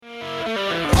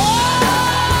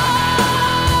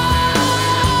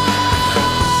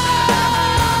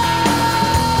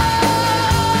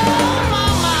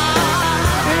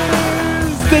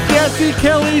Jesse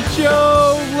Kelly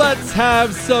Show. Let's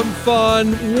have some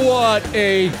fun. What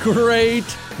a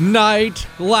great night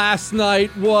last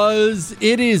night was.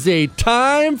 It is a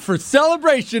time for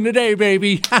celebration today,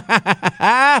 baby.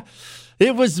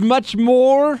 It was much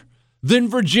more than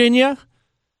Virginia.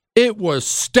 It was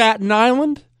Staten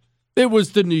Island. It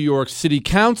was the New York City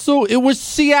Council. It was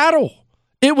Seattle.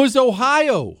 It was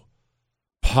Ohio.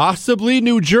 Possibly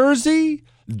New Jersey.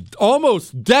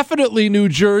 Almost definitely New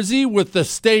Jersey with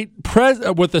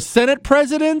the with the Senate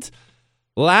president.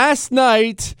 Last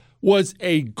night was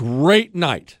a great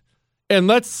night. And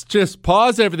let's just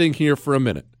pause everything here for a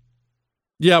minute.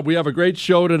 Yeah, we have a great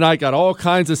show tonight. Got all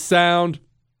kinds of sound.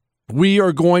 We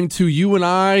are going to, you and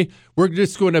I, we're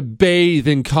just going to bathe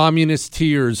in communist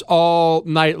tears all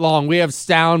night long. We have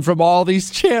sound from all these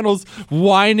channels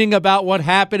whining about what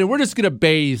happened, and we're just going to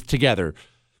bathe together.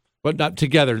 But not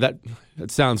together. That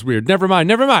sounds weird. Never mind.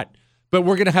 But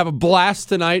we're going to have a blast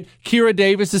tonight. Kira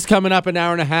Davis is coming up an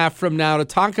hour and a half from now to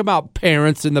talk about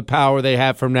parents and the power they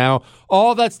have from now.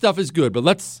 All that stuff is good, but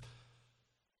let's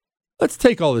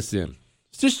take all this in.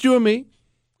 It's just you and me.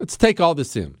 Let's take all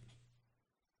this in.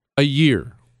 A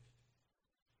year.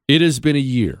 It has been a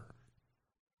year.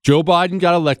 Joe Biden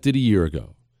got elected a year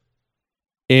ago.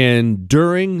 And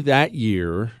during that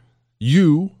year,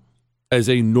 you, as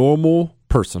a normal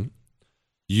person,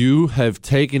 you have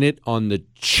taken it on the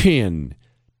chin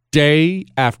day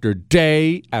after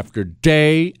day after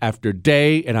day after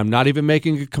day, and I'm not even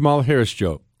making a Kamala Harris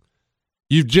joke.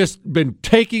 You've just been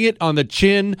taking it on the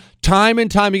chin time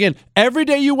and time again. Every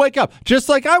day you wake up, just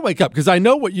like I wake up, because I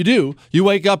know what you do. You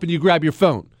wake up and you grab your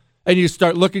phone and you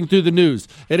start looking through the news,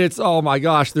 and it's, oh my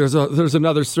gosh, there's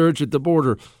another surge at the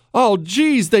border. Oh,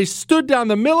 geez, they stood down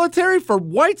the military for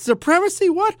white supremacy?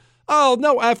 What? Oh,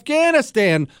 no,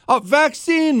 Afghanistan,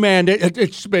 vaccine mandate.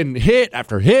 It's been hit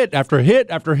after hit after hit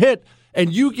after hit,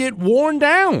 and you get worn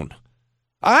down.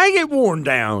 I get worn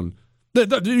down.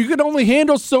 You can only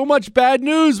handle so much bad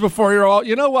news before you're all,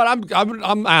 you know what,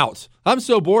 I'm out. I'm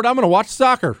so bored, I'm going to watch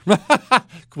soccer.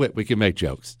 Quit, we can make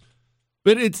jokes.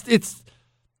 But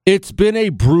it's been a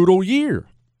brutal year.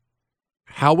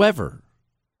 However,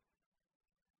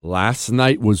 last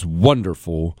night was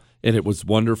wonderful. And it was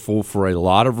wonderful for a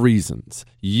lot of reasons.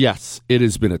 Yes, it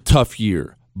has been a tough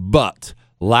year. But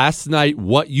last night,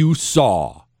 what you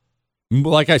saw,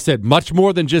 like I said, much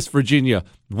more than just Virginia,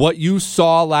 what you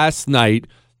saw last night,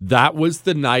 that was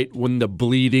the night when the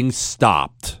bleeding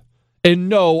stopped. And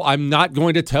no, I'm not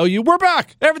going to tell you, we're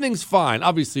back. Everything's fine.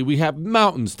 Obviously, we have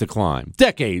mountains to climb,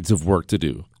 decades of work to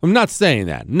do. I'm not saying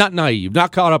that. Not naive,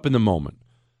 not caught up in the moment.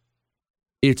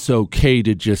 It's okay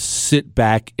to just sit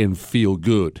back and feel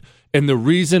good. And the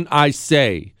reason I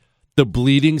say the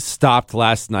bleeding stopped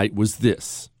last night was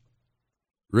this.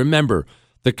 Remember,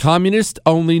 the communist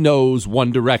only knows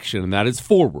one direction, and that is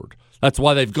forward. That's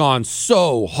why they've gone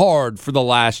so hard for the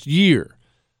last year.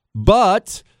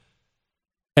 But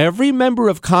every member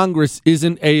of Congress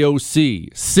isn't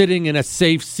AOC sitting in a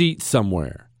safe seat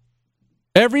somewhere.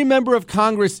 Every member of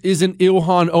Congress isn't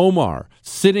Ilhan Omar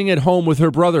sitting at home with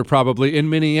her brother probably in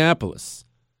Minneapolis.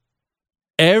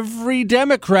 Every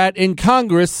Democrat in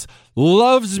Congress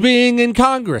loves being in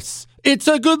Congress. It's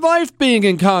a good life being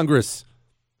in Congress.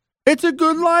 It's a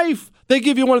good life. They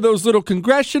give you one of those little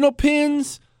congressional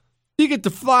pins. You get to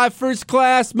fly first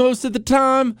class most of the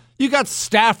time. You got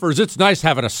staffers. It's nice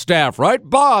having a staff, right?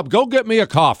 Bob, go get me a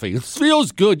coffee. It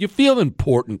feels good. You feel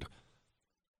important.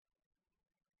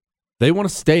 They want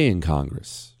to stay in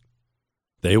Congress.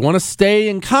 They want to stay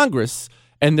in Congress,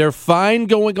 and they're fine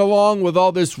going along with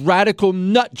all this radical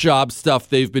nut job stuff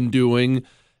they've been doing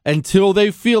until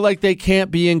they feel like they can't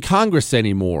be in Congress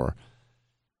anymore.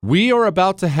 We are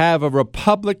about to have a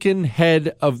Republican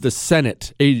head of the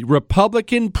Senate, a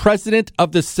Republican president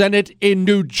of the Senate in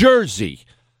New Jersey.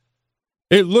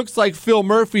 It looks like Phil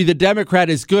Murphy, the Democrat,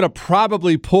 is going to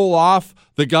probably pull off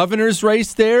the governor's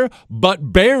race there,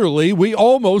 but barely. We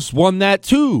almost won that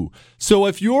too. So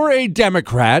if you're a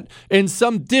Democrat in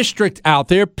some district out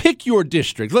there, pick your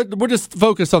district. We'll just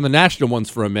focus on the national ones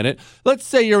for a minute. Let's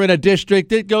say you're in a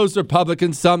district. It goes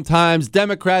Republican sometimes,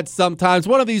 Democrats sometimes.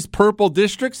 One of these purple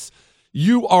districts,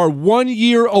 you are 1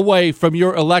 year away from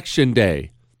your election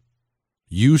day.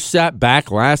 You sat back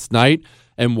last night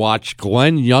and watch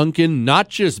Glenn Youngkin not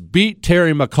just beat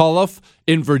Terry McAuliffe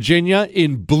in Virginia,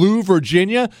 in blue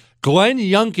Virginia. Glenn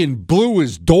Youngkin blew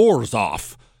his doors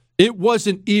off. It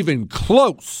wasn't even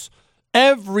close.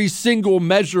 Every single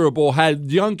measurable had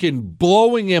Youngkin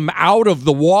blowing him out of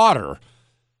the water.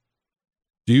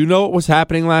 Do you know what was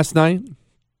happening last night?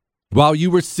 While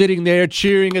you were sitting there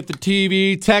cheering at the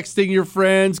TV, texting your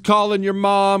friends, calling your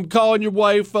mom, calling your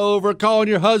wife over, calling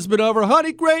your husband over,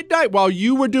 honey, great night. While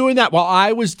you were doing that, while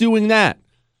I was doing that,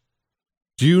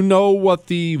 do you know what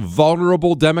the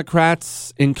vulnerable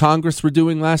Democrats in Congress were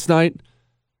doing last night?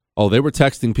 Oh, they were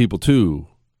texting people too.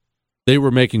 They were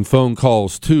making phone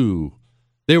calls too.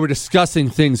 They were discussing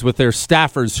things with their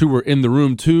staffers who were in the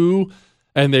room too.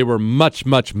 And they were much,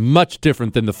 much, much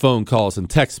different than the phone calls and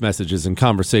text messages and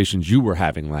conversations you were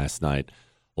having last night.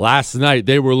 Last night,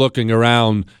 they were looking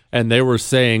around and they were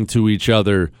saying to each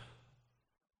other,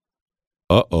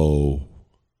 uh-oh,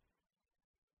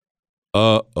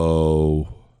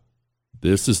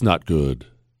 this is not good.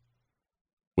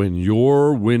 When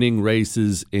you're winning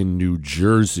races in New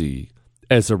Jersey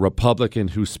as a Republican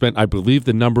who spent, I believe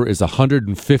the number is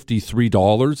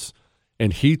 $153,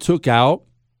 and he took out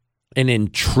an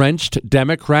entrenched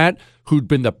Democrat who'd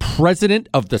been the president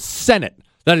of the Senate.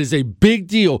 That is a big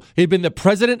deal. He'd been the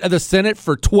president of the Senate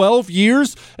for 12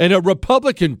 years, and a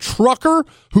Republican trucker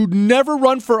who'd never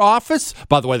run for office.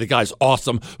 By the way, the guy's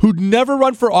awesome. Who'd never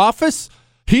run for office.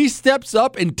 He steps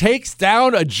up and takes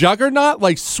down a juggernaut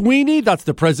like Sweeney. That's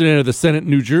the president of the Senate in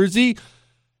New Jersey.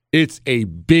 It's a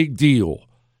big deal.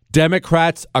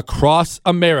 Democrats across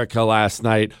America last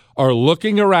night are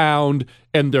looking around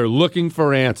and they're looking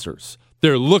for answers.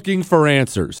 They're looking for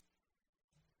answers.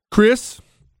 Chris,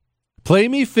 play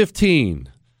me 15.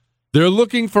 They're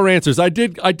looking for answers. I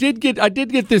did get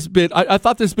this bit. I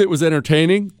thought this bit was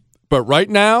entertaining, but right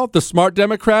now, the smart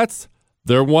Democrats,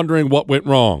 they're wondering what went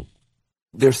wrong.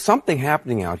 There's something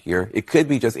happening out here. It could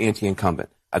be just anti-incumbent.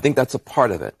 I think that's a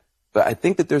part of it. But I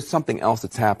think that there's something else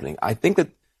that's happening. I think that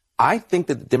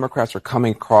the Democrats are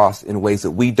coming across in ways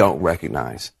that we don't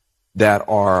recognize, that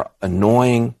are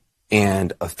annoying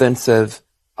and offensive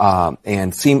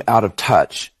and seem out of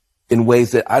touch in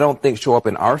ways that I don't think show up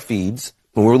in our feeds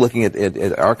when we're looking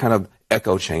at our kind of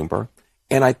echo chamber.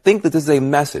 And I think that this is a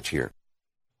message here.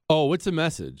 Oh, it's a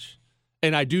message.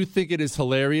 And I do think it is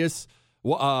hilarious. Who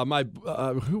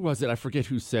was it? I forget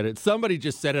who said it. Somebody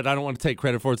just said it. I don't want to take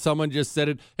credit for it. Someone just said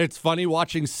it. It's funny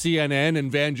watching CNN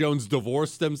and Van Jones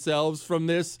divorce themselves from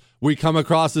this. We come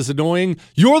across as annoying.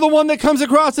 You're the one that comes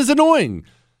across as annoying.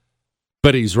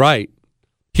 But he's right.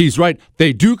 He's right.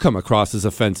 They do come across as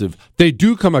offensive. They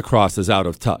do come across as out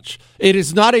of touch. It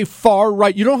is not a far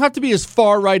right. You don't have to be as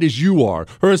far right as you are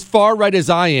or as far right as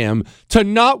I am to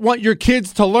not want your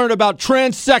kids to learn about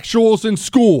transsexuals in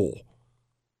school.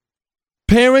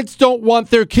 Parents don't want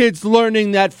their kids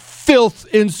learning that filth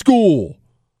in school.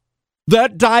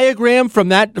 That diagram from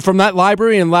that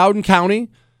library in Loudoun County,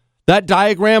 that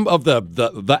diagram of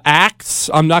the acts,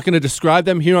 I'm not going to describe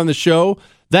them here on the show,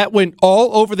 that went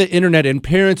all over the internet and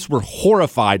parents were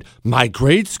horrified. My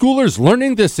grade schoolers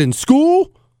learning this in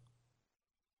school?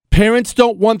 Parents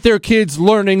don't want their kids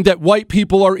learning that white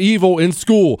people are evil in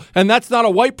school. And that's not a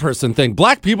white person thing.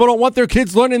 Black people don't want their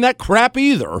kids learning that crap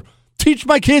either. Teach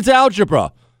my kids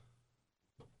algebra.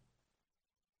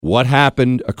 What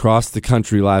happened across the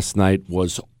country last night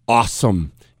was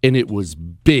awesome, and it was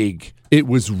big. It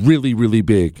was really, really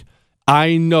big.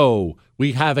 I know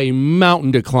we have a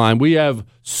mountain to climb. We have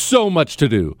so much to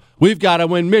do. We've got to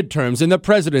win midterms and the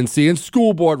presidency and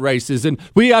school board races, and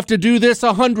we have to do this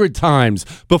 100 times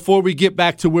before we get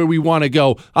back to where we want to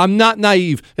go. I'm not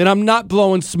naive, and I'm not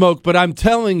blowing smoke, but I'm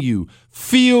telling you,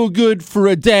 feel good for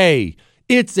a day.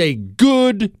 It's a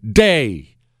good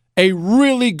day, a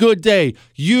really good day.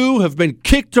 You have been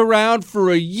kicked around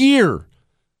for a year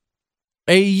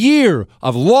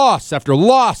of loss after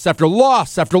loss after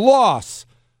loss after loss.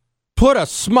 Put a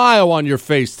smile on your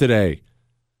face today.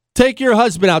 Take your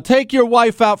husband out. Take your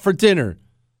wife out for dinner.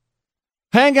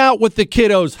 Hang out with the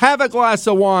kiddos. Have a glass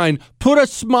of wine. Put a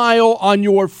smile on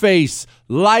your face.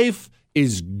 Life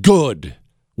is good.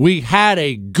 We had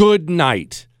a good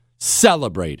night.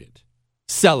 Celebrate it.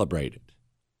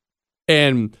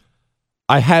 And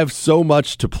I have so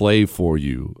much to play for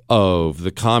you of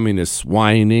the communists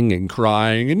whining and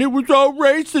crying, and it was all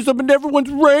racism, and everyone's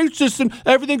racist, and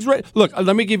everything's right. Look,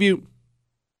 let me give you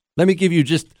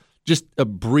just a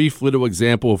brief little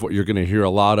example of what you're going to hear a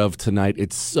lot of tonight.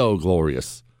 It's so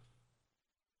glorious.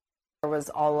 There was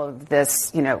all of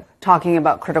this, talking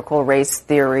about critical race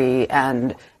theory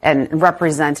and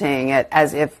representing it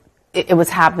as if it was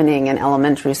happening in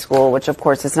elementary school, which of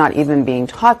course is not even being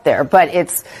taught there. But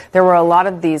there were a lot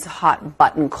of these hot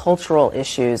button cultural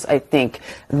issues, I think,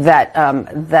 that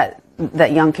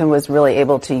that Youngkin was really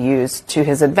able to use to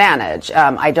his advantage.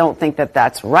 I don't think that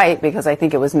that's right because I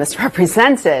think it was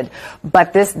misrepresented.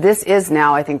 But this is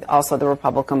now, I think, also the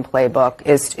Republican playbook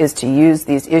is to use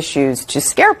these issues to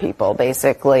scare people,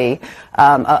 basically,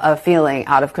 a feeling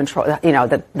out of control,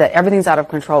 that everything's out of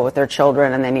control with their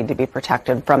children and they need to be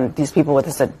protected from these people with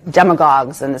this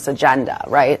demagogues and this agenda,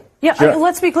 right? Yeah, sure.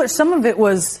 Let's be clear. Some of it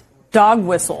was dog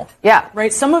whistle. Yeah.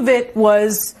 Right? Some of it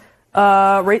was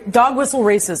dog whistle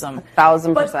racism.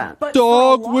 1,000%. But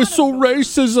dog whistle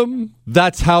racism.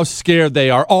 That's how scared they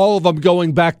are. All of them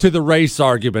going back to the race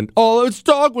argument. Oh, it's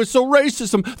dog whistle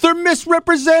racism. They're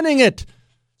misrepresenting it.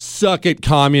 Suck it,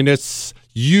 communists.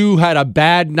 You had a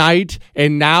bad night,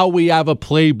 and now we have a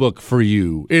playbook for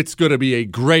you. It's going to be a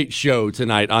great show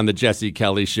tonight on the Jesse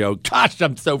Kelly Show. Gosh,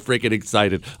 I'm so freaking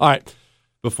excited. All right,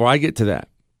 before I get to that,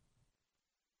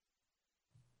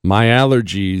 my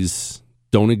allergies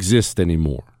don't exist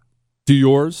anymore. Do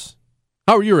yours?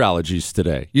 How are your allergies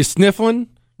today? You sniffling?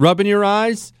 Rubbing your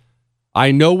eyes?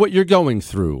 I know what you're going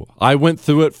through. I went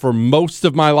through it for most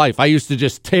of my life. I used to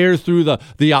just tear through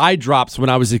the eye drops when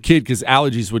I was a kid because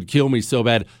allergies would kill me so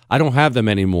bad. I don't have them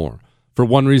anymore for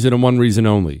one reason and one reason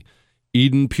only.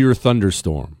 Eden Pure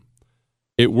Thunderstorm.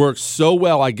 It works so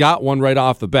well. I got one right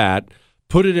off the bat,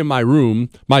 put it in my room.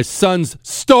 My sons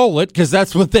stole it because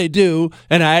that's what they do,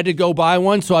 and I had to go buy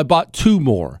one, so I bought two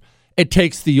more. It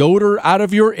takes the odor out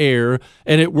of your air,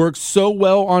 and it works so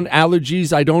well on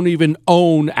allergies, I don't even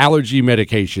own allergy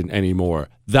medication anymore.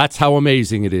 That's how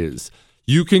amazing it is.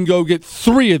 You can go get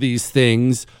 3 of these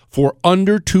things for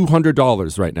under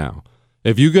 $200 right now.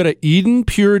 If you go to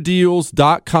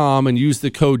EdenPureDeals.com and use the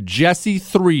code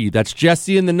Jesse3, that's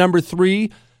Jesse and the number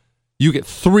 3, you get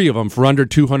 3 of them for under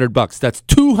 $200. That's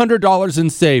 $200 in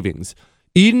savings.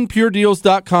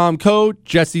 EdenPureDeals.com, code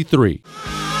Jesse3.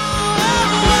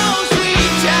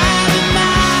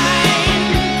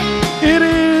 It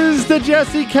is the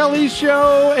Jesse Kelly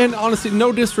Show, and honestly,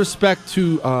 no disrespect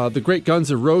to the great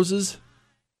Guns N' Roses.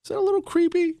 Is that a little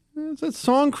creepy? Is that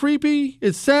song creepy?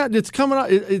 It's sad. It's coming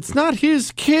out. It's not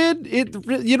his kid.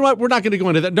 You know what? We're not going to go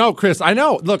into that. No, Chris, I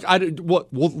know. Look,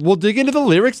 we'll dig into the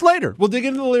lyrics later. All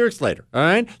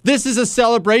right? This is a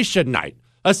celebration night.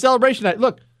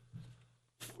 Look,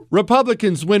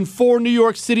 Republicans win 4 New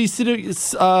York City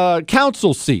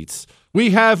council seats. We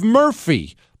have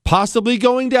Murphy possibly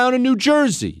going down in New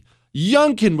Jersey.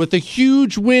 Youngkin with a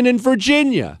huge win in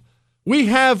Virginia. We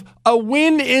have a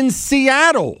win in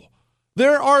Seattle.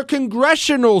 There are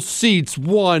congressional seats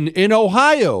won in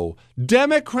Ohio.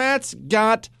 Democrats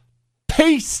got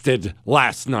pasted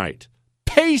last night.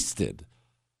 Pasted.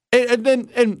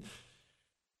 And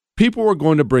people were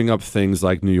going to bring up things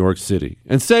like New York City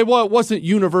and say, well, it wasn't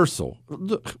universal.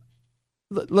 Look,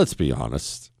 let's be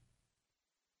honest.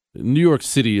 New York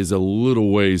City is a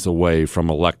little ways away from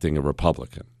electing a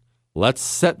Republican. Let's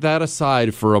set that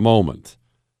aside for a moment.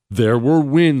 There were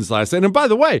wins last night. And by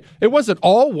the way, it wasn't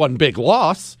all one big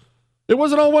loss. It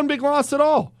wasn't all one big loss at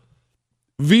all.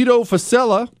 Vito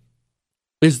Fossella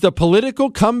is the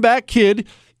political comeback kid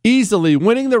easily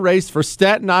winning the race for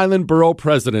Staten Island Borough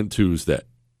President Tuesday.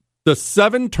 The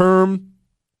 7-term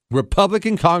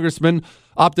Republican congressman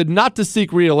opted not to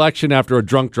seek re-election after a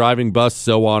drunk driving bust,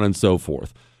 so on and so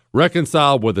forth.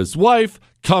 Reconciled with his wife,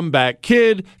 comeback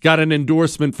kid, got an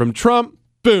endorsement from Trump,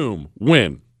 boom,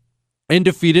 win. And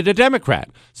defeated a Democrat.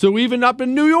 So even up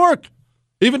in New York,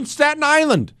 even Staten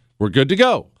Island, we're good to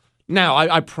go. Now,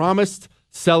 I promised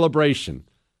celebration.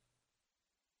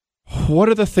 What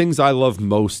are the things I love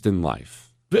most in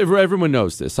life? Everyone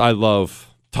knows this. I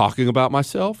love talking about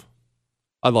myself.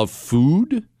 I love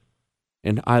food.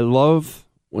 And I love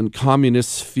when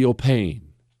communists feel pain.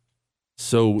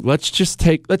 So let's just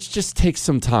take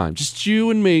some time. Just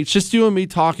you and me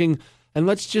talking, and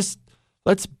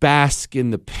let's bask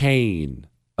in the pain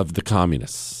of the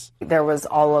communists. There was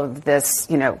all of this,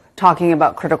 talking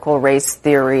about critical race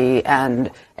theory and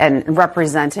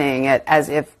representing it as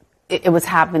if it was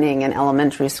happening in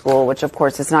elementary school, which of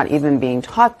course is not even being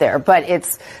taught there. But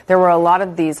there were a lot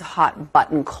of these hot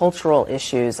button cultural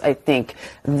issues, I think,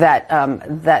 that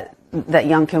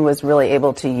Youngkin was really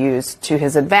able to use to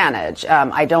his advantage.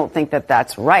 I don't think that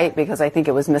that's right because I think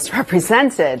it was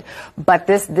misrepresented. But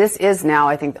this is now,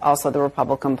 I think, also the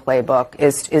Republican playbook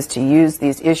is to use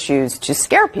these issues to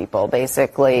scare people,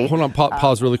 basically. Hold on,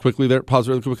 pause really quickly there.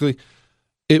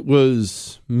 It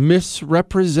was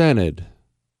misrepresented.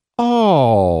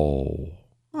 Oh,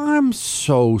 I'm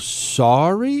so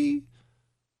sorry.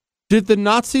 Did the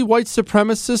Nazi white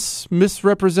supremacists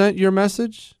misrepresent your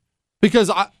message?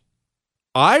 Because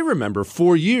I remember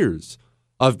 4 years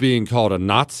of being called a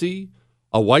Nazi,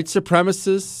 a white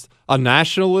supremacist, a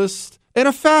nationalist, and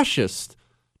a fascist.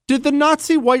 Did the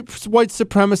Nazi white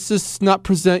supremacists not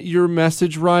present your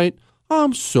message right?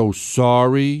 I'm so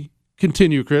sorry.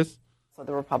 Continue, Chris. So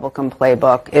the Republican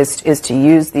playbook is to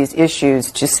use these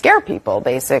issues to scare people,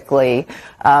 basically,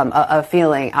 a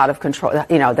feeling out of control,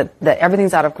 that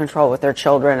everything's out of control with their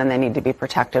children and they need to be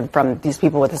protected from these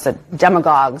people with this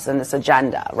demagogues and this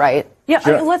agenda, right? Yeah,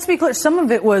 sure. Let's be clear. Some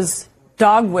of it was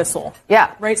dog whistle.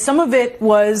 Yeah. Right? Some of it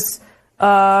was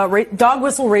dog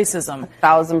whistle racism.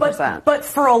 1,000%. But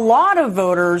for a lot of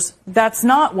voters, that's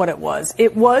not what it was.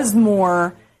 It was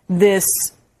more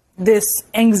this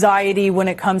anxiety when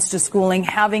it comes to schooling,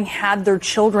 having had their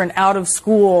children out of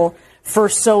school for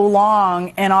so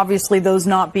long, and obviously those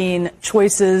not being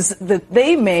choices that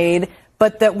they made,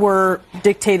 but that were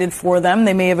dictated for them.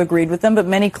 They may have agreed with them, but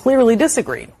many clearly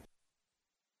disagreed.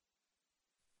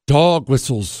 Dog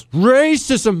whistles,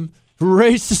 racism,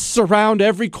 racists around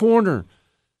every corner.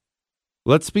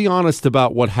 Let's be honest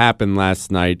about what happened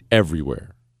last night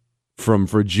everywhere, from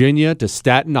Virginia to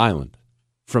Staten Island,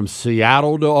 from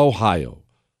Seattle to Ohio.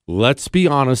 Let's be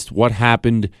honest what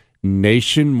happened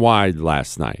nationwide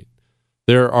last night.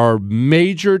 There are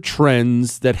major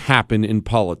trends that happen in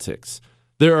politics.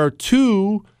 There are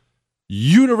two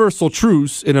universal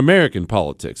truths in American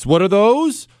politics. What are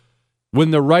those?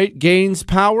 When the right gains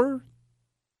power,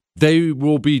 they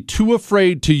will be too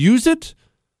afraid to use it.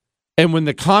 And when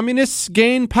the communists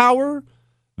gain power,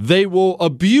 they will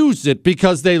abuse it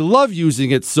because they love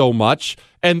using it so much,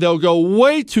 and they'll go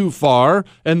way too far,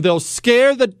 and they'll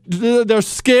scare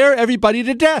everybody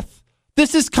to death.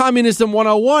 This is communism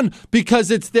 101 because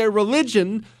it's their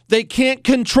religion. They can't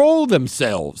control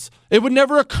themselves. It would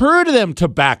never occur to them to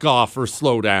back off or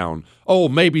slow down. Oh,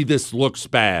 maybe this looks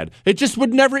bad. It just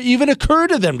would never even occur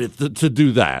to them to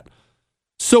do that.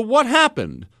 So what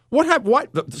happened? What happened?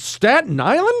 What? Staten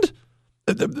Island?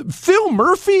 Phil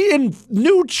Murphy in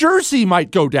New Jersey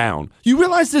might go down. You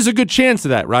realize there's a good chance of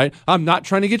that, right? I'm not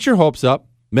trying to get your hopes up.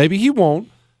 Maybe he won't,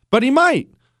 but he might.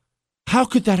 How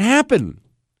could that happen?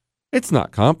 It's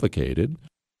not complicated.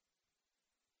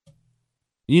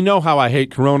 You know how I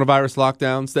hate coronavirus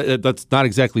lockdowns? That's not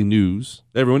exactly news.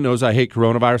 Everyone knows I hate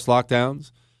coronavirus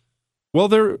lockdowns. Well,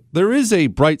 there is a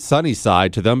bright sunny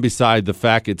side to them beside the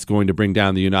fact it's going to bring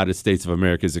down the United States of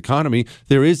America's economy.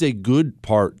 There is a good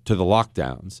part to the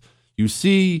lockdowns. You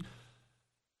see,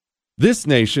 this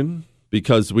nation,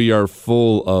 because we are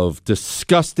full of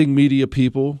disgusting media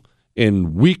people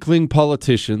and weakling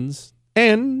politicians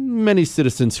and many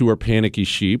citizens who are panicky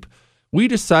sheep, we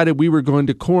decided we were going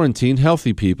to quarantine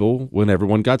healthy people when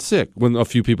everyone got sick, when a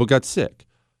few people got sick.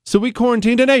 So we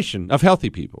quarantined a nation of healthy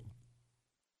people.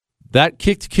 That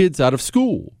kicked kids out of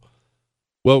school.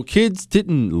 Well, kids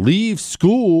didn't leave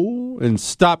school and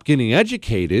stop getting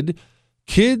educated.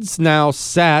 Kids now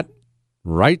sat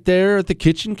right there at the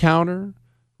kitchen counter,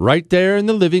 right there in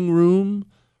the living room,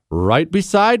 right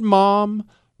beside mom,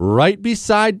 right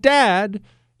beside dad,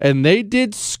 and they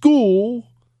did school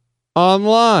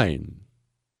online.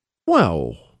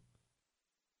 Well,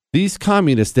 these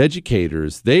communist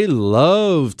educators, they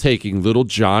love taking little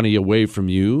Johnny away from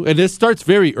you. And this starts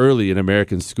very early in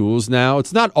American schools now.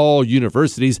 It's not all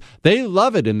universities. They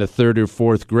love it in the 3rd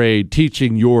or 4th grade,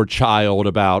 teaching your child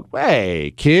about,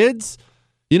 hey, kids,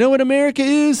 you know what America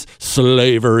is?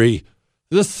 Slavery.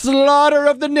 The slaughter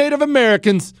of the Native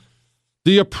Americans.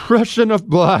 The oppression of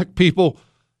black people.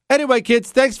 Anyway,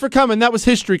 kids, thanks for coming. That was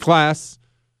history class.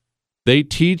 They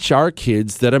teach our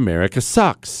kids that America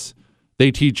sucks. They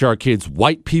teach our kids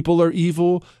white people are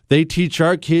evil. They teach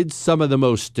our kids some of the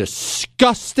most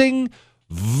disgusting,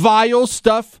 vile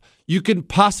stuff you can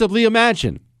possibly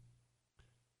imagine.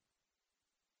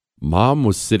 Mom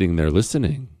was sitting there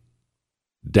listening.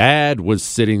 Dad was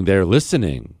sitting there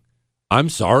listening. I'm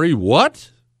sorry, what?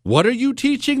 What are you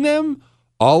teaching them?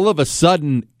 All of a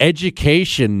sudden,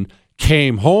 education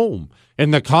came home.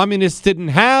 And the communists didn't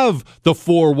have the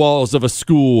 4 walls of a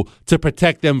school to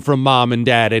protect them from mom and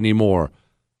dad anymore.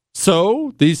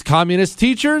 So these communist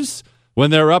teachers,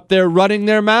 when they're up there running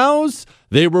their mouths,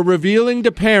 they were revealing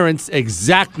to parents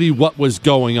exactly what was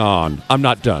going on. I'm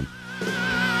not done.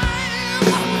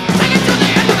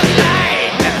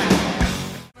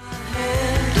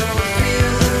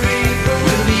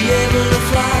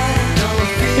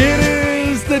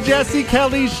 Jesse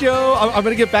Kelly Show. I'm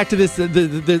going to get back to this,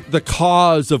 the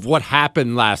cause of what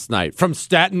happened last night from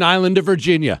Staten Island to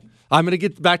Virginia. I'm going to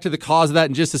get back to the cause of that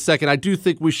in just a second. I do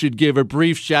think we should give a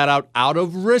brief shout out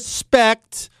of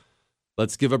respect.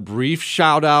 Let's give a brief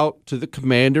shout out to the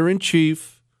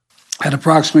Commander-in-Chief. At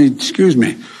approximately, excuse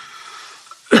me,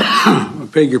 I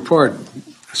beg your pardon,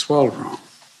 I swallowed wrong.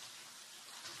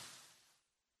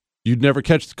 You'd never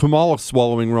catch Kamala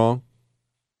swallowing wrong.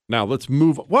 Now, let's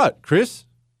move. What, Chris?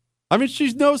 I mean,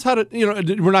 she knows how to,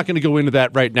 we're not going to go into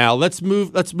that right now. Let's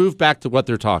move back to what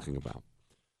they're talking about.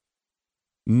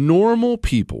 Normal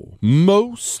people,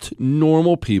 most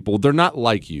normal people, they're not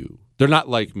like you. They're not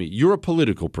like me. You're a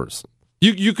political person.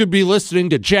 You could be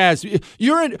listening to jazz.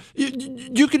 You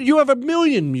have a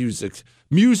million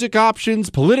music options,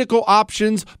 political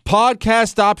options,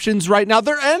 podcast options right now.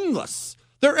 They're endless.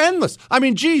 They're endless. I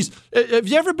mean, geez, have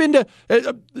you ever been to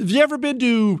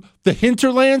the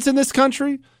hinterlands in this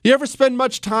country? You ever spend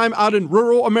much time out in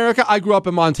rural America? I grew up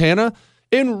in Montana.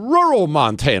 In rural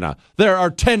Montana, there are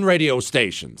 10 radio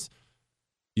stations.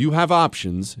 You have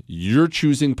options. You're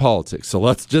choosing politics. So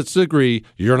let's just agree,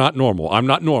 you're not normal. I'm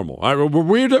not normal. We're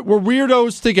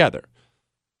weirdos together.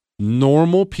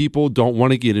 Normal people don't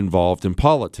want to get involved in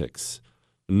politics.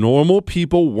 Normal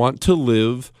people want to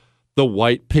live the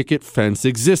white picket fence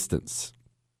existence.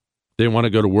 They want to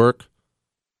go to work.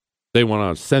 They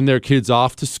want to send their kids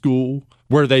off to school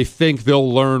where they think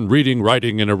they'll learn reading,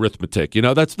 writing, and arithmetic.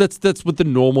 That's what the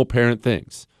normal parent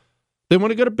thinks. They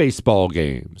want to go to baseball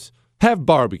games, have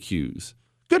barbecues,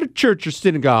 go to church or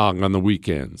synagogue on the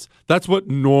weekends. That's what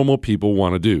normal people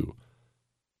want to do.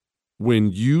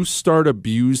 When you start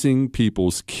abusing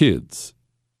people's kids,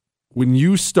 when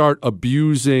you start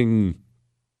abusing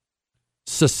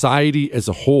society as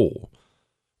a whole,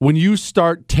 when you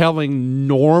start telling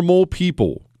normal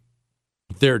people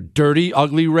they're dirty,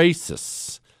 ugly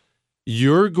racists,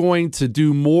 you're going to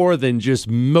do more than just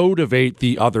motivate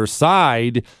the other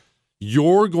side.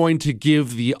 You're going to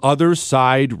give the other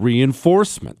side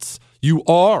reinforcements. You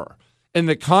are. And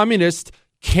the communists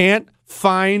can't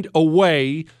find a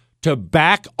way to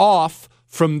back off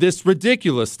from this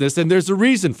ridiculousness, and there's a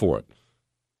reason for it.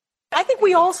 I think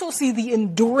we also see the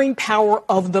enduring power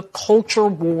of the culture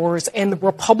wars, and the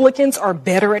Republicans are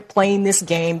better at playing this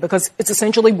game because it's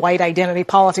essentially white identity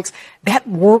politics. That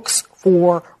works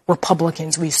for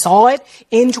Republicans. We saw it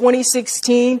in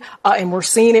 2016, and we're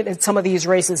seeing it in some of these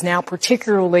races now,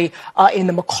 particularly in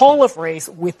the McAuliffe race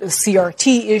with the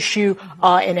CRT issue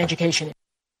and education.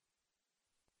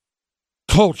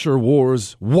 Culture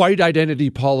wars, white identity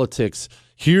politics.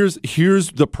 Here's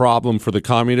the problem for the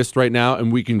communists right now,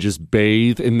 and we can just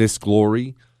bathe in this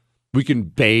glory. We can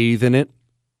bathe in it.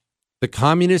 The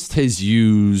communist has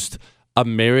used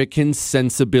American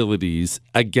sensibilities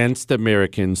against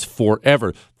Americans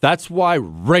forever. That's why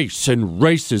race and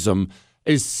racism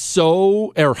is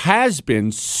so, or has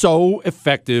been so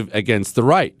effective against the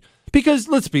right. Because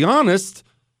let's be honest,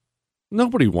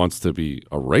 nobody wants to be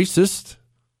a racist.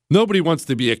 Nobody wants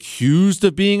to be accused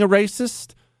of being a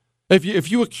racist.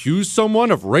 If you accuse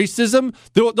someone of racism,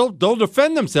 they'll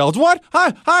defend themselves. What?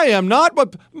 I am not.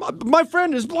 But my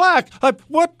friend is black.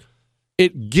 What?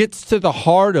 It gets to the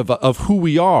heart of who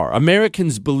we are.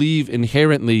 Americans believe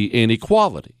inherently in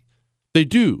equality. They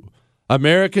do.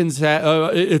 Americans,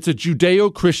 it's a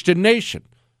Judeo-Christian nation.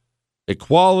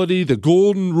 Equality, the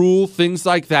golden rule, things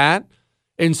like that.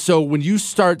 And so when you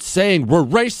start saying we're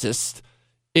racist,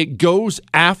 it goes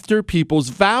after people's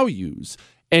values.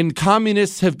 And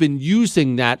communists have been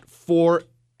using that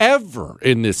forever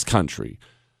in this country.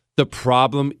 The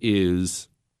problem is,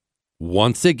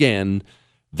 once again,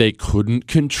 they couldn't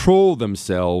control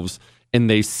themselves, and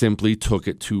they simply took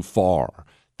it too far.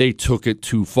 They took it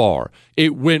too far.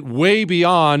 It went way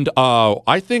beyond,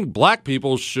 I think black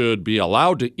people should be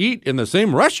allowed to eat in the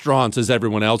same restaurants as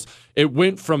everyone else. It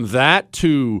went from that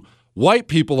to white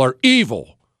people are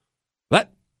evil.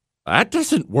 That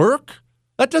doesn't work.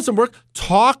 That doesn't work.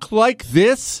 Talk like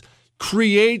this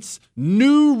creates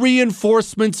new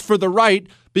reinforcements for the right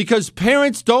because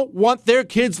parents don't want their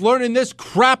kids learning this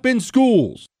crap in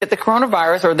schools. That the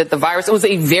coronavirus or that the virus, it was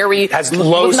a very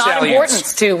low was not important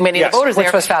to many of the voters there.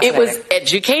 It was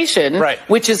education, right,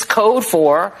 which is code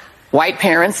for white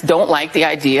parents don't like the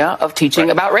idea of teaching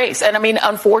about race. And I mean,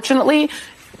 unfortunately,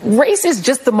 race is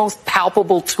just the most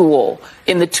palpable tool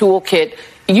in the toolkit.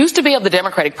 It used to be of the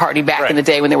Democratic Party back in the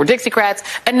day when they were Dixiecrats,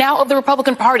 and now of the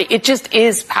Republican Party. It just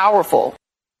is powerful.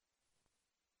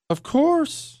 Of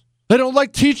course. They don't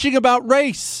like teaching about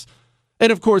race.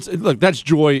 And of course, look, that's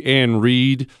Joy Ann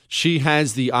Reid. She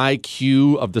has the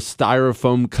IQ of the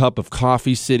styrofoam cup of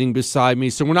coffee sitting beside me,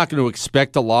 so we're not going to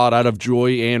expect a lot out of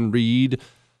Joy Ann Reid.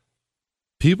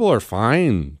 People are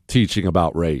fine teaching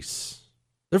about race.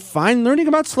 They're fine learning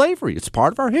about slavery. It's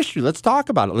part of our history. Let's talk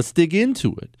about it. Let's dig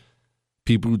into it.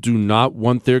 People do not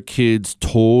want their kids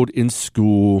told in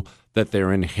school that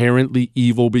they're inherently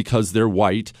evil because they're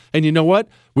white. And you know what?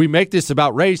 We make this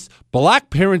about race.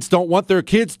 Black parents don't want their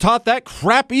kids taught that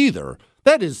crap either.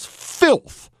 That is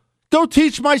filth. Go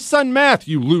teach my son math,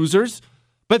 you losers.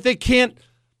 But they can't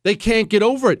get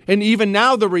over it. And even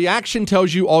now, the reaction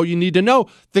tells you all you need to know.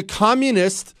 The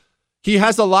communist, he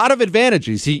has a lot of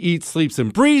advantages. He eats, sleeps,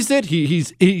 and breathes it.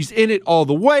 He's in it all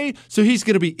the way, so he's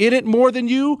going to be in it more than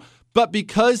you. But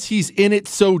because he's in it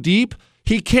so deep,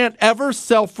 he can't ever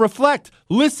self-reflect.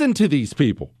 Listen to these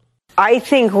people. I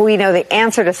think we know the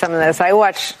answer to some of this. I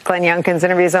watched Glenn Youngkin's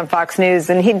interviews on Fox News,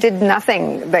 and he did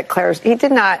nothing that he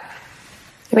did not.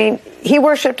 I mean, he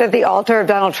worshipped at the altar of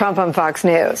Donald Trump on Fox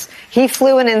News. He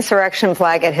flew an insurrection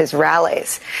flag at his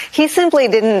rallies. He simply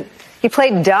didn't. He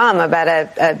played dumb about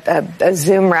a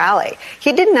Zoom rally.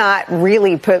 He did not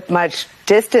really put much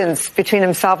distance between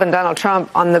himself and Donald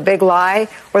Trump on the big lie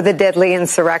or the deadly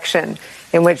insurrection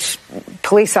in which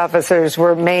police officers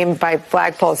were maimed by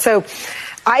flagpoles. So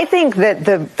I think that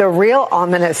the real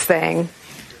ominous thing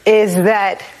is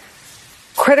that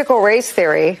critical race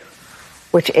theory,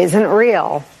 which isn't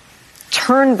real,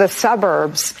 turned the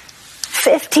suburbs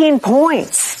 15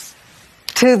 points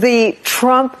to the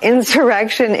Trump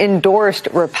insurrection-endorsed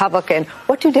Republican.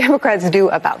 What do Democrats do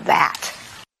about that?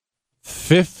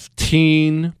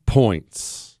 15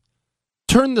 points.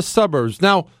 Turn the suburbs.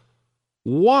 Now,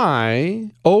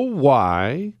 why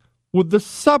would the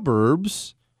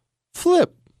suburbs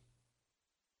flip?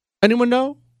 Anyone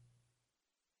know?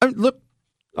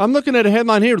 I'm looking at a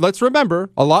headline here. Let's remember,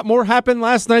 a lot more happened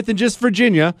last night than just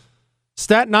Virginia.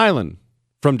 Staten Island,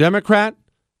 from Democrat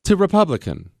to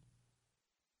Republican.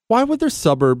 Why would their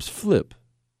suburbs flip?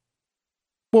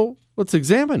 Well, let's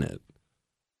examine it.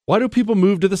 Why do people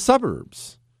move to the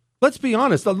suburbs? Let's be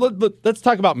honest. Let's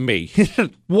talk about me.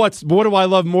 What do I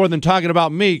love more than talking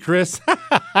about me, Chris?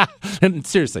 And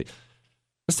seriously,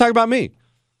 let's talk about me.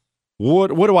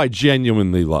 What do I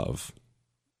genuinely love?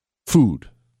 Food.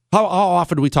 How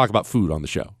often do we talk about food on the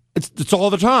show? It's all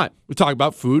the time. We talk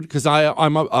about food because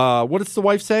I'm what does the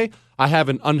wife say? I have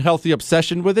an unhealthy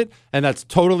obsession with it, and that's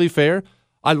totally fair.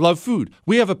 I love food.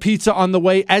 We have a pizza on the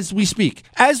way as we speak.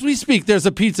 As we speak, there's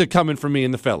a pizza coming for me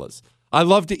and the fellas. I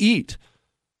love to eat.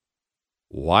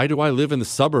 Why do I live in the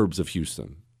suburbs of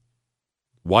Houston?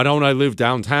 Why don't I live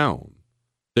downtown?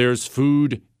 There's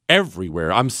food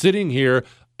everywhere. I'm sitting here.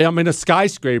 I'm in a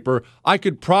skyscraper. I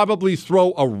could probably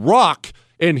throw a rock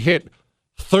and hit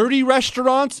 30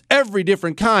 restaurants, every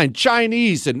different kind,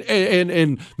 Chinese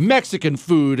and Mexican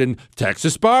food and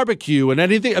Texas barbecue and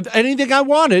anything I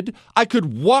wanted, I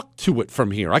could walk to it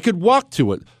from here. I could walk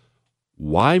to it.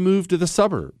 Why move to the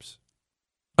suburbs?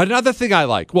 Another thing I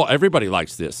like, well, everybody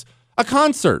likes this, a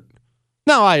concert.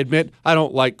 Now, I admit I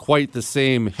don't like quite the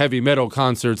same heavy metal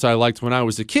concerts I liked when I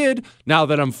was a kid. Now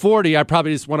that I'm 40, I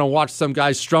probably just want to watch some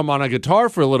guy strum on a guitar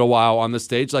for a little while on the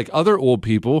stage like other old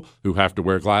people who have to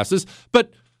wear glasses.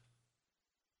 But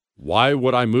why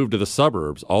would I move to the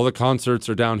suburbs? All the concerts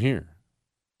are down here.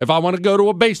 If I want to go to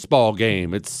a baseball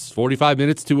game, it's 45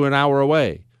 minutes to an hour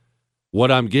away.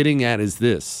 What I'm getting at is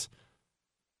this.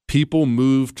 People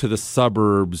move to the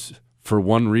suburbs for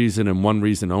one reason and one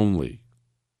reason only.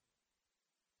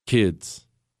 Kids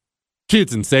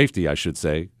and safety, I should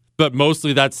say. But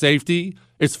mostly that safety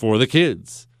is for the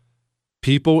kids.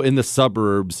 People in the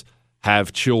suburbs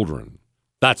have children.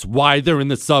 That's why they're in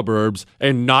the suburbs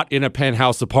and not in a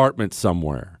penthouse apartment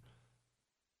somewhere.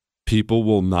 People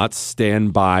will not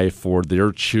stand by for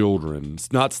their children,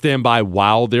 not stand by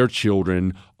while their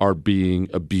children are being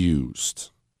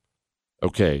abused.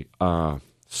 Okay,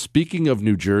 speaking of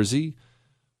New Jersey,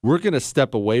 we're going to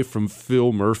step away from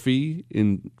Phil Murphy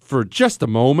for just a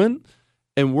moment,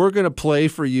 and we're going to play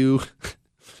for you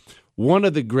one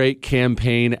of the great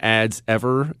campaign ads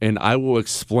ever, and I will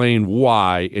explain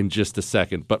why in just a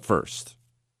second. But first,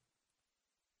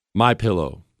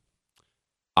 MyPillow.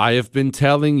 I have been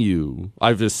telling you,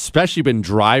 I've especially been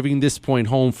driving this point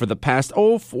home for the past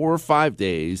 4 or 5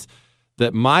 days,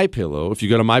 that MyPillow, if you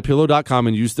go to MyPillow.com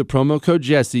and use the promo code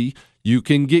Jesse, you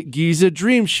can get Giza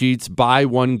Dream Sheets, buy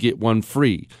one, get one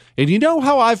free. And you know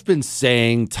how I've been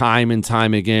saying time and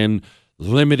time again,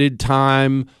 limited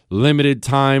time.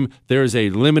 There's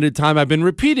a limited time. I've been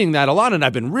repeating that a lot, and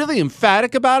I've been really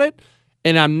emphatic about it,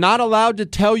 and I'm not allowed to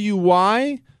tell you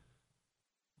why.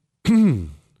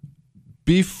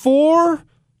 Before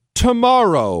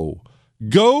tomorrow,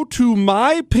 go to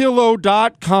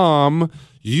MyPillow.com,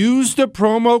 use the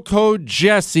promo code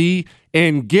Jesse,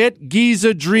 and get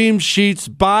Giza Dream Sheets,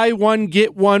 buy one,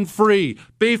 get one free.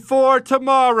 Before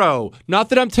tomorrow. Not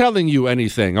that I'm telling you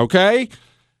anything, okay?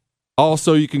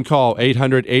 Also, you can call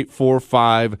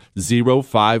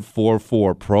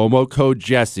 800-845-0544. Promo code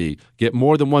Jesse. Get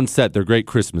more than one set. They're great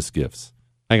Christmas gifts.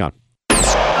 Hang on.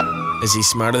 Is he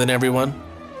smarter than everyone?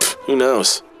 Who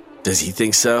knows? Does he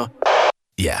think so?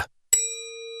 Yeah.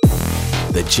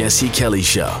 The Jesse Kelly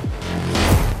Show.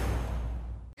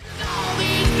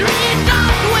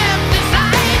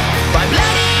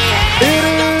 It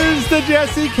is the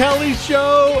Jesse Kelly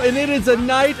Show, and it is a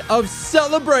night of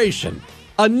celebration.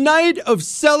 A night of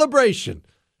celebration.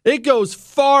 It goes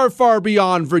far, far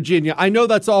beyond Virginia. I know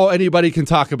that's all anybody can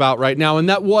talk about right now, and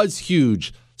that was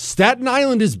huge. Staten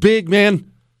Island is big, man.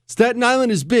 Staten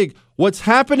Island is big. What's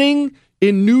happening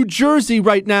in New Jersey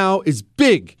right now is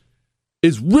big,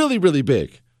 is really, really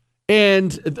big.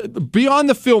 And beyond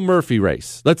the Phil Murphy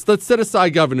race, let's set aside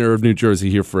governor of New Jersey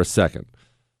here for a second.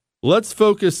 Let's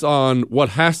focus on what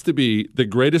has to be the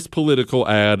greatest political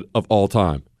ad of all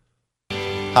time.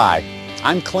 Hi,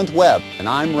 I'm Clint Webb, and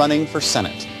I'm running for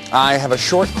Senate. I have a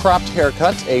short cropped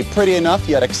haircut, a pretty enough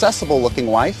yet accessible looking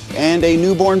wife, and a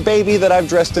newborn baby that I've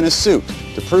dressed in a suit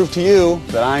to prove to you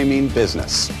that I mean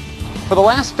business. For the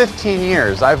last 15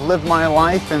 years, I've lived my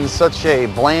life in such a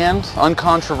bland,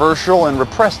 uncontroversial, and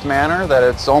repressed manner that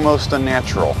it's almost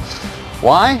unnatural.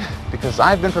 Why? Because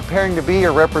I've been preparing to be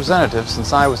your representative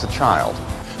since I was a child.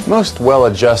 Most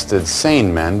well-adjusted,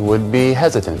 sane men would be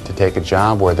hesitant to take a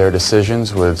job where their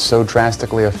decisions would so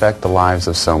drastically affect the lives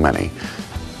of so many.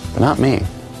 But not me.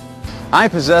 I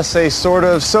possess a sort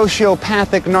of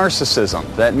sociopathic narcissism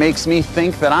that makes me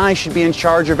think that I should be in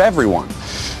charge of everyone.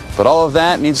 But all of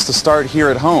that needs to start here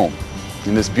at home,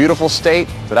 in this beautiful state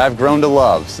that I've grown to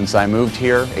love since I moved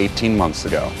here 18 months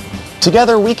ago.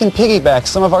 Together, we can piggyback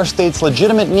some of our state's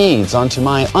legitimate needs onto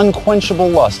my unquenchable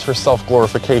lust for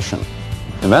self-glorification.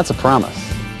 And that's a promise.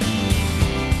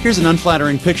 Here's an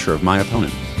unflattering picture of my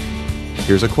opponent.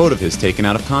 Here's a quote of his taken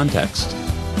out of context.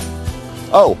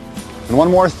 Oh, and one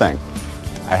more thing.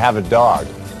 I have a dog.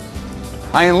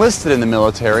 I enlisted in the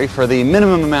military for the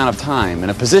minimum amount of time in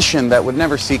a position that would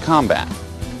never see combat.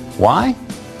 Why?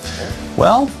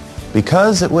 Well,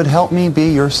 because it would help me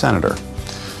be your senator.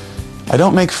 I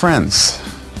don't make friends.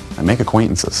 I make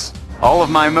acquaintances. All of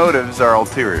my motives are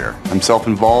ulterior. I'm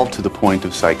self-involved to the point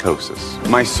of psychosis.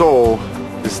 My soul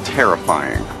is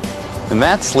terrifying. And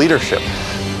that's leadership.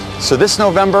 So this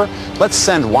November, let's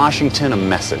send Washington a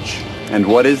message. And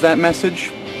what is that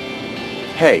message?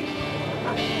 Hey,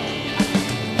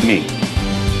 me.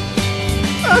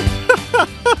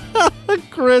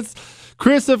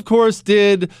 Chris, of course,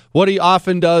 did what he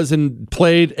often does and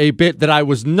played a bit that I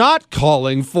was not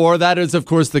calling for. That is, of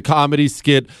course, the comedy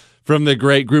skit from the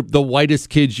great group, The Whitest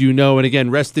Kids You Know. And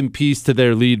again, rest in peace to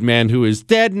their lead man who is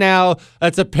dead now.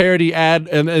 That's a parody ad,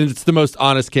 and it's the most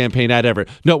honest campaign ad ever.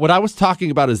 No, what I was talking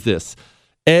about is this.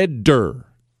 Ed Durr.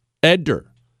 Ed Durr.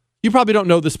 You probably don't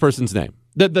know this person's name.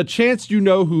 The chance you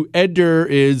know who Ed Durr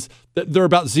is, they're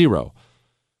about zero.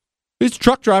 He's a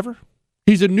truck driver.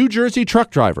 He's a New Jersey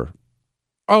truck driver.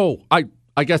 Oh, I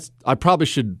guess I probably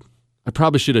should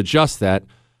adjust that.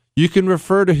 You can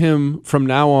refer to him from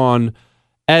now on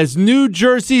as New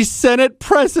Jersey Senate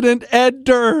President Ed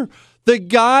Durr. The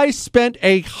guy spent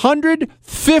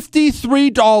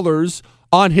 $153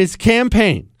 on his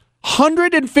campaign.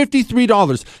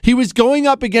 $153. He was going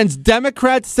up against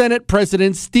Democrat Senate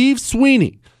President Steve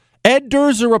Sweeney. Ed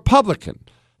Durr's a Republican.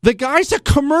 The guy's a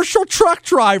commercial truck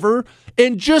driver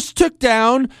and just took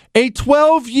down a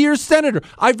 12-year senator.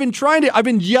 I've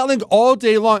been yelling all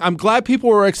day long. I'm glad people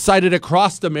were excited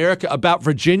across America about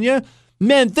Virginia.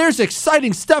 Man, there's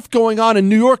exciting stuff going on in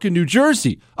New York and New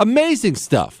Jersey. Amazing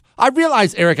stuff. I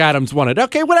realize Eric Adams won it.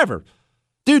 Okay, whatever.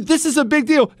 Dude, this is a big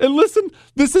deal. And listen,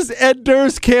 this is Ed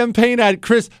Durr's campaign ad.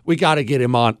 Chris, we got to get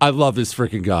him on. I love this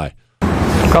freaking guy.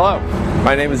 Hello,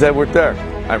 my name is Edward Durr.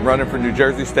 I'm running for New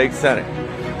Jersey State Senate.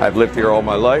 I've lived here all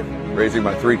my life, raising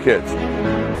my 3 kids.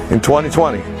 In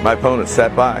 2020, my opponent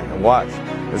sat by and watched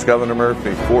as Governor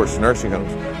Murphy forced nursing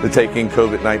homes to take in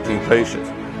COVID-19 patients,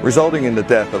 resulting in the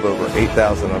death of over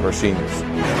 8,000 of our seniors.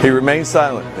 He remained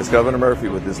silent as Governor Murphy,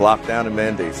 with his lockdown and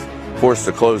mandates, forced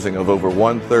the closing of over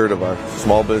 1/3 of our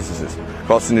small businesses,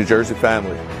 costing New Jersey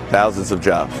family thousands of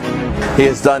jobs. He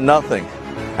has done nothing,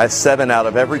 as 7 out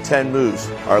of every 10 moves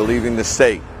are leaving the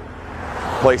state,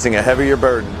 placing a heavier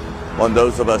burden on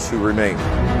those of us who remain.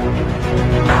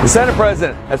 The Senate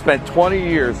President has spent 20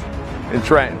 years in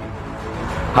Trenton.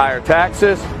 Higher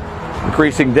taxes,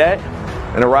 increasing debt,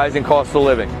 and a rising cost of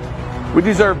living. We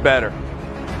deserve better.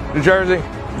 New Jersey,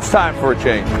 it's time for a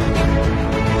change.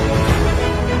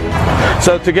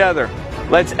 So together,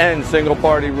 let's end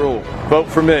single-party rule. Vote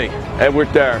for me,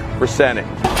 Edward Durr, for Senate.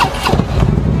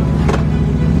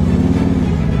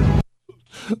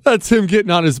 That's him getting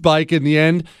on his bike in the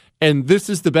end. And this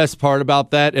is the best part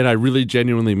about that, and I really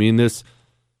genuinely mean this.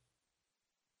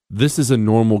 This is a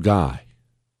normal guy.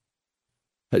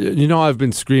 You know, I've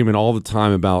been screaming all the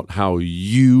time about how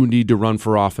you need to run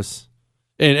for office.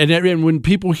 And when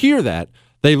people hear that,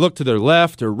 they look to their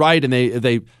left or right, and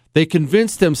they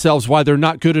convince themselves why they're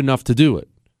not good enough to do it.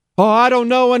 Oh, I don't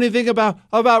know anything about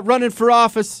running for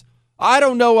office. I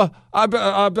don't know.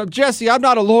 Jesse, I'm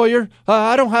not a lawyer.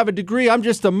 I don't have a degree. I'm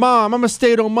just a mom. I'm a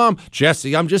stay-at-home mom.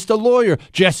 Jesse, I'm just a lawyer.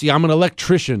 Jesse, I'm an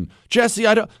electrician. Jesse,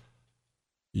 I don't.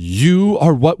 You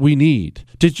are what we need.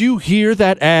 Did you hear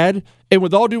that ad? And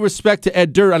with all due respect to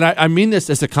Ed Durr, and I mean this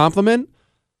as a compliment,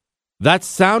 that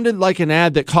sounded like an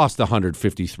ad that cost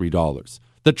 $153.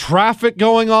 The traffic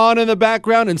going on in the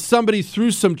background, and somebody threw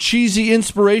some cheesy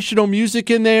inspirational music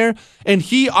in there, and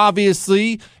he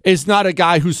obviously is not a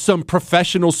guy who's some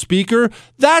professional speaker.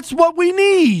 That's what we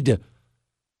need.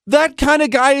 That kind of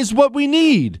guy is what we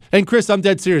need. And Chris, I'm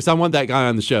dead serious. I want that guy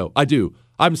on the show. I do.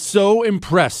 I'm so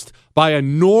impressed by a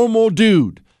normal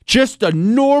dude, just a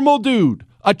normal dude,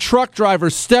 a truck driver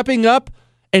stepping up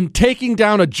and taking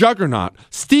down a juggernaut.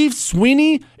 Steve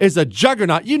Sweeney is a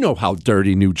juggernaut. You know how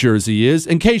dirty New Jersey is.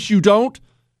 In case you don't,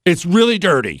 it's really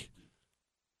dirty.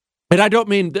 And I don't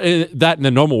mean that in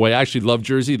a normal way. I actually love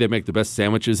Jersey. They make the best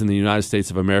sandwiches in the United States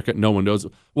of America. No one knows.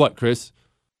 What, Chris?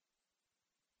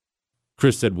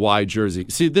 Chris said, why Jersey?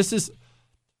 See,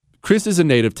 Chris is a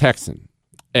native Texan,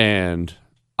 and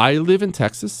I live in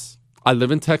Texas. I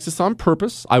live in Texas on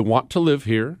purpose. I want to live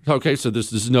here. Okay, so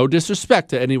this is no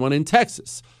disrespect to anyone in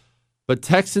Texas. But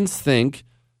Texans think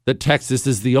that Texas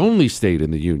is the only state in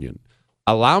the union.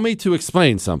 Allow me to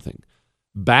explain something.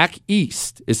 Back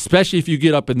east, especially if you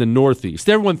get up in the Northeast,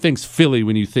 everyone thinks Philly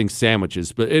when you think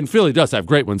sandwiches, and Philly does have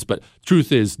great ones, but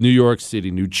truth is New York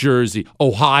City, New Jersey,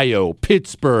 Ohio,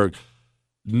 Pittsburgh,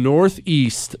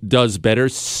 Northeast does better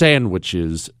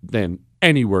sandwiches than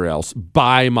anywhere else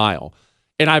by a mile.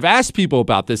 And I've asked people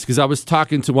about this because I was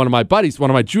talking to one of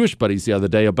my Jewish buddies the other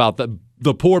day about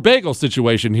the poor bagel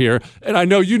situation here. And I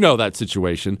know you know that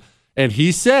situation. And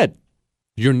he said,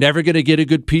 you're never going to get a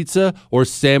good pizza or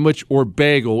sandwich or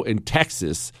bagel in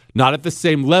Texas, not at the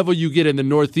same level you get in the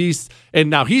Northeast. And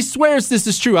now he swears this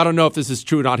is true. I don't know if this is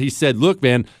true or not. He said, look,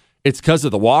 man, it's because of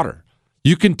the water.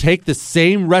 You can take the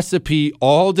same recipe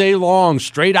all day long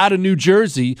straight out of New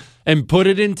Jersey and put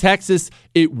it in Texas.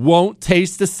 It won't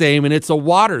taste the same, and it's a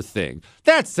water thing.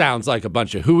 That sounds like a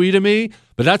bunch of hooey to me,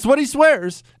 but that's what he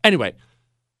swears. Anyway,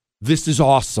 this is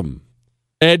awesome.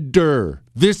 Ed Durr,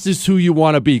 this is who you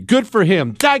want to be. Good for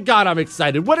him. Thank God I'm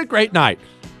excited. What a great night.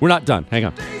 We're not done. Hang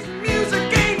on.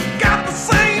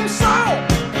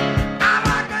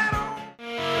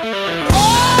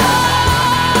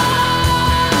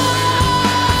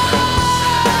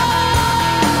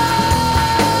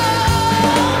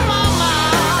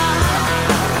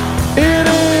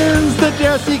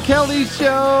 Jesse Kelly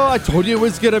Show. I told you it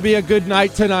was going to be a good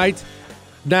night tonight.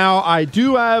 Now, I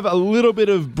do have a little bit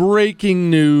of breaking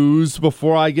news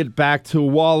before I get back to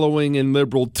wallowing in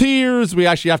liberal tears. We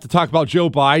actually have to talk about Joe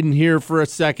Biden here for a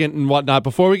second and whatnot.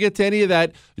 Before we get to any of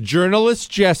that,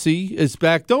 journalist Jesse is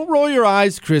back. Don't roll your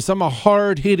eyes, Chris. I'm a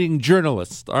hard-hitting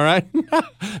journalist, all right?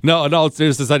 No,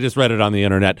 seriously, I just read it on the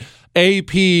internet.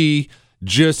 AP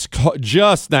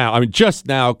just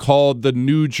now called the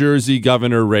New Jersey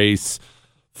governor race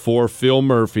for Phil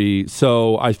Murphy.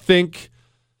 So I think,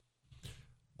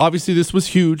 obviously, this was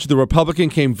huge. The Republican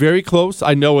came very close.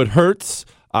 I know it hurts.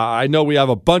 I know we have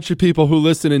a bunch of people who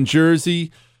listen in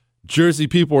Jersey. Jersey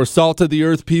people are salt of the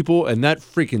earth people, and that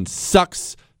freaking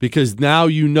sucks because now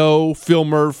you know Phil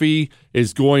Murphy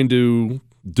is going to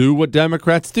do what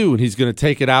Democrats do, and he's going to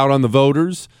take it out on the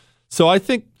voters. So I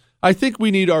think we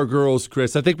need our girls,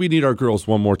 Chris. I think we need our girls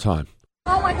one more time.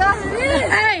 Oh, my God, it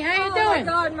is. Hey, how you doing? Oh, my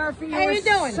God, Murphy, how you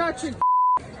doing? Such a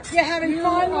You're having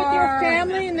fun with your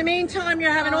family. In the meantime,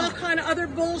 you're having all kind of other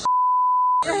bullshit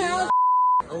at your house.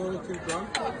 A little too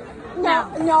drunk?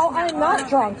 No, I'm not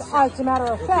drunk, as a matter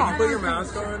of fact. Put your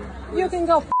mask on. You can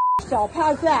go yourself.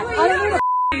 How's that? Well, I don't need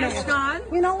a mask on.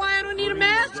 You know why I don't need a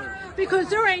mask? Because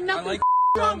there ain't nothing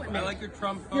wrong with me. I like your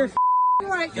Trump phone. You're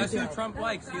right. Guess who Trump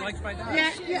likes? He likes my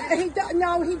dad. Yeah,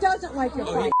 no, he doesn't like your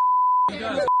phone. He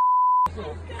does.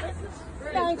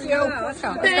 Thank you. Let's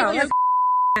go. Thank you.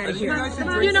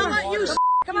 You know what? You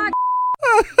come on.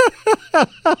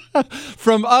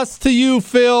 From us to you,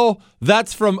 Phil.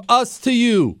 That's from us to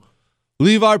you.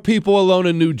 Leave our people alone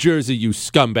in New Jersey, you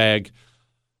scumbag.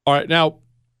 All right, now,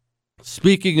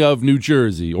 speaking of New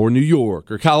Jersey or New York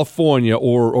or California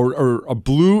or a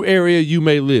blue area you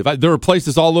may live, there are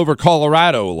places all over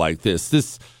Colorado like this.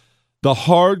 The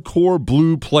hardcore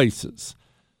blue places.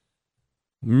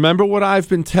 Remember what I've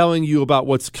been telling you about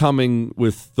what's coming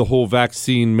with the whole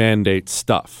vaccine mandate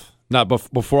stuff. Now,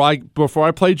 before I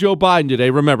play Joe Biden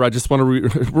today, remember, I just want to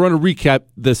recap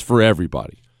this for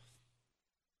everybody.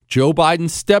 Joe Biden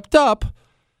stepped up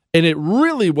And it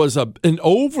really was an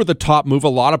over-the-top move a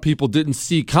lot of people didn't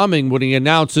see coming when he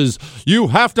announces, you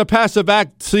have to pass a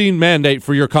vaccine mandate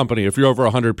for your company if you're over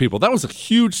 100 people. That was a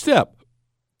huge step.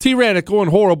 Tyrannic, going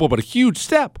horrible, but a huge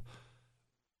step.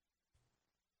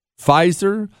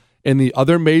 Pfizer and the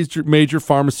other major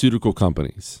pharmaceutical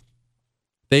companies,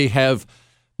 they have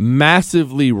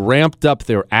massively ramped up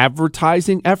their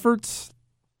advertising efforts.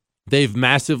 They've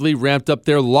massively ramped up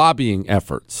their lobbying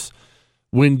efforts.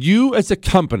 When you as a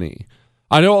company,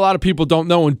 I know a lot of people don't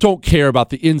know and don't care about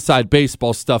the inside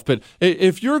baseball stuff, but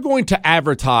if you're going to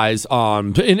advertise on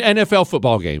an NFL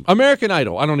football game, American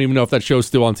Idol, I don't even know if that show's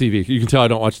still on TV. You can tell I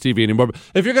don't watch TV anymore. But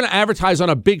if you're going to advertise on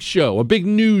a big show, a big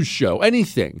news show,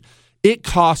 anything, it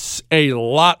costs a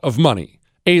lot of money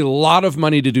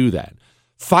to do that.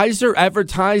 Pfizer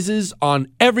advertises on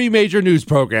every major news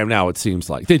program now, it seems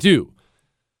like. They do.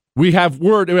 We have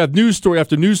news story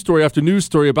after news story after news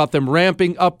story about them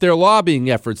ramping up their lobbying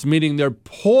efforts, meaning they're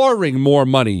pouring more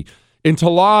money into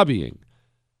lobbying.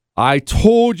 I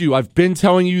told you, I've been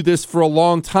telling you this for a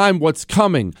long time, what's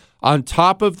coming. On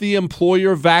top of the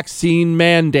employer vaccine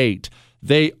mandate,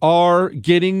 they are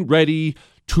getting ready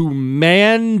to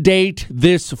mandate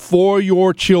this for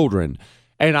your children.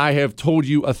 And I have told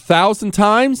you 1,000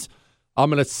 times, I'm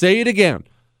going to say it again.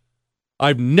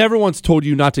 I've never once told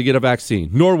you not to get a vaccine,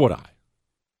 nor would I.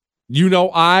 You know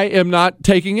I am not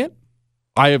taking it.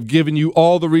 I have given you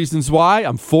all the reasons why.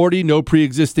 I'm 40, no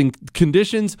pre-existing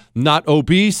conditions, not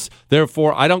obese.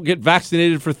 Therefore, I don't get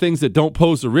vaccinated for things that don't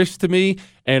pose a risk to me,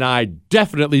 and I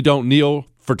definitely don't kneel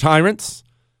for tyrants.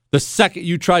 The second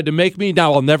you tried to make me,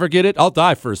 now I'll never get it. I'll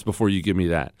die first before you give me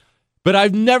that. But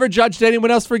I've never judged anyone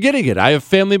else for getting it. I have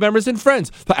family members and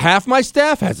friends. Half my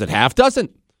staff has it, half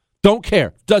doesn't. Don't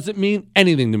care. Doesn't mean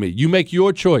anything to me. You make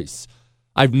your choice.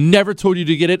 I've never told you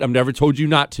to get it. I've never told you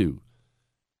not to.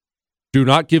 Do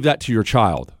not give that to your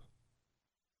child.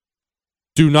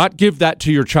 Do not give that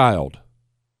to your child.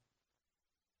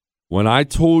 When I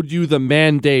told you the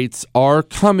mandates are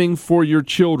coming for your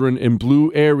children in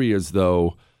blue areas,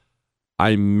 though,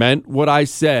 I meant what I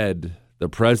said. The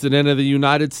President of the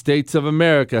United States of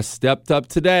America stepped up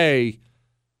today.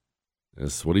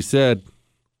 That's what he said.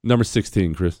 Number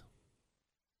 16, Chris.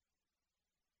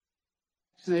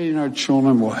 Vaccinating our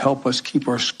children will help us keep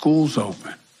our schools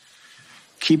open,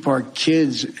 keep our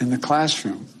kids in the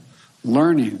classroom,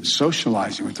 learning,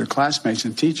 socializing with their classmates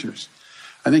and teachers.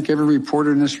 I think every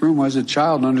reporter in this room who has a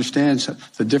child understands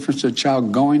the difference of a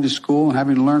child going to school and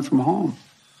having to learn from home.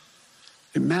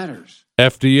 It matters.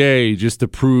 FDA just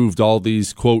approved all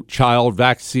these, quote, child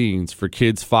vaccines for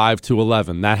kids 5 to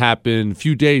 11. That happened a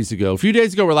few days ago. A few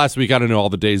days ago or last week, I don't know, all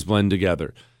the days blend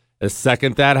together. The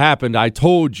second that happened, I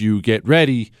told you, get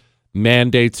ready,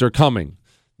 mandates are coming.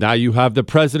 Now you have the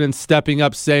president stepping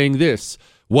up saying this.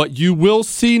 What you will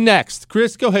see next,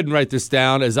 Chris, go ahead and write this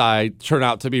down as I turn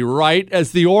out to be right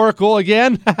as the oracle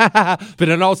again. But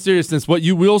in all seriousness, what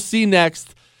you will see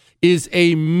next is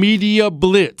a media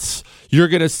blitz. You're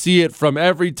going to see it from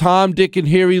every Tom, Dick, and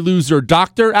Harry loser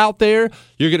doctor out there.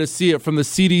 You're going to see it from the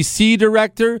CDC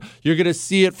director. You're going to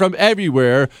see it from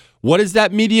everywhere. What is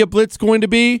that media blitz going to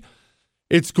be?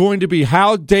 It's going to be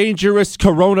how dangerous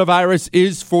coronavirus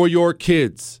is for your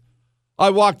kids. I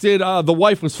walked in, the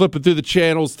wife was flipping through the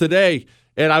channels today,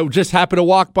 and I just happened to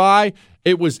walk by.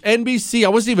 It was NBC. I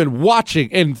wasn't even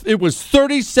watching, and it was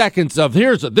 30 seconds of,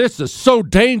 this is so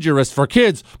dangerous for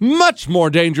kids, much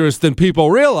more dangerous than people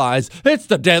realize. It's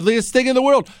the deadliest thing in the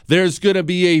world. There's going to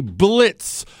be a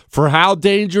blitz for how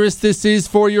dangerous this is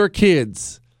for your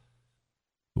kids.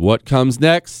 What comes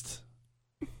next?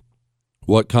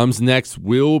 What comes next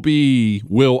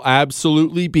will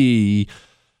absolutely be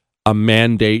a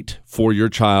mandate for your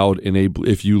child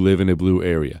if you live in a blue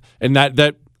area. And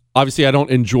that obviously I don't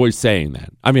enjoy saying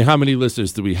that. I mean, how many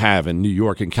listeners do we have in New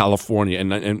York and California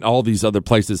and all these other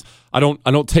places? I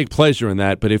don't take pleasure in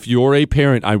that, but if you're a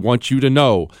parent, I want you to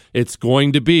know it's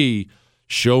going to be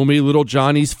show me little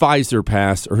Johnny's Pfizer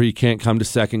pass or he can't come to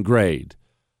second grade.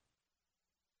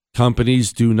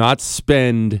 Companies do not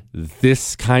spend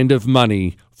this kind of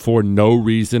money for no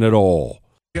reason at all.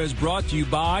 Is brought to you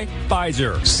by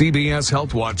Pfizer. CBS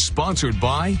Health Watch sponsored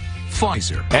by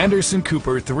Pfizer. Anderson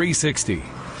Cooper 360.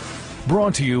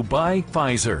 Brought to you by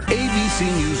Pfizer. ABC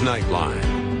News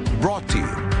Nightline. Brought to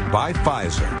you by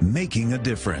Pfizer. Making a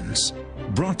difference.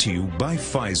 Brought to you by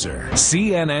Pfizer.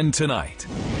 CNN Tonight.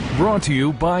 Brought to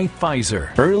you by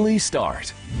Pfizer. Early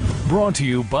Start. Brought to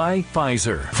you by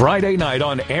Pfizer. Friday night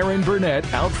on Aaron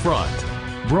Burnett Out Front.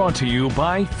 brought to you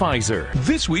by Pfizer.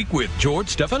 This Week with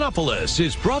George Stephanopoulos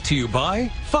is brought to you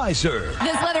by Pfizer.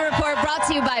 This weather report brought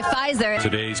to you by Pfizer.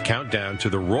 Today's countdown to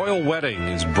the royal wedding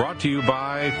is brought to you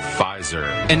by Pfizer.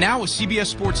 And now a CBS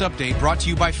Sports Update brought to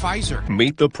you by Pfizer.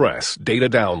 Meet the Press Data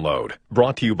Download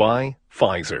brought to you by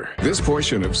Pfizer. This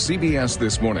portion of CBS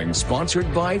This Morning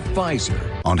sponsored by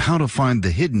Pfizer. On how to find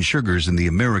the hidden sugars in the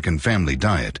American family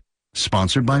diet.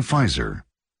 Sponsored by Pfizer.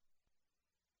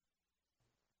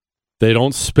 They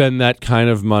don't spend that kind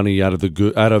of money out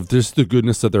of just the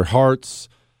goodness of their hearts.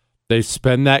 They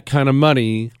spend that kind of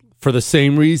money for the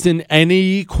same reason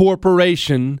any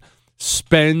corporation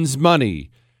spends money.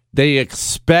 They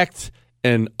expect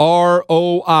an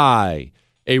ROI,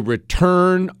 a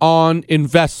return on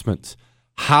investment.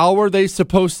 How are they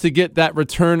supposed to get that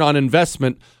return on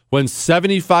investment when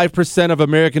 75% of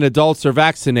American adults are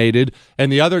vaccinated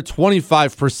and the other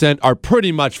 25% are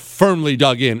pretty much firmly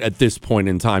dug in at this point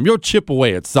in time? You'll chip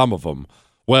away at some of them.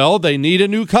 Well, they need a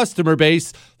new customer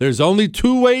base. There's only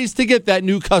two ways to get that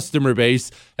new customer base,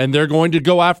 and they're going to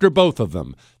go after both of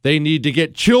them. They need to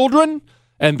get children,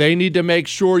 and they need to make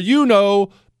sure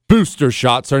booster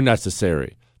shots are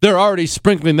necessary. They're already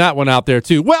sprinkling that one out there,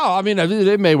 too. Well, I mean,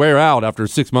 it may wear out after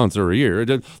 6 months or a year.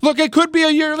 Look, it could be a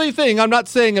yearly thing. I'm not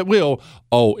saying it will.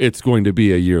 Oh, it's going to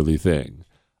be a yearly thing.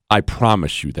 I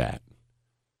promise you that.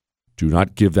 Do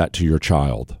not give that to your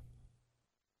child.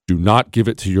 Do not give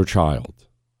it to your child.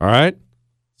 All right?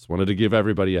 Just wanted to give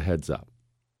everybody a heads up.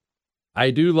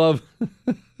 I do love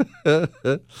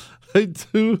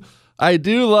I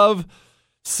do love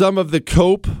some of the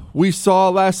cope we saw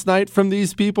last night from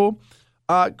these people.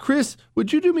 Chris,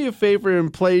 would you do me a favor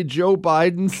and play Joe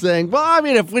Biden saying, well, I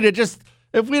mean, if we'd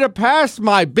have passed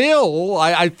my bill,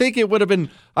 I think it would have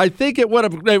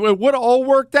all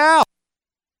worked out.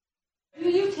 Do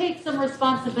you take some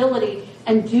responsibility,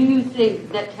 and do you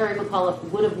think that Terry McAuliffe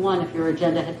would have won if your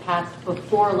agenda had passed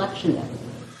before Election Day?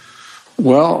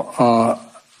 Well,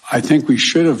 I think we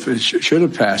should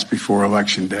have passed before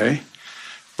Election Day,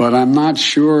 but I'm not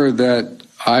sure that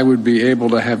I would be able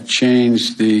to have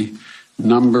changed the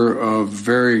number of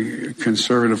very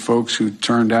conservative folks who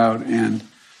turned out in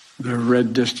the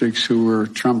red districts who were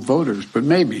Trump voters, but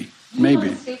maybe.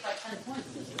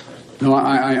 No,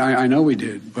 I know we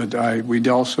did, but I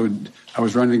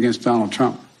was running against Donald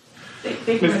Trump.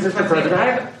 Thank you, Mr.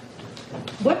 President.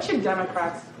 What should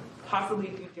Democrats possibly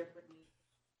do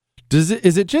differently?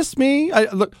 Is it just me?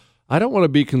 Look, I don't want to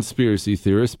be conspiracy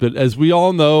theorist, but as we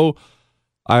all know,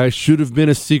 I should have been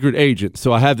a secret agent,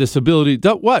 so I have this ability.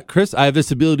 What, Chris? I have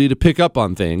this ability to pick up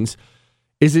on things.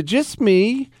 Is it just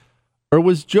me, or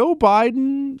was Joe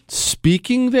Biden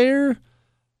speaking there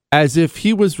as if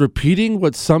he was repeating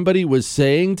what somebody was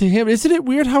saying to him? Isn't it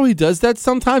weird how he does that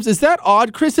sometimes? Is that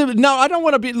odd, Chris? No, I don't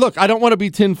want to be. Look, I don't want to be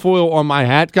tinfoil on my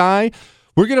hat guy.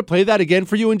 We're going to play that again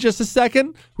for you in just a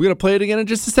second. We're going to play it again in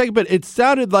just a second. But it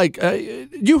sounded like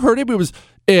you heard it. It was,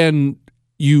 and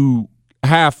you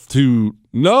have to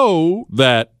know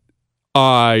that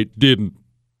I didn't.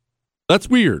 That's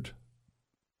weird.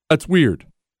 That's weird.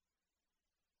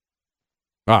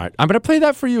 All right, I'm going to play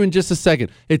that for you in just a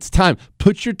second. It's time.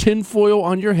 Put your tinfoil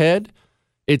on your head.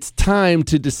 It's time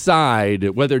to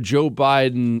decide whether Joe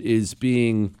Biden is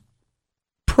being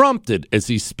prompted as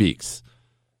he speaks.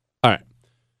 All right.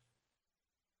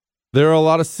 There are a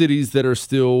lot of cities that are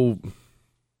still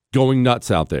going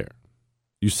nuts out there.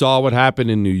 You saw what happened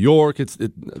in New York.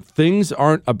 Things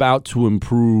aren't about to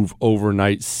improve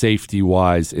overnight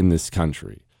safety-wise in this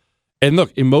country. And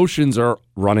look, emotions are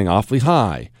running awfully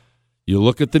high. You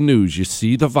look at the news, you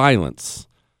see the violence.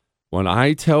 When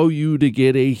I tell you to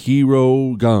get a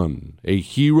Hero gun, a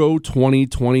Hero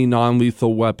 2020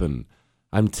 non-lethal weapon,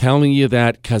 I'm telling you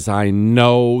that because I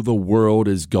know the world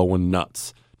is going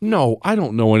nuts. No, I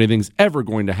don't know anything's ever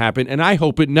going to happen, and I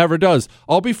hope it never does.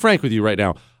 I'll be frank with you right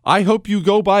now. I hope you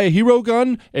go buy a Hero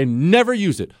gun and never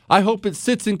use it. I hope it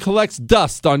sits and collects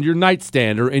dust on your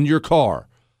nightstand or in your car.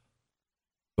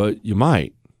 But you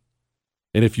might.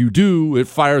 And if you do, it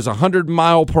fires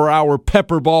 100-mile-per-hour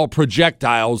pepper ball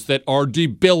projectiles that are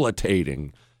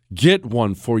debilitating. Get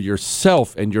one for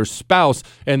yourself and your spouse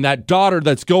and that daughter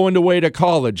that's going away to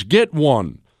college. Get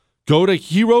one. Go to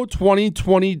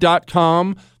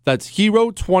Hero2020.com. That's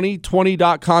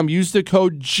Hero2020.com. Use the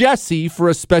code Jesse for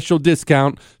a special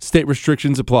discount. State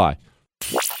restrictions apply.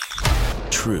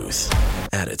 Truth,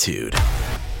 attitude,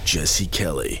 Jesse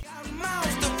Kelly.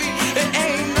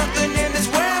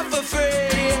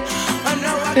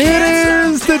 It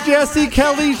is the Jesse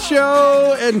Kelly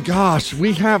Show, and gosh,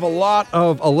 we have a lot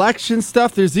of election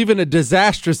stuff. There's even a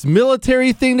disastrous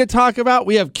military thing to talk about.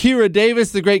 We have Kira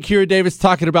Davis, the great Kira Davis,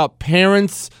 talking about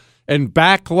parents and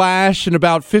backlash in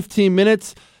about 15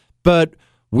 minutes, but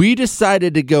we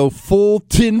decided to go full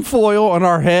tinfoil on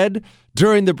our head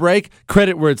during the break.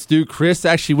 Credit where it's due. Chris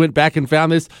actually went back and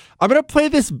found this. I'm going to play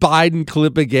this Biden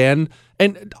clip again,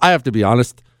 and I have to be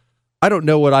honest, I don't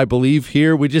know what I believe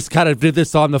here. We just kind of did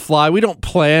this on the fly. We don't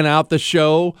plan out the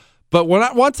show. But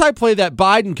once I play that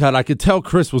Biden cut, I could tell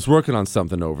Chris was working on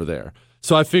something over there.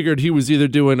 So I figured he was either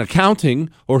doing accounting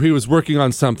or he was working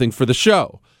on something for the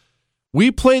show.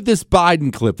 We played this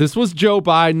Biden clip. This was Joe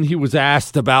Biden. He was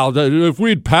asked about if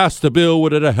we'd passed the bill,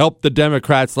 would it have helped the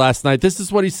Democrats last night? This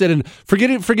is what he said. And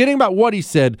forgetting about what he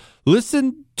said,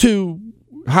 listen to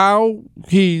how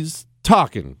he's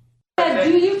talking.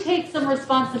 Do you take some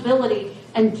responsibility,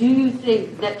 and do you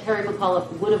think that Terry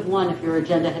McAuliffe would have won if your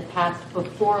agenda had passed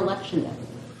before Election Day?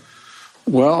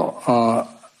 Well,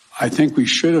 I think we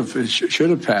should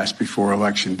have passed before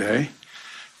Election Day,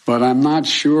 but I'm not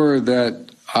sure that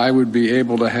I would be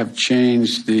able to have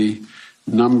changed the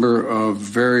number of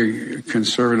very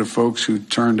conservative folks who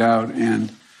turned out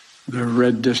in the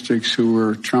red districts who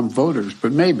were Trump voters,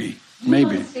 but maybe.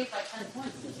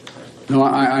 No,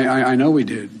 I know we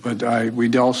did, but I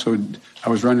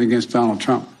was running against Donald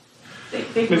Trump.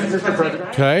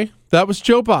 Okay, that was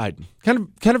Joe Biden.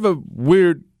 Kind of a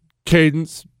weird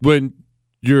cadence when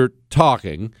you're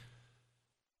talking.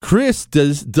 Chris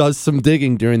does some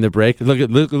digging during the break.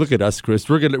 Look at us, Chris.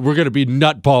 We're gonna be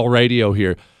nutball radio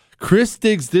here. Chris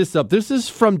digs this up. This is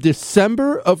from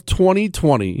December of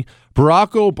 2020.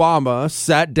 Barack Obama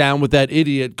sat down with that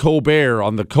idiot Colbert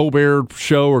on the Colbert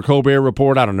Show or Colbert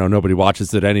Report. I don't know. Nobody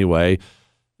watches it anyway.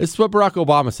 This is what Barack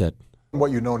Obama said.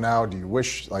 What you know now, do you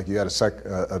wish like you had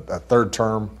a third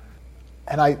term?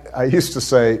 And I used to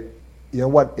say, you know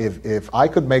what, if I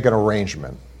could make an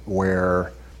arrangement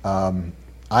where I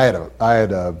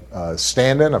had a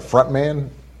stand-in, a front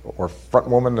man or front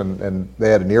woman, and they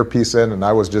had an earpiece in, and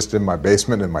I was just in my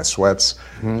basement in my sweats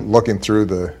looking through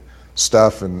the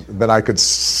stuff, and then I could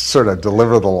sort of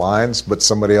deliver the lines, but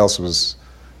somebody else was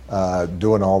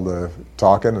doing all the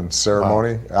talking and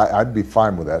ceremony. Wow. I'd be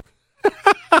fine with that.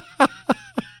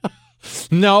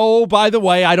 No, by the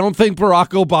way, I don't think Barack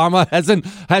Obama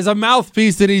has a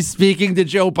mouthpiece and he's speaking to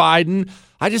Joe Biden.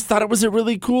 I just thought it was a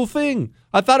really cool thing.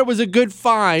 I thought it was a good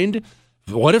find.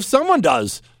 What if someone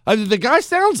does? The guy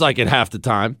sounds like it half the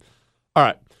time. All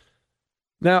right.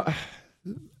 Now,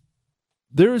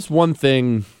 there's one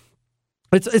thing.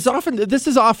 This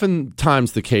is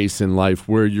oftentimes the case in life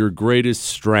where your greatest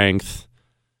strength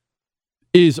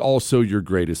is also your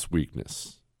greatest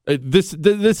weakness. This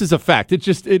is a fact. It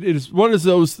is one of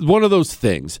those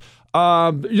things.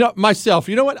 Myself.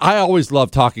 You know what? I always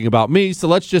love talking about me, so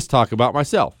let's just talk about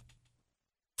myself.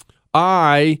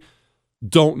 I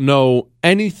don't know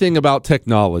anything about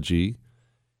technology,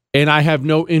 and I have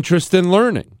no interest in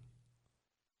learning.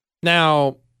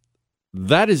 Now,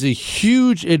 that is a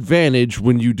huge advantage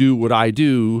when you do what I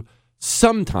do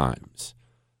sometimes.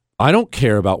 I don't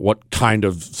care about what kind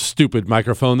of stupid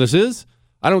microphone this is.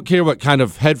 I don't care what kind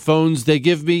of headphones they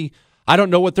give me. I don't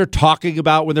know what they're talking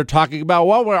about when they're talking about,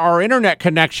 well, our internet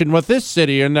connection with this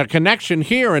city and the connection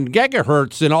here and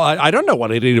gigahertz and all. I don't know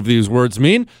what any of these words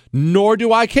mean, nor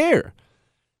do I care.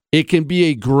 It can be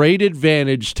a great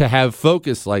advantage to have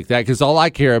focus like that because all I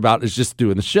care about is just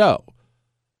doing the show.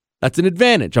 That's an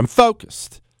advantage. I'm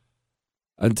focused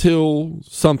until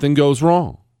something goes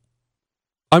wrong.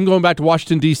 I'm going back to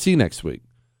Washington, D.C. next week.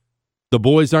 The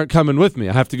boys aren't coming with me.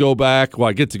 I have to go back. Well,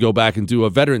 I get to go back and do a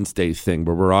Veterans Day thing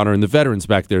where we're honoring the veterans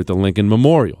back there at the Lincoln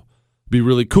Memorial. Be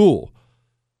really cool.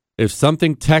 If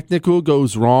something technical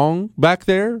goes wrong back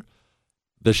there,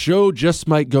 the show just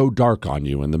might go dark on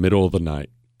you in the middle of the night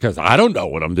because I don't know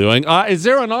what I'm doing. Is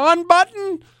there an on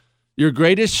button? Your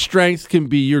greatest strength can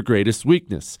be your greatest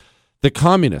weakness. The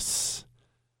communists,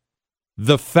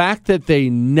 the fact that they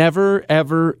never,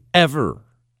 ever,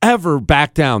 ever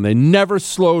back down. They never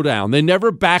slow down. They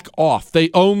never back off. They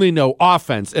only know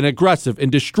offense and aggressive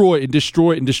and destroy and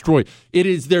destroy and destroy. It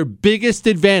is their biggest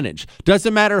advantage.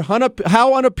 Doesn't matter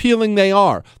how unappealing they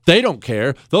are. They don't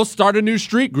care. They'll start a new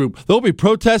street group. They'll be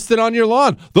protesting on your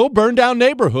lawn. They'll burn down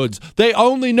neighborhoods. They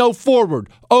only know forward.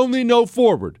 Only know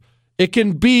forward. It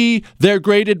can be their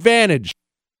great advantage.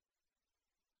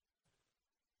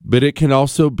 But it can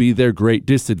also be their great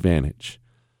disadvantage.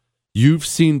 You've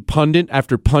seen pundit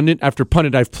after pundit after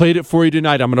pundit. I've played it for you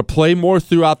tonight. I'm going to play more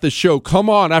throughout the show. Come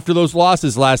on after those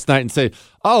losses last night and say,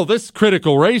 oh, this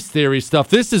critical race theory stuff,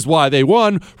 this is why they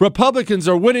won. Republicans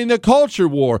are winning the culture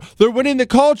war. They're winning the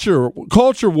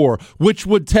culture war, which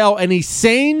would tell any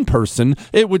sane person,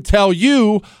 it would tell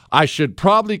you I should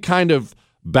probably kind of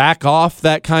back off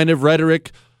that kind of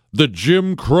rhetoric, the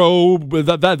Jim Crow,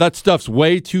 that stuff's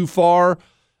way too far.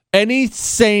 Any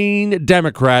sane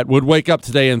Democrat would wake up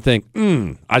today and think,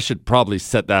 I should probably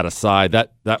set that aside. That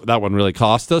one really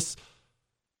cost us.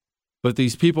 But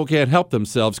these people can't help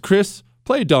themselves. Chris,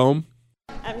 play Dome.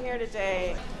 I'm here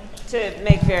today to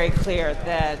make very clear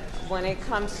that when it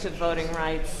comes to voting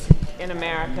rights in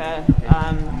America,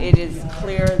 it is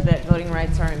clear that voting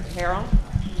rights are in peril.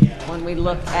 When we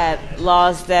look at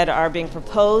laws that are being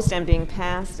proposed and being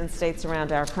passed in states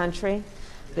around our country,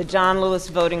 the John Lewis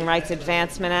Voting Rights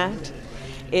Advancement Act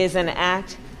is an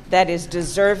act that is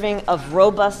deserving of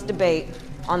robust debate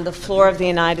on the floor of the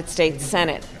United States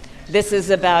Senate. This is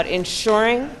about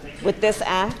ensuring with this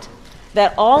act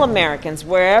that all Americans,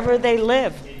 wherever they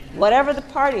live, whatever the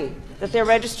party that they're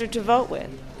registered to vote with,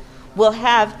 will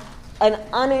have an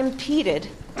unimpeded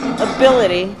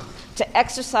ability to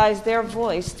exercise their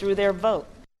voice through their vote.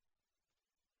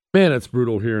 Man, it's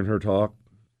brutal hearing her talk.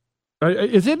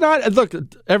 Is it not? Look,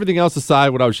 everything else aside,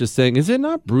 what I was just saying, is it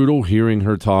not brutal hearing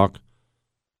her talk?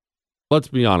 Let's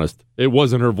be honest. It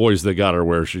wasn't her voice that got her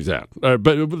where she's at.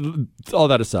 But all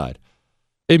that aside,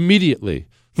 immediately,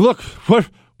 look,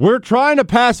 we're trying to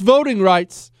pass voting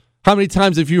rights. How many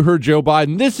times have you heard Joe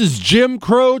Biden? This is Jim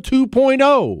Crow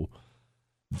 2.0.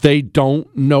 They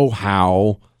don't know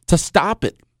how to stop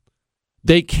it.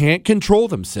 They can't control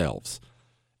themselves.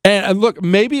 And look,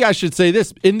 maybe I should say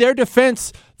this. In their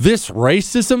defense, this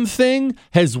racism thing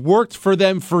has worked for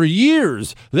them for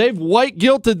years. They've white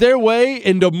guilted their way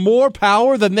into more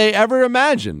power than they ever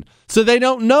imagined. So they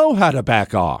don't know how to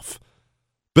back off.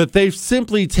 But they've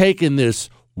simply taken this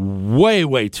way,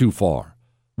 way too far.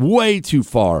 Way too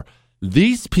far.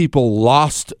 These people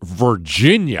lost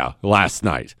Virginia last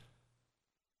night.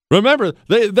 Remember,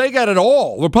 they got it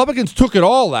all. Republicans took it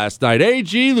all last night.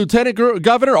 AG, Lieutenant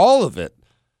Governor, all of it.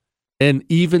 And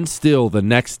even still, the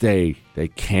next day, they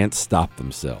can't stop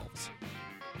themselves.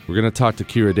 We're going to talk to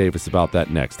Kira Davis about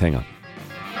that next. Hang on.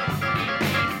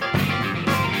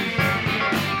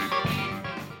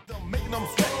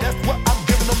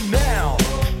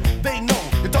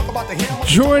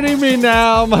 Joining me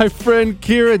now, my friend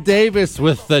Kira Davis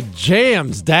with the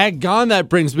jams. Daggone, that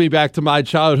brings me back to my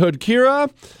childhood. Kira,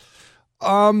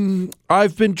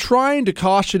 I've been trying to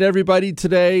caution everybody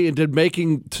today into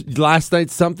making last night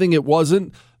something it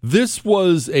wasn't. This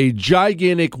was a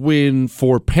gigantic win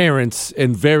for parents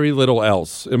and very little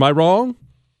else. Am I wrong?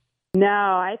 No,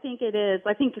 I think it is.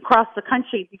 I think across the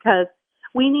country, because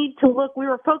we need to look. We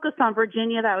were focused on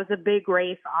Virginia. That was a big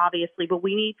race, obviously, but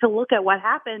we need to look at what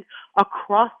happened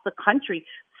across the country.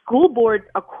 School boards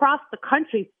across the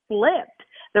country flipped.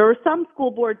 There were some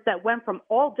school boards that went from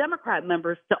all Democrat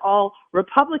members to all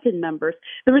Republican members.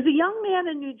 There was a young man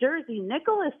in New Jersey,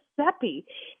 Nicholas Seppi.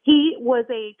 He was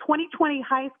a 2020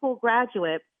 high school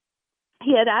graduate.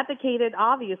 He had advocated,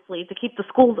 obviously, to keep the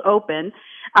schools open,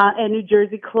 and New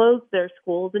Jersey closed their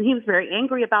schools, and he was very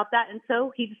angry about that, and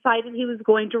so he decided he was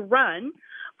going to run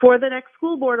for the next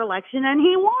school board election, and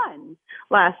he won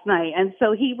last night. And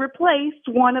so he replaced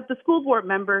one of the school board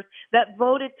members that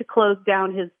voted to close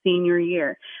down his senior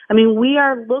year. I mean, we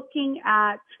are looking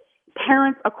at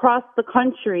parents across the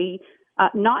country,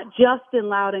 not just in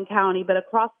Loudoun County, but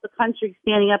across the country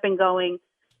standing up and going,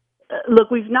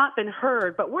 look, we've not been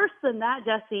heard. But worse than that,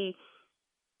 Jesse,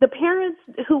 the parents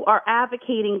who are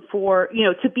advocating for,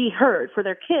 to be heard for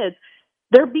their kids,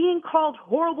 they're being called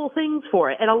horrible things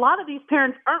for it. And a lot of these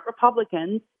parents aren't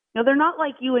Republicans. They're not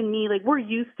like you and me. Like, we're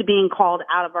used to being called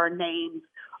out of our names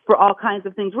for all kinds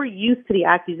of things. We're used to the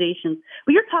accusations.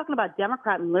 But you're talking about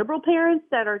Democrat and liberal parents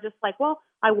that are just like, well,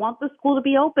 I want the school to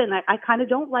be open. I kind of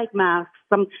don't like masks.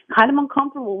 I'm kind of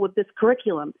uncomfortable with this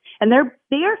curriculum. And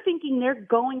they are thinking they're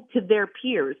going to their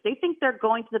peers. They think they're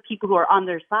going to the people who are on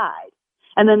their side.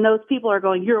 And then those people are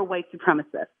going, you're a white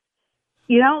supremacist.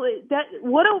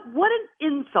 What an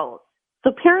insult.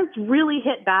 So parents really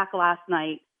hit back last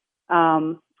night,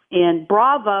 and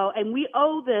bravo. And we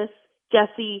owe this,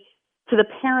 Jesse, to the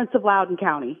parents of Loudoun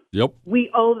County. Yep.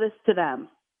 We owe this to them.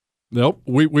 Nope,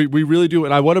 we really do.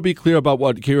 And I want to be clear about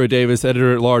what Kira Davis,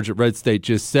 editor-at-large at Red State,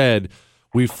 just said.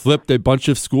 We flipped a bunch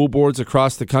of school boards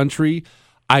across the country.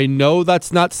 I know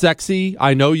that's not sexy.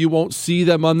 I know you won't see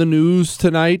them on the news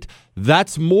tonight.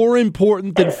 That's more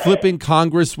important than flipping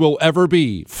Congress will ever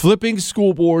be. Flipping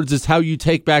school boards is how you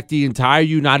take back the entire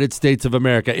United States of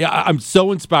America. I'm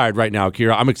so inspired right now,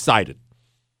 Kira. I'm excited.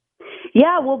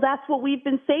 Yeah, well, that's what we've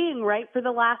been saying, right, for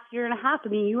the last year and a half. I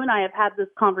mean, you and I have had this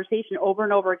conversation over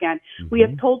and over again. Mm-hmm. We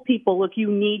have told people, look,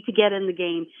 you need to get in the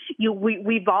game.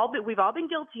 We've all been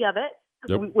guilty of it.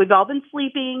 Yep. We've all been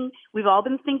sleeping. We've all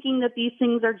been thinking that these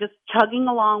things are just chugging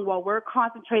along while we're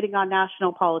concentrating on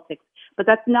national politics. But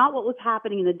that's not what was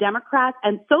happening. The Democrats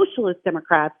and socialist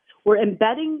Democrats were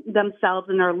embedding themselves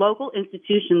in our local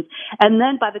institutions. And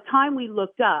then by the time we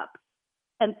looked up,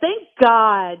 and thank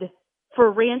God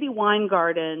for Randy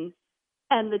Weingarten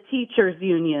and the teachers'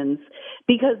 unions,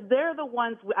 because they're the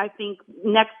ones, I think,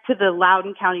 next to the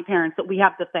Loudoun County parents that we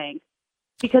have to thank.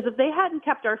 Because if they hadn't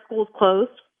kept our schools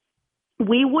closed,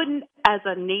 we wouldn't, as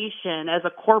a nation, as a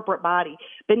corporate body,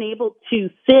 been able to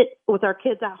sit with our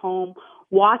kids at home,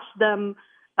 watch them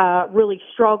really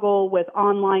struggle with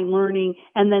online learning,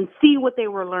 and then see what they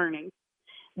were learning.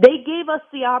 They gave us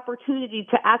the opportunity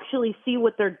to actually see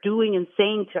what they're doing and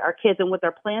saying to our kids and what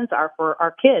their plans are for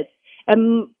our kids.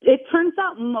 And it turns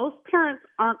out most parents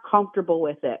aren't comfortable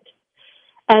with it.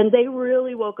 And they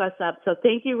really woke us up. So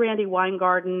thank you, Randy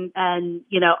Weingarten. And,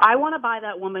 I want to buy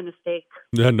that woman a steak.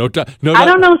 No, I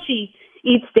don't know if she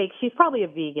eats steak. She's probably a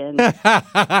vegan.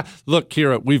 Look,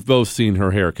 Kira, we've both seen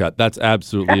her haircut. That's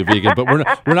absolutely a vegan. But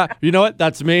we're not. You know what?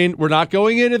 That's Maine. We're not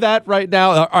going into that right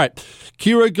now. All right,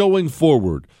 Kira, going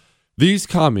forward, these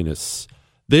communists,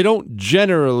 they don't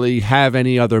generally have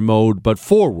any other mode but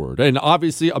forward. And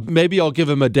obviously, maybe I'll give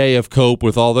him a day of cope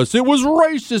with all this. It was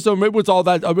racism. It was all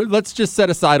that. Let's just set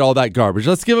aside all that garbage.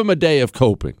 Let's give him a day of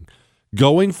coping.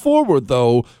 Going forward,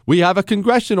 though, we have a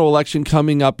congressional election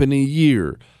coming up in a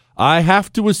year. I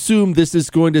have to assume this is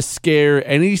going to scare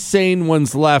any sane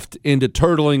ones left into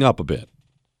turtling up a bit.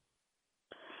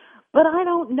 But I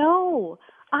don't know.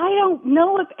 I don't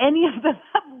know if any of them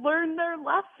have learned their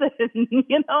lesson.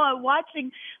 I'm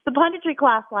watching the punditry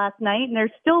class last night, and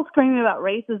they're still screaming about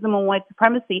racism and white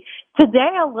supremacy.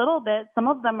 Today, a little bit, some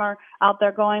of them are out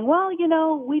there going, well,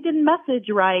 we didn't message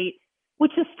right,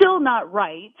 which is still not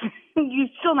right. You're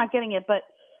still not getting it. But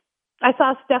I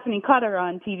saw Stephanie Cutter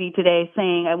on TV today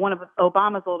saying, one of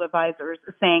Obama's old advisors,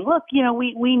 saying, look,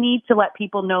 we need to let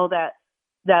people know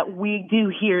that we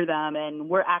do hear them, and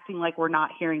we're acting like we're not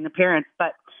hearing the parents.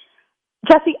 But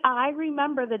Jesse, I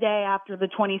remember the day after the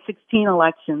 2016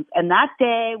 elections, and that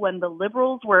day when the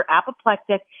liberals were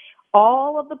apoplectic,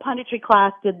 all of the punditry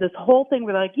class did this whole thing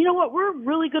where they're like, you know what, we're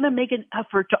really going to make an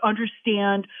effort to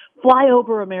understand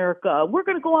flyover America. We're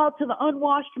going to go out to the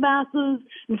unwashed masses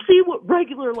and see what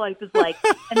regular life is like.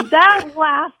 And that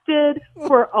lasted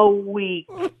for a week.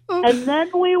 And then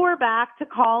we were back to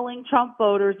calling Trump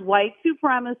voters white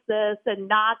supremacists and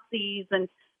Nazis and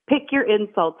pick your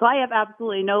insults. So I have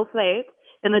absolutely no faith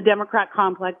in the Democrat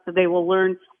complex that they will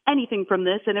learn anything from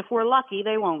this, and if we're lucky,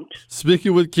 they won't.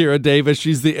 Speaking with Kira Davis,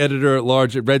 she's the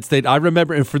editor-at-large at Red State. I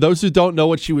remember, and for those who don't know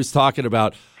what she was talking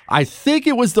about, I think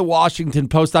it was the Washington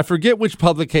Post. I forget which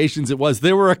publications it was.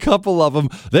 There were a couple of them.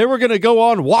 They were going to go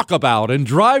on walkabout and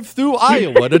drive through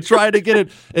Iowa to try to get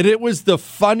it, and it was the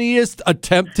funniest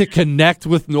attempt to connect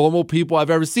with normal people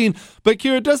I've ever seen. But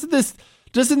Kira, doesn't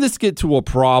this get to a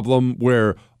problem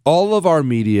where all of our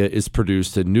media is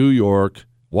produced in New York,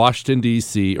 Washington,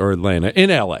 D.C., or Atlanta, in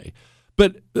L.A.?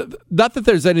 But not that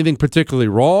there's anything particularly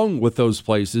wrong with those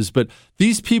places, but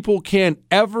these people can't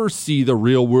ever see the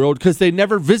real world because they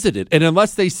never visit it. And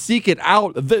unless they seek it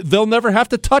out, they'll never have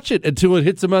to touch it until it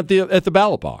hits them at the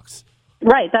ballot box.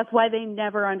 Right. That's why they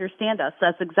never understand us.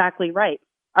 That's exactly right.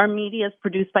 Our media is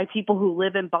produced by people who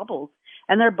live in bubbles,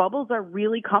 and their bubbles are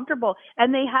really comfortable,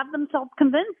 and they have themselves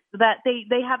convinced that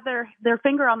they have their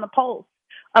finger on the pulse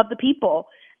of the people.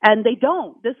 And they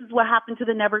don't. This is what happened to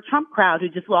the Never Trump crowd, who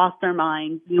just lost their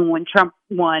minds when Trump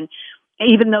won.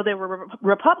 Even though they were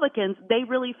Republicans, they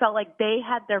really felt like they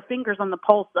had their fingers on the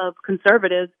pulse of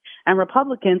conservatives and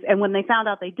Republicans. And when they found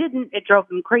out they didn't, it drove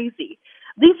them crazy.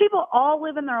 These people all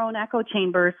live in their own echo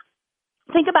chambers.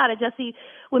 Think about it, Jesse.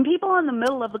 When people in the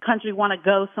middle of the country want to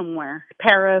go somewhere,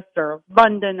 Paris or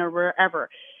London or wherever,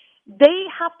 they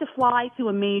have to fly to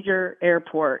a major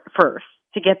airport first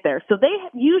to get there. So they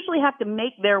usually have to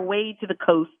make their way to the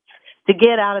coast to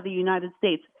get out of the United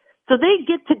States. So they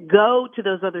get to go to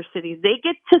those other cities. They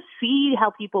get to see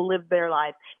how people live their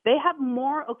lives. They have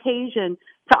more occasion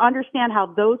to understand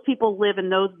how those people live in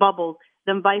those bubbles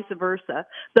than vice versa.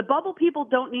 The bubble people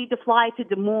don't need to fly to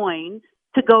Des Moines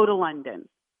to go to London.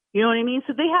 You know what I mean?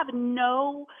 So they have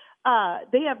no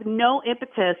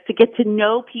impetus to get to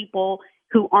know people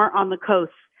who aren't on the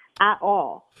coast at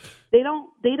all. They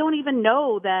don't even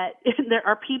know that there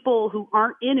are people who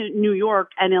aren't in New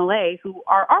York and LA who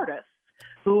are artists,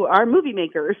 who are movie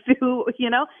makers, who,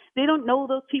 they don't know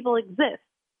those people exist.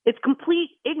 It's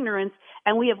complete ignorance,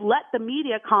 and we have let the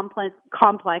media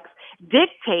complex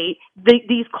dictate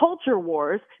these culture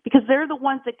wars because they're the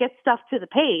ones that get stuff to the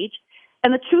page.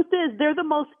 And the truth is, they're the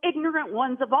most ignorant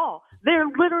ones of all. They're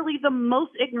literally the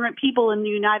most ignorant people in the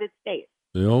United States.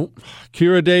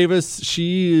 Kira Davis,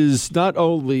 she is not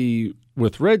only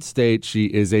with Red State, she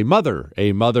is a mother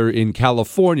in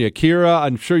California. Kira,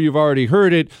 I'm sure you've already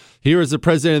heard it. Here is the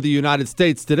President of the United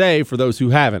States today for those who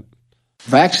haven't.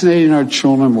 Vaccinating our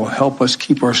children will help us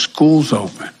keep our schools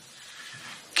open,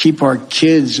 keep our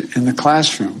kids in the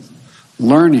classroom,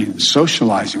 learning,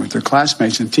 socializing with their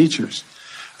classmates and teachers.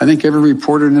 I think every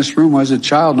reporter in this room who has a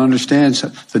child understands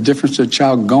the difference of a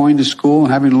child going to school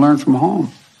and having to learn from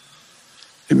home.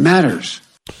 It matters.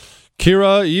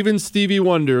 Kira, even Stevie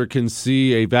Wonder can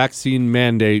see a vaccine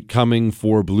mandate coming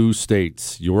for blue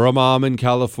states. You're a mom in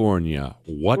California.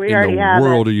 What in the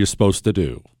world are you supposed to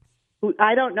do?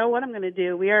 I don't know what I'm going to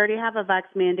do. We already have a vax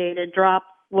mandated drop.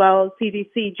 Well,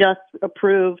 CDC just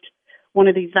approved one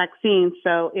of these vaccines,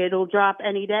 so it'll drop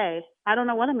any day. I don't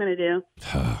know what I'm going to do.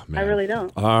 Oh, I really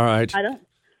don't. All right. I don't.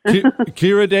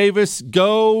 Kira Davis,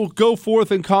 go forth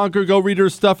and conquer. Go read her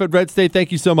stuff at Red State.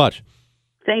 Thank you so much.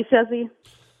 Thanks, Jesse.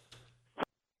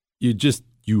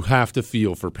 You have to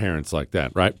feel for parents like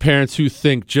that, right? Parents who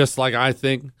think just like I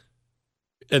think,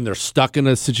 and they're stuck in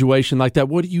a situation like that.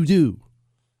 What do you do?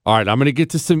 All right, I'm going to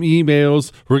get to some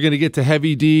emails. We're going to get to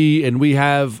Heavy D, and we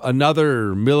have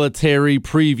another military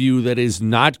preview that is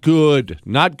not good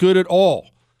at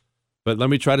all. But let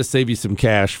me try to save you some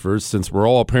cash first, since we're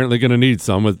all apparently going to need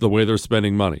some with the way they're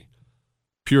spending money.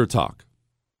 Pure Talk.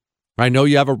 I know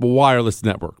you have a wireless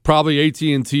network, probably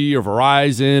AT&T or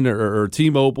Verizon or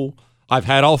T-Mobile. I've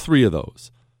had all three of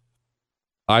those.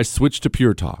 I switched to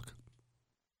Pure Talk.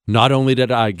 Not only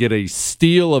did I get a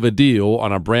steal of a deal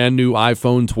on a brand new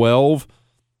iPhone 12,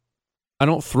 I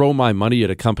don't throw my money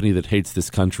at a company that hates this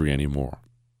country anymore.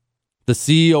 The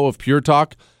CEO of Pure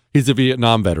Talk, he's a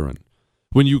Vietnam veteran.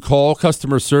 When you call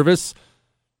customer service,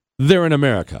 they're in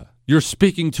America. You're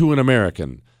speaking to an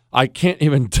American. I can't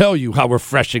even tell you how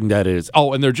refreshing that is.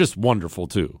 Oh, and they're just wonderful,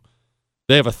 too.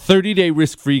 They have a 30-day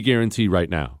risk-free guarantee right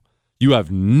now. You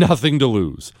have nothing to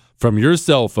lose. From your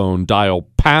cell phone, dial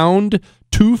pound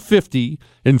 250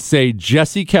 and say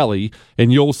Jesse Kelly,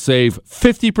 and you'll save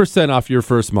 50% off your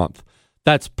first month.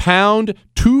 That's pound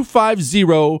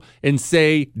 250 and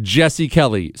say Jesse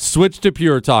Kelly. Switch to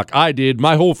Pure Talk. I did.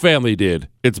 My whole family did.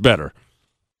 It's better.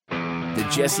 The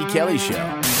Jesse Kelly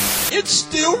Show. It's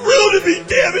still real to me,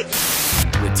 damn it!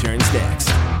 Returns next.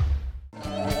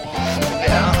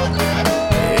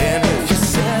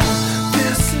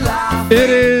 It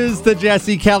is the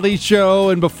Jesse Kelly Show,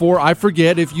 and before I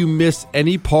forget, if you miss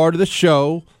any part of the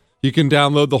show, you can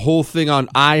download the whole thing on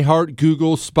iHeart,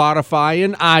 Google, Spotify,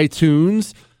 and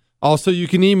iTunes. Also, you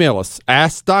can email us.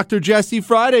 Ask Dr. Jesse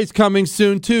Friday's coming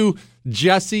soon, too.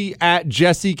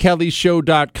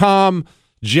 Jesse@jessekellyshow.com.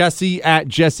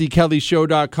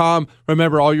 Jesse@jessekellyshow.com.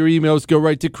 Remember, all your emails go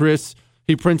right to Chris.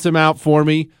 He prints them out for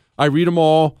me. I read them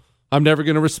all. I'm never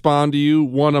going to respond to you.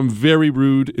 One, I'm very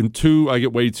rude. And two, I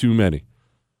get way too many.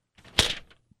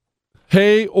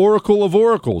 Hey, Oracle of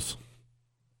Oracles.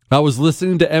 I was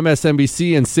listening to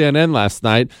MSNBC and CNN last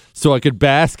night so I could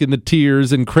bask in the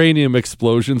tears and cranium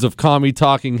explosions of commie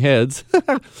talking heads.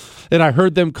 And I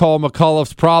heard them call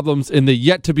McAuliffe's problems in the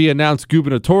yet-to-be-announced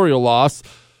gubernatorial loss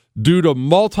due to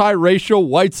multiracial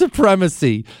white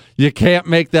supremacy. You can't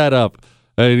make that up.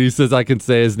 And he says I can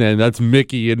say his name. That's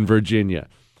Mickey in Virginia.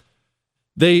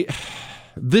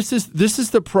 This is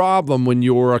the problem when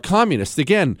you're a communist.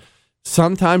 Again,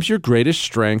 sometimes your greatest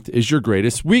strength is your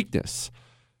greatest weakness.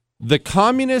 The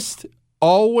communists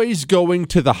always going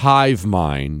to the hive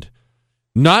mind.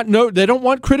 They don't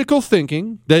want critical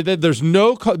thinking. There's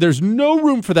no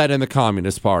room for that in the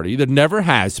Communist Party. There never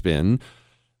has been.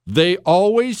 They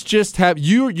always just have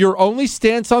your only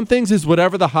stance on things is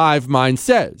whatever the hive mind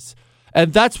says.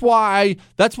 And that's why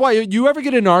you ever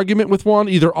get in an argument with one,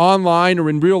 either online or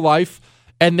in real life,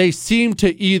 and they seem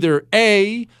to either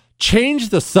A, change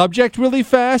the subject really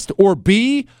fast, or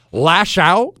B, lash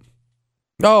out.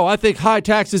 Oh, I think high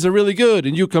taxes are really good.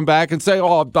 And you come back and say,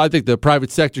 oh, I think the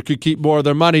private sector could keep more of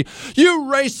their money. You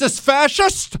racist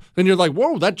fascist. And you're like,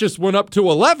 whoa, that just went up to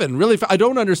 11. Really? I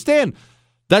don't understand.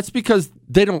 That's because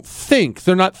they don't think.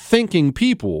 They're not thinking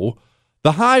people.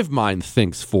 The hive mind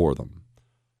thinks for them.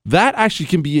 That actually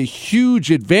can be a huge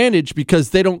advantage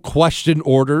because they don't question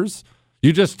orders.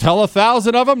 You just tell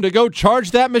 1,000 of them to go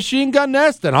charge that machine gun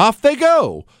nest and off they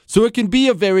go. So it can be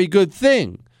a very good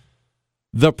thing.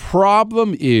 The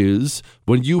problem is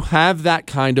when you have that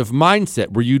kind of mindset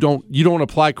where you don't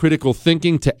apply critical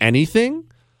thinking to anything.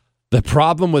 The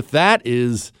problem with that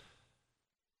is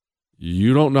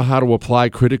you don't know how to apply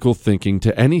critical thinking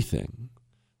to anything.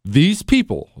 These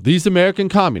people, these American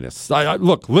communists,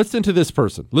 look, listen to this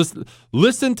person.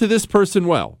 Listen to this person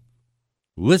well.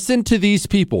 Listen to these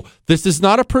people. This is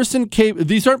not a person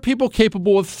these aren't people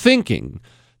capable of thinking.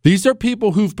 These are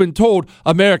people who've been told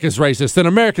America's racist and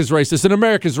America's racist and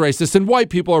America's racist and white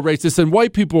people are racist and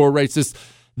white people are racist.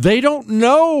 They don't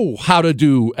know how to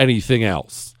do anything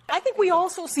else. I think we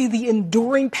also see the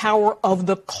enduring power of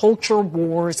the culture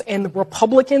wars, and the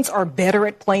Republicans are better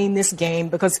at playing this game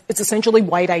because it's essentially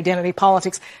white identity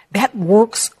politics. That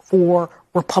works for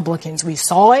Republicans. We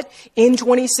saw it in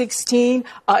 2016,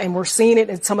 and we're seeing it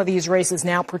in some of these races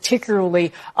now,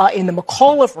 particularly in the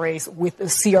McAuliffe race with the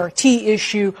CRT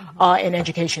issue and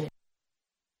education.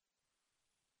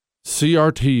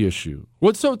 CRT issue.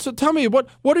 So tell me, what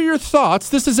are your thoughts?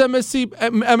 This is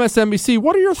MSNBC.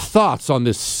 What are your thoughts on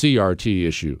this CRT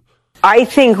issue? I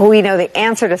think we know the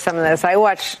answer to some of this. I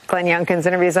watched Glenn Youngkin's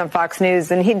interviews on Fox News,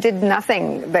 and he did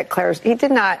nothing that he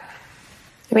did not.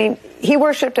 I mean, he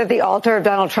worshipped at the altar of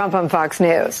Donald Trump on Fox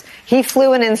News. He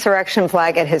flew an insurrection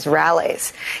flag at his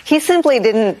rallies. He simply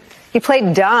didn't. He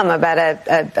played dumb about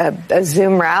a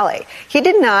Zoom rally. He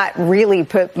did not really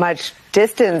put much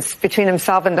distance between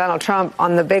himself and Donald Trump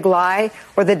on the big lie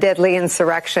or the deadly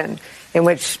insurrection in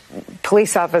which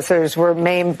police officers were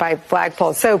maimed by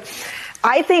flagpoles. So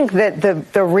I think that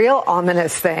the real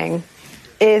ominous thing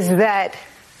is that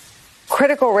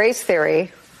critical race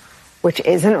theory, which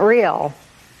isn't real,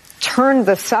 turned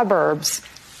the suburbs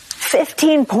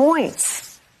 15 points.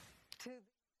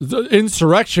 The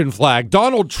insurrection flag,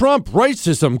 Donald Trump,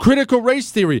 racism, critical race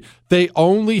theory. They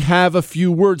only have a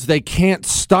few words. They can't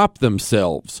stop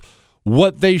themselves.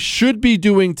 What they should be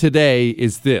doing today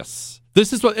is this.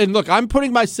 This is what, and look, I'm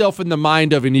putting myself in the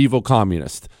mind of an evil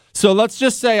communist. So let's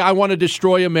just say I want to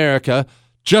destroy America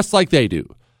just like they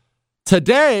do.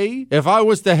 Today, if I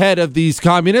was the head of these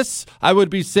communists, I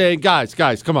would be saying, guys,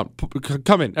 come on,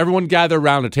 come in. Everyone gather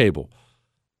around a table.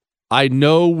 I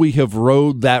know we have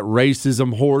rode that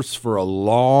racism horse for a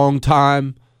long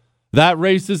time. That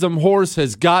racism horse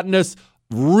has gotten us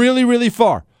really, really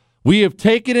far. We have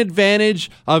taken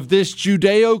advantage of this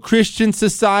Judeo-Christian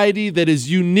society that is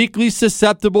uniquely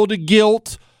susceptible to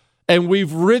guilt, and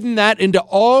we've ridden that into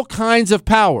all kinds of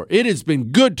power. It has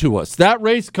been good to us. That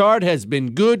race card has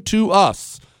been good to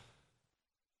us.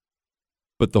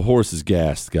 But the horse is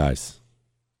gassed, guys.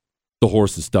 The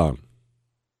horse is done.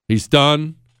 He's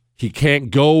done. He can't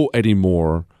go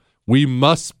anymore. We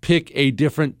must pick a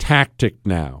different tactic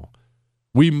now.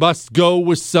 We must go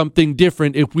with something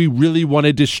different if we really want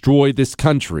to destroy this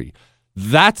country.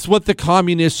 That's what the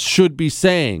communists should be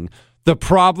saying. The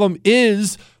problem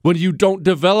is when you don't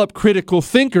develop critical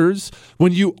thinkers,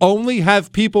 when you only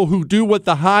have people who do what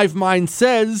the hive mind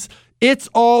says, it's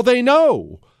all they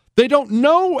know. They don't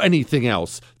know anything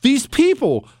else. These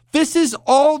people, this is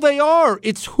all they are.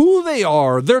 It's who they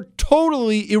are. They're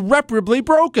totally irreparably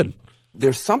broken.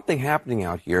 There's something happening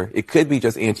out here. It could be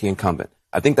just anti-incumbent.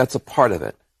 I think that's a part of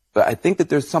it. But I think that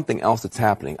there's something else that's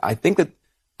happening. I think that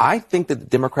the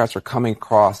Democrats are coming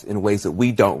across in ways that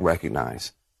we don't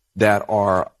recognize, that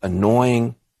are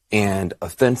annoying and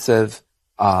offensive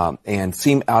and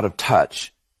seem out of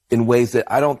touch in ways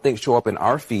that I don't think show up in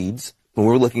our feeds when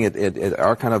we're looking at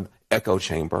our kind of echo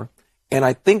chamber. And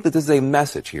I think that this is a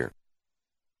message here.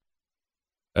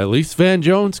 At least Van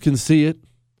Jones can see it.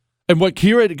 And what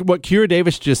Kira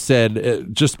Davis just said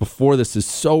just before this is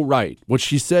so right. What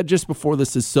she said just before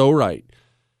this is so right.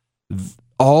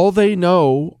 All they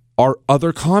know are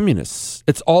other communists.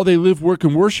 It's all they live, work,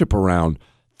 and worship around.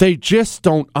 They just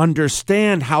don't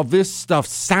understand how this stuff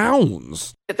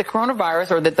sounds. That the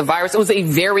coronavirus, or that the virus, it was a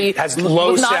very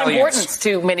low not importance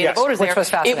to many of the voters there.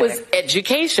 It was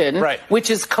education, right,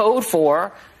 which is code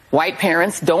for white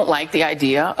parents don't like the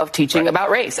idea of teaching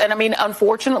about race. And I mean,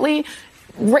 unfortunately,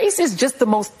 race is just the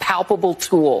most palpable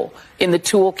tool in the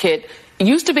toolkit. It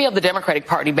used to be of the Democratic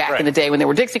Party back in the day when they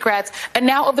were Dixiecrats, and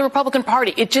now of the Republican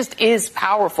Party. It just is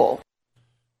powerful.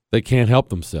 They can't help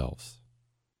themselves.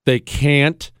 They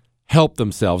can't help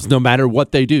themselves no matter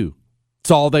what they do. It's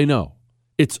all they know.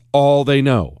 It's all they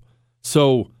know.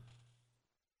 So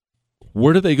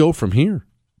where do they go from here?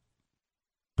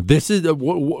 This is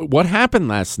what happened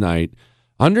last night.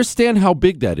 Understand how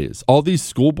big that is. All these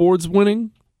school boards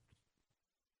winning.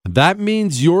 That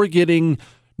means you're getting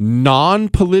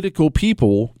non-political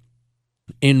people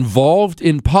involved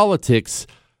in politics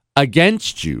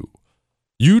against you.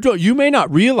 You may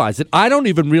not realize it. I don't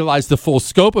even realize the full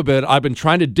scope of it. I've been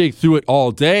trying to dig through it all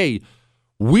day.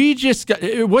 We just got,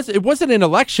 it wasn't an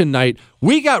election night.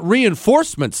 We got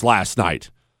reinforcements last night.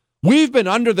 We've been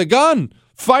under the gun,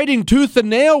 fighting tooth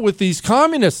and nail with these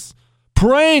communists,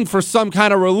 praying for some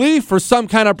kind of relief, for some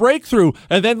kind of breakthrough.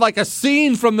 And then like a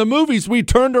scene from the movies, we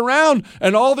turned around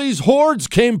and all these hordes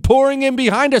came pouring in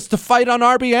behind us to fight on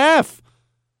our behalf.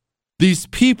 These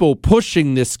people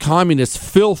pushing this communist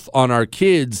filth on our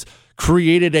kids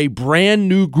created a brand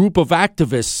new group of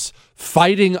activists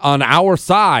fighting on our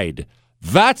side.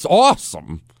 That's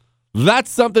awesome. That's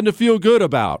something to feel good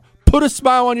about. Put a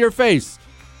smile on your face,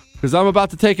 because I'm about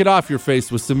to take it off your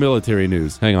face with some military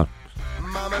news. Hang on.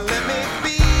 Mama, let me be.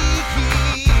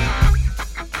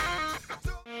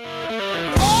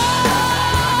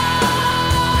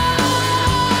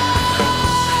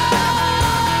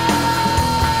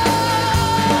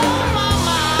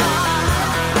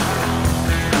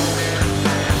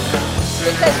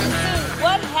 Because you see,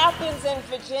 what happens in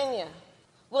Virginia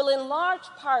will in large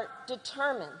part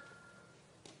determine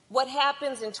what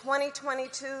happens in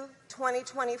 2022,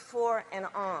 2024, and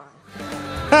on.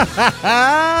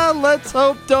 Let's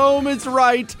hope Dome is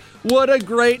right. What a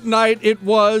great night it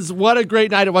was. What a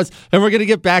great night it was. And we're going to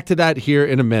get back to that here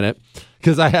in a minute,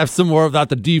 because I have some more about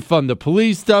the defund the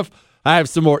police stuff. I have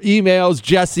some more emails,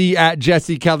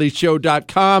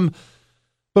 jesse@jessekellyshow.com.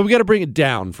 But we got to bring it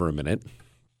down for a minute,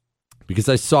 because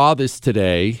I saw this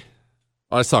today.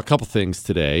 I saw a couple things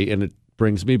today, and it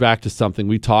brings me back to something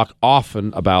we talk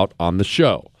often about on the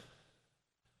show.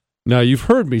 Now, you've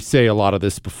heard me say a lot of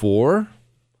this before,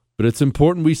 but it's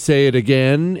important we say it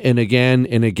again and again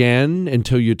and again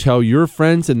until you tell your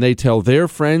friends and they tell their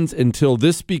friends, until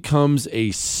this becomes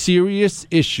a serious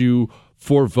issue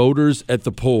for voters at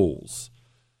the polls.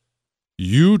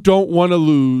 You don't want to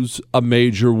lose a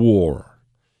major war,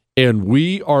 and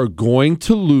we are going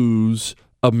to lose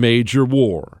a major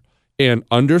war. And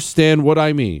understand what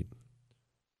I mean.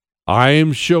 I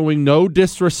am showing no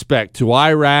disrespect to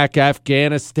Iraq,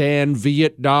 Afghanistan,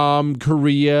 Vietnam,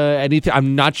 Korea, anything.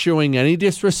 I'm not showing any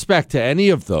disrespect to any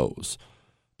of those.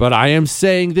 But I am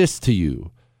saying this to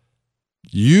you.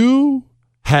 You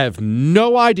have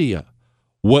no idea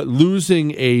what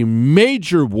losing a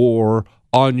major war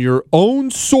on your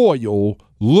own soil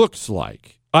looks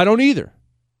like. I don't either.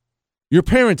 Your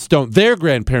parents don't. Their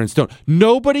grandparents don't.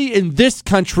 Nobody in this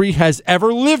country has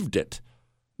ever lived it.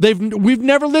 We've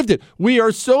never lived it. We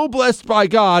are so blessed by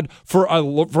God for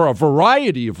a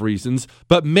variety of reasons,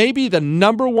 but maybe the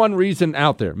number one reason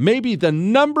out there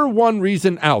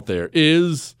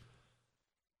is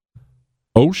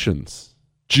oceans,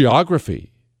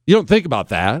 geography. You don't think about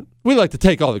that. We like to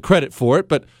take all the credit for it,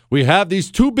 but we have these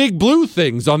two big blue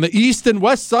things on the east and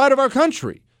west side of our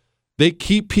country. They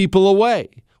keep people away.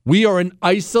 We are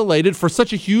for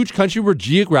such a huge country, we're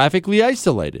geographically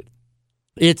isolated.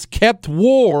 It's kept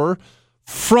war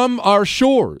from our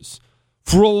shores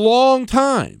for a long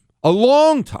time.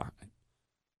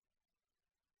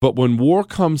 But when war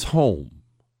comes home,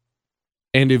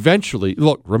 and eventually,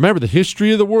 look, remember the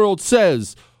history of the world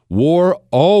says war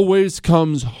always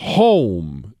comes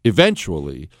home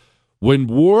eventually. When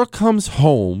war comes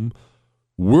home,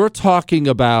 we're talking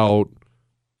about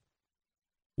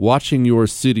watching your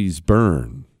cities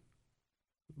burn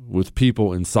with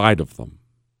people inside of them.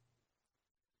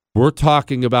 We're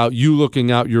talking about you looking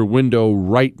out your window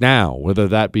right now, whether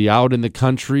that be out in the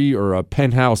country or a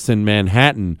penthouse in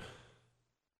Manhattan,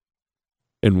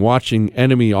 and watching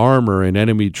enemy armor and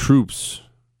enemy troops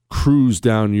cruise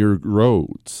down your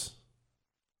roads.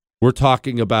 We're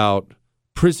talking about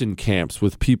prison camps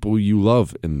with people you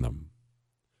love in them.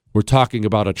 We're talking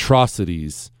about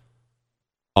atrocities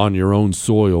on your own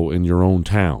soil in your own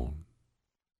town.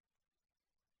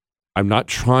 I'm not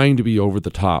trying to be over the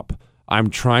top. I'm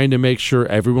trying to make sure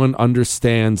everyone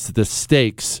understands the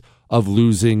stakes of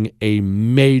losing a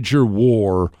major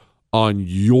war on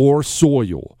your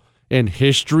soil. And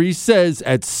history says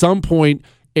at some point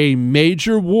a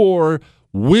major war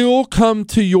will come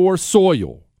to your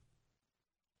soil.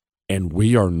 And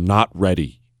we are not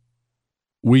ready.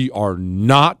 We are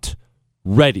not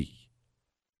ready.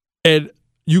 And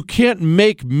you can't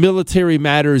make military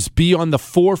matters be on the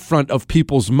forefront of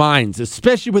people's minds,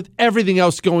 especially with everything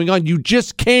else going on. You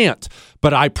just can't.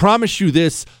 But I promise you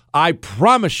this.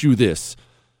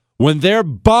 When they're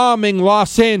bombing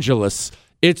Los Angeles,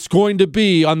 it's going to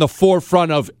be on the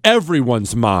forefront of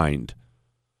everyone's mind.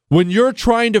 When you're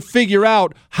trying to figure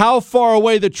out how far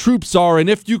away the troops are and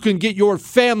if you can get your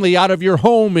family out of your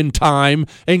home in time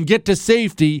and get to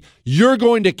safety, you're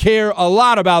going to care a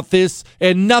lot about this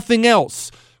and nothing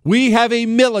else. We have a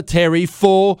military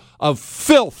full of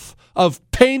filth, of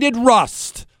painted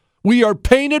rust. We are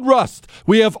painted rust.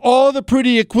 We have all the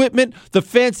pretty equipment, the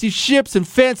fancy ships and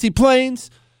fancy planes,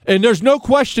 and there's no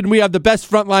question we have the best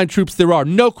frontline troops there are.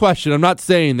 No question. I'm not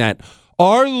saying that.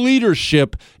 Our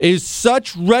leadership is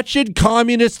such wretched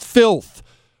communist filth.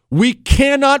 We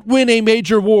cannot win a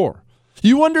major war.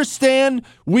 You understand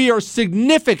we are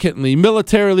significantly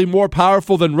militarily more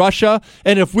powerful than Russia,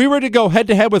 and if we were to go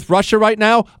head-to-head with Russia right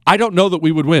now, I don't know that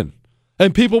we would win.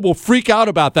 And people will freak out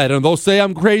about that, and they'll say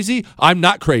I'm crazy. I'm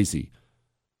not crazy.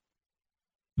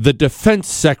 The defense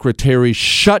secretary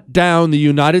shut down the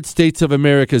United States of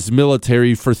America's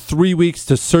military for 3 weeks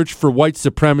to search for white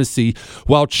supremacy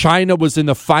while China was in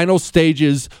the final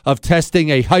stages of testing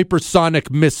a hypersonic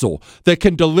missile that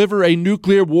can deliver a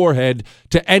nuclear warhead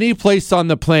to any place on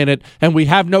the planet, and we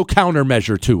have no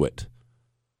countermeasure to it.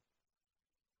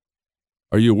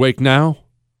 Are you awake now?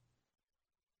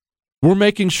 We're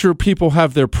making sure people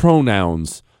have their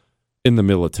pronouns in the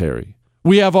military.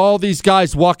 We have all these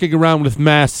guys walking around with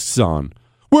masks on.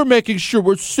 We're making sure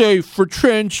we're safe for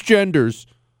transgenders.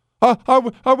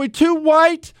 Are we too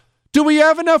white? Do we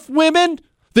have enough women?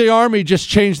 The Army just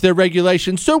changed their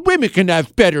regulations so women can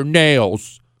have better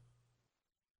nails.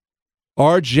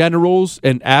 Our generals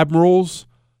and admirals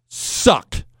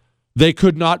suck. They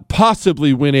could not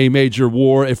possibly win a major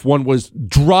war if one was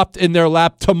dropped in their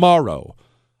lap tomorrow.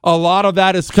 A lot of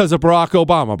that is because of Barack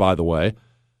Obama, by the way.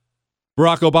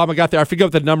 Barack Obama got there. I forget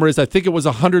what the number is. I think it was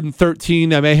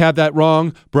 113. I may have that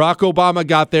wrong. Barack Obama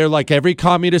got there like every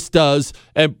communist does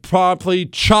and promptly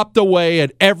chopped away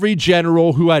at every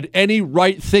general who had any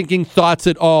right-thinking thoughts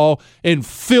at all and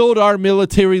filled our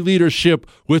military leadership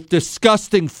with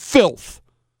disgusting filth.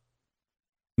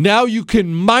 Now you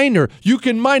can minor.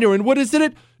 And what is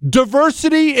it?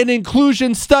 Diversity and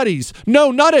inclusion studies. No,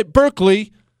 not at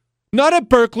Berkeley. Not at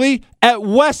Berkeley. At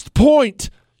West Point.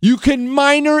 You can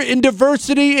minor in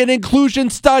diversity and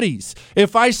inclusion studies.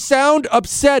 If I sound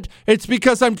upset, it's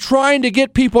because I'm trying to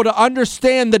get people to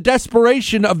understand the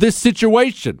desperation of this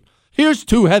situation. Here's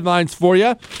 2 headlines for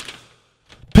you.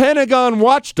 Pentagon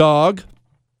watchdog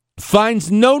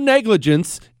finds no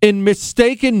negligence in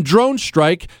mistaken drone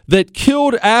strike that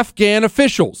killed Afghan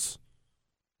officials.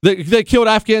 That killed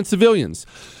Afghan civilians.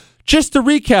 Just to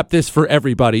recap this for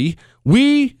everybody,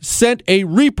 we sent a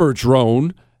Reaper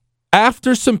drone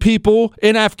after some people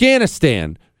in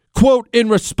Afghanistan, quote, in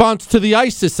response to the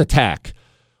ISIS attack.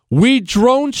 We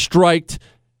drone striked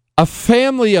a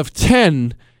family of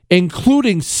 10,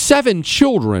 including 7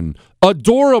 children,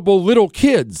 adorable little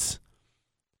kids.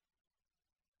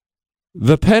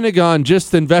 The Pentagon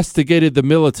just investigated the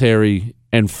military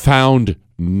and found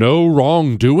no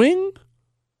wrongdoing?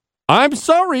 I'm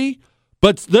sorry,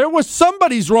 but there was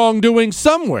somebody's wrongdoing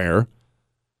somewhere.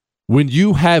 When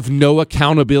you have no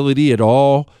accountability at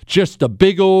all, just a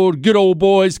big old good old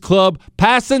boys club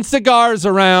passing cigars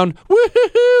around,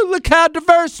 woohoo, look how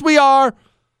diverse we are.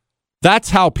 That's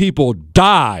how people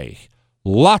die.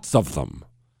 Lots of them.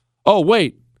 Oh,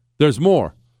 wait, there's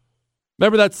more.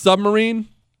 Remember that submarine?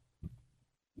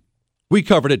 We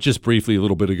covered it just briefly a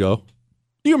little bit ago.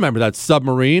 You remember that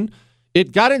submarine?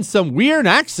 It got in some weird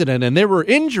accident and there were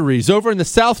injuries over in the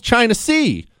South China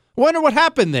Sea. Wonder what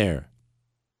happened there.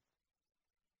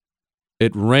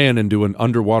 It ran into an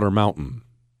underwater mountain.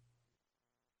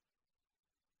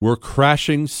 We're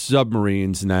crashing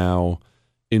submarines now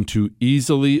into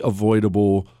easily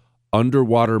avoidable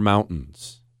underwater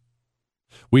mountains.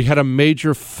 We had a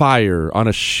major fire on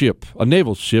a ship, a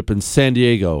naval ship in San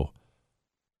Diego,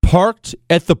 parked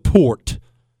at the port.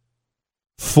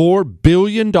 $4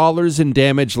 billion in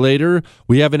damage later,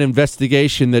 we have an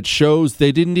investigation that shows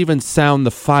they didn't even sound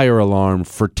the fire alarm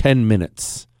for 10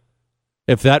 minutes.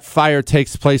 If that fire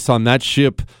takes place on that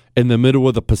ship in the middle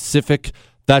of the Pacific,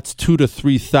 that's 2,000 to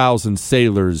 3,000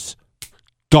 sailors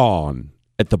gone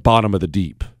at the bottom of the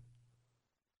deep.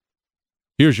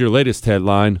 Here's your latest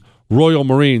headline. Royal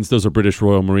Marines, those are British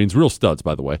Royal Marines, real studs,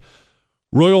 by the way.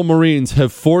 Royal Marines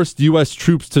have forced U.S.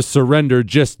 troops to surrender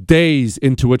just days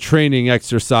into a training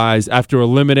exercise after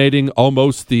eliminating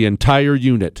almost the entire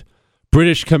unit.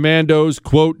 British commandos,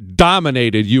 quote,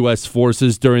 dominated U.S.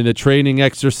 forces during the training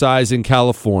exercise in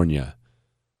California.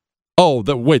 Oh,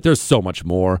 wait, there's so much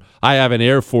more. I have an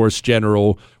Air Force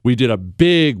general. We did a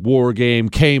big war game,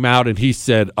 came out, and he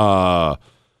said,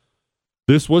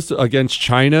 this was against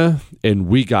China, and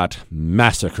we got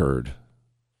massacred.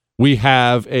 We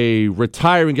have a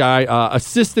retiring guy,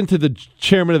 assistant to the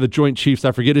chairman of the Joint Chiefs.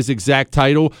 I forget his exact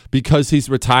title because he's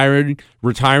retiring.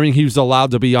 He was allowed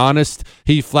to be honest.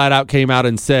 He flat out came out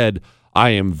and said,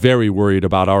 I am very worried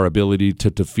about our ability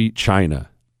to defeat China.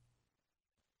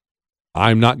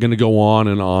 I'm not going to go on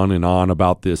and on and on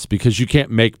about this because you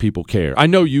can't make people care. I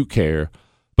know you care,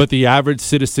 but the average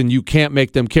citizen, you can't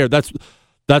make them care. That's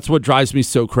That's what drives me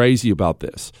so crazy about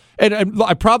this. And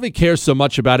I probably care so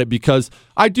much about it because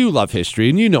I do love history,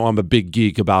 and you know I'm a big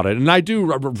geek about it, and I do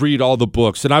read all the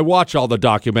books, and I watch all the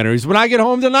documentaries. When I get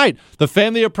home tonight, the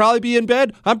family will probably be in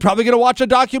bed. I'm probably going to watch a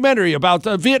documentary about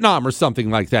Vietnam or something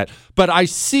like that. But I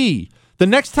see the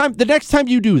next time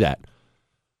you do that,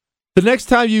 the next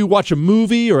time you watch a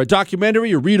movie or a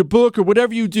documentary or read a book or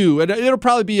whatever you do, and it'll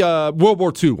probably be a World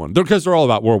War II one because they're all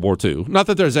about World War II. Not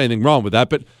that there's anything wrong with that,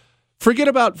 but forget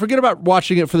about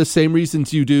watching it for the same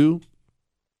reasons you do.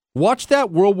 Watch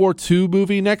that World War II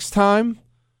movie next time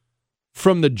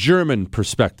from the German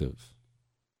perspective.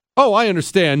 Oh, I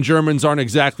understand Germans aren't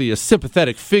exactly a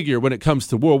sympathetic figure when it comes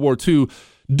to World War II.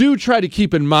 Do try to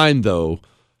keep in mind, though,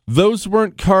 those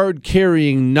weren't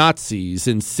card-carrying Nazis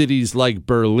in cities like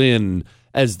Berlin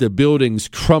as the buildings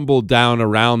crumbled down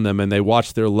around them and they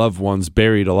watched their loved ones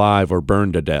buried alive or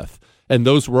burned to death. And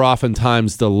those were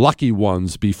oftentimes the lucky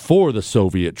ones before the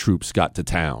Soviet troops got to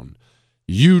town.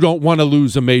 You don't want to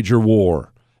lose a major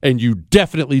war, and you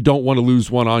definitely don't want to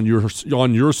lose one on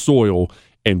your soil,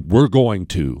 and we're going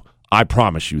to. I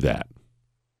promise you that.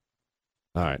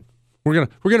 All right. We're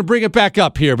gonna bring it back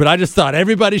up here, but I just thought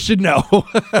everybody should know. All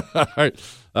right.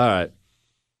 Have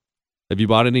you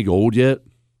bought any gold yet?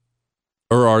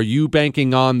 Or are you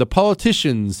banking on the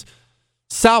politicians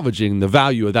salvaging the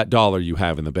value of that dollar you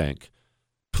have in the bank?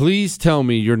 Please tell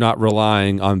me you're not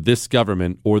relying on this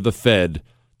government or the Fed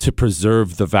to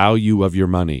preserve the value of your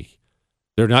money.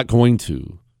 They're not going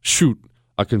to. Shoot,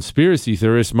 a conspiracy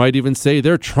theorist might even say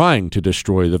they're trying to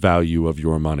destroy the value of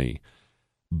your money.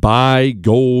 Buy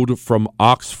gold from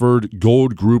Oxford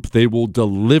Gold Group. They will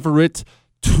deliver it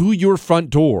to your front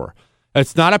door.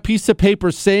 It's not a piece of paper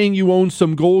saying you own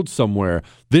some gold somewhere.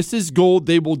 This is gold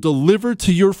they will deliver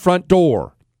to your front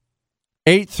door.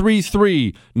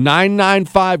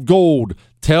 833-995-GOLD.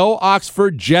 Tell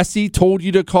Oxford Jesse told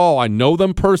you to call. I know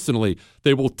them personally.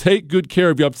 They will take good care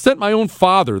of you. I've sent my own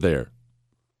father there.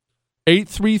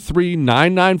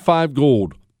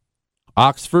 833-995-GOLD.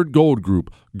 Oxford Gold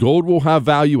Group. Gold will have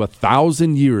value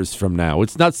 1,000 years from now.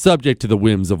 It's not subject to the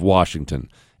whims of Washington.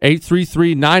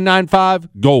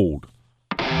 833-995-GOLD.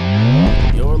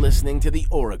 You're listening to The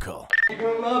Oracle. You're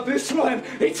gonna love this one.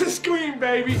 It's a scream,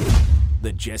 baby.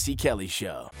 The Jesse Kelly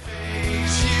Show.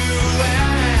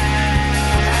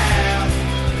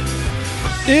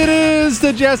 It is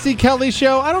the Jesse Kelly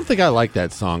Show. I don't think I like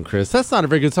that song, Chris. That's not a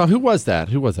very good song. Who was that?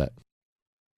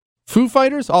 Foo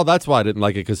Fighters? Oh, that's why I didn't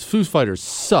like it, because Foo Fighters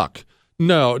suck.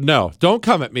 No, don't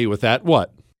come at me with that.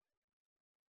 What?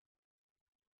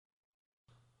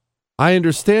 I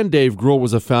understand Dave Grohl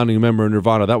was a founding member of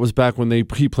Nirvana. That was back when he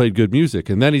played good music,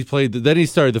 and then he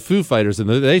started the Foo Fighters, and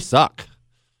they suck.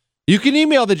 You can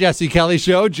email the Jesse Kelly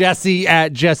Show,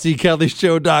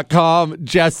 jesse@jessekellyshow.com,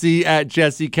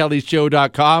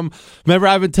 jesse@jessekellyshow.com. Remember,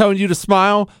 I've been telling you to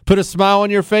smile, put a smile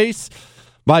on your face.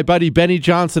 My buddy Benny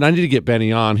Johnson, I need to get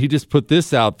Benny on. He just put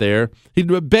this out there.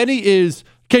 Benny is, in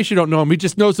case you don't know him, he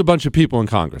just knows a bunch of people in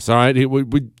Congress, all right?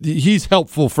 He's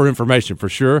helpful for information, for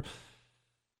sure.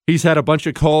 He's had a bunch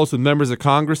of calls with members of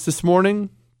Congress this morning.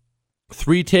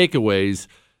 3 takeaways.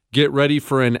 Get ready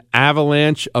for an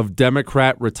avalanche of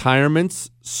Democrat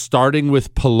retirements, starting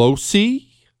with Pelosi.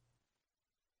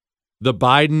 The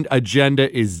Biden agenda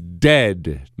is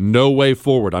dead. No way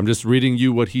forward. I'm just reading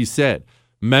you what he said.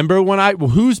 Remember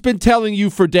who's been telling you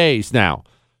for days now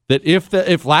that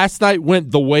if last night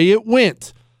went the way it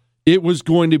went, it was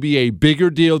going to be a bigger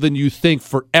deal than you think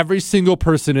for every single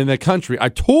person in the country. I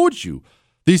told you,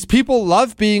 these people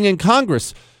love being in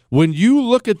Congress. When you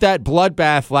look at that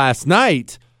bloodbath last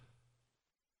night,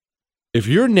 if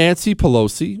you're Nancy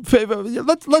Pelosi,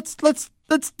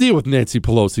 let's deal with Nancy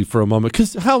Pelosi for a moment,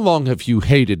 because how long have you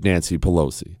hated Nancy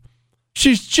Pelosi?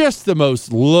 She's just the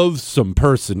most loathsome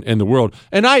person in the world,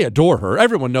 and I adore her.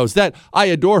 Everyone knows that. I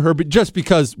adore her, but just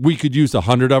because we could use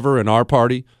 100 of her in our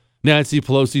party. Nancy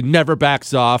Pelosi never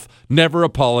backs off, never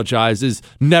apologizes,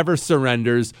 never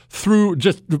surrenders, through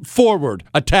just forward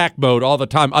attack mode all the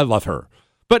time. I love her.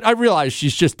 But I realize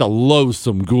she's just a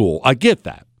loathsome ghoul. I get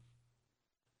that.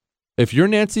 If you're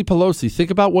Nancy Pelosi, think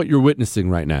about what you're witnessing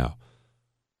right now.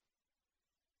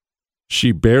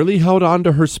 She barely held on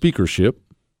to her speakership.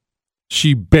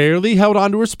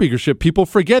 People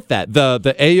forget that.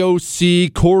 The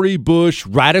AOC, Cori Bush,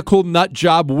 radical nut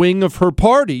job wing of her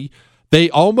party,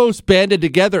 they almost banded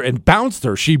together and bounced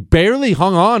her. She barely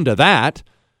hung on to that.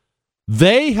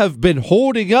 They have been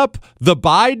holding up the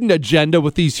Biden agenda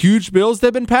with these huge bills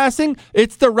they've been passing.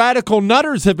 It's the radical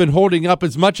nutters have been holding up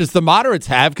as much as the moderates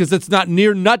have, because it's not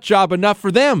near nut job enough for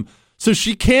them. So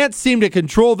she can't seem to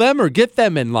control them or get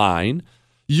them in line.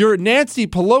 You're Nancy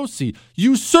Pelosi.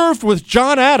 You served with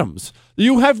John Adams.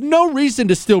 You have no reason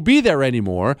to still be there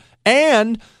anymore.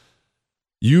 And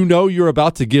you know you're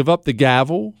about to give up the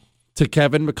gavel to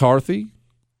Kevin McCarthy.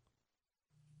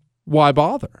 Why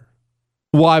bother?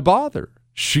 Why bother?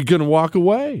 She's going to walk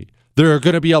away. There are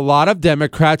going to be a lot of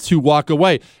Democrats who walk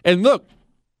away. And look,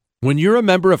 when you're a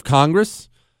member of Congress,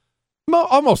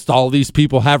 almost all these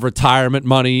people have retirement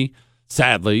money.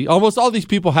 Sadly, almost all these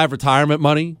people have retirement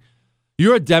money.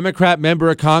 You're a Democrat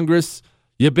member of Congress.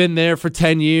 You've been there for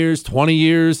 10 years, 20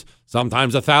 years,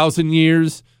 sometimes 1,000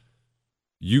 years.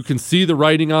 You can see the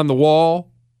writing on the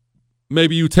wall.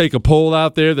 Maybe you take a poll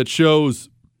out there that shows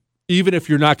even if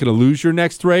you're not going to lose your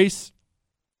next race,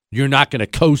 you're not going to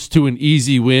coast to an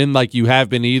easy win like you have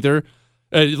been either.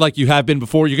 Like you have been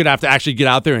before. You're going to have to actually get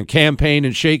out there and campaign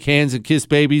and shake hands and kiss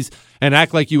babies and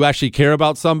act like you actually care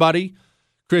about somebody.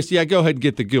 Chris, yeah, go ahead and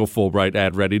get the Gil Fulbright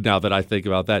ad ready now that I think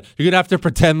about that. You're going to have to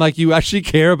pretend like you actually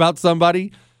care about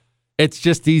somebody. It's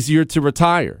just easier to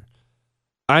retire.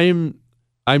 I'm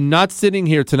not sitting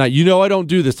here tonight. You know I don't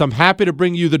do this. I'm happy to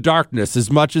bring you the darkness as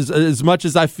much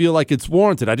as I feel like it's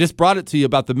warranted. I just brought it to you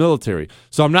about the military.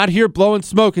 So I'm not here blowing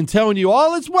smoke and telling you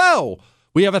all is well.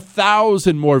 We have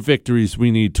 1,000 more victories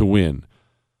we need to win.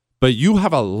 But you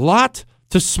have a lot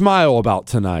to smile about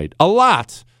tonight. A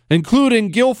lot, including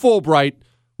Gil Fulbright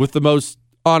with the most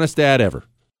honest ad ever.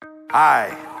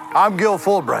 Hi, I'm Gil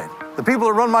Fulbright. The people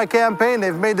who run my campaign,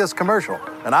 they've made this commercial,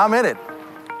 and I'm in it.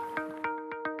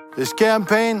 This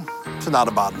campaign, it's not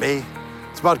about me.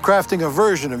 It's about crafting a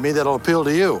version of me that'll appeal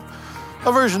to you.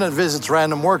 A version that visits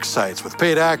random work sites with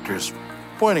paid actors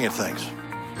pointing at things.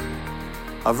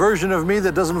 A version of me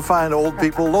that doesn't find old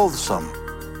people loathsome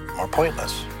or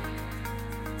pointless.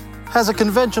 Has a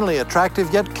conventionally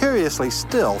attractive yet curiously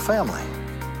still family.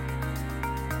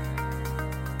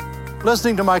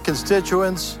 Listening to my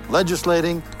constituents,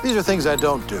 legislating, these are things I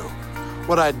don't do.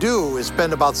 What I do is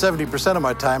spend about 70% of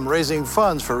my time raising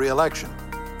funds for re-election.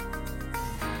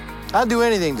 I'd do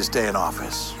anything to stay in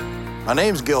office. My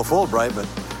name's Gil Fulbright, but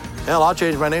hell, I'll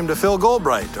change my name to Phil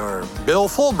Goldbright or Bill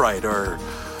Fulbright or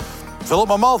fill up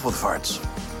my mouth with farts.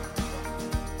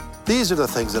 These are the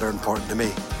things that are important to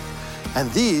me. And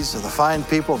these are the fine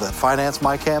people that finance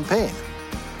my campaign.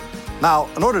 Now,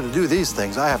 in order to do these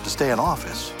things, I have to stay in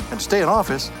office. And to stay in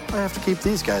office, I have to keep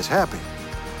these guys happy.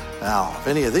 Now, if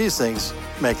any of these things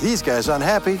make these guys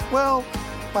unhappy, well,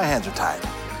 my hands are tied.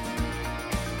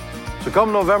 So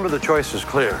come November, the choice is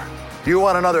clear. Do you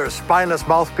want another spineless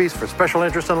mouthpiece for special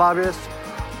interest and lobbyists?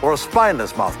 Or a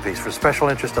spineless mouthpiece for special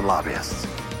interest and lobbyists?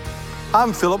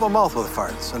 I'm Philip my mouth with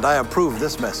farts, and I approve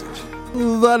this message.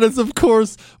 That is, of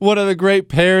course, one of the great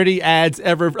parody ads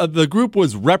ever. The group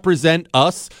was Represent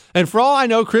Us. And for all I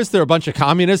know, Chris, they're a bunch of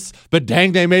communists, but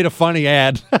dang, they made a funny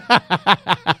ad.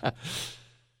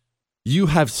 You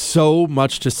have so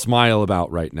much to smile about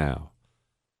right now.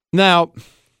 Now,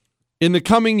 in the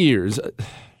coming years,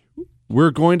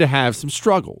 we're going to have some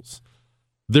struggles.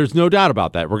 There's no doubt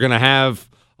about that. We're going to have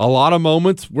a lot of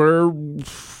moments where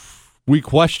we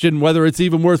question whether it's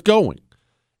even worth going.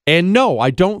 And no,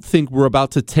 I don't think we're about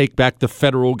to take back the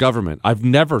federal government. I've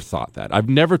never thought that. I've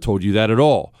never told you that at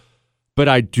all. But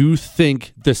I do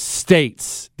think the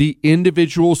states, the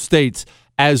individual states,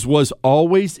 as was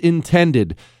always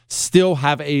intended, still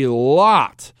have a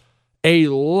lot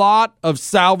of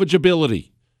salvageability.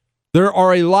 There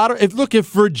are a lot of, if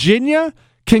Virginia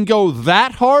can go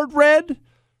that hard red,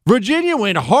 Virginia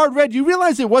went hard red. You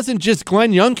realize it wasn't just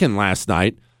Glenn Youngkin last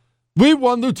night. We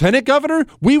won lieutenant governor.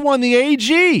 We won the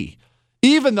AG.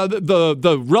 Even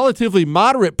the relatively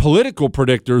moderate political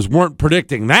predictors weren't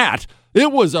predicting that.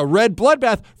 It was a red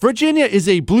bloodbath. Virginia is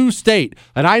a blue state,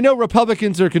 and I know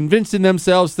Republicans are convincing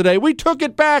themselves today, we took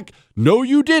it back. No,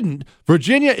 you didn't.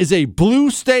 Virginia is a blue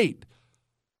state.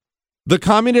 The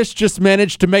communists just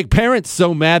managed to make parents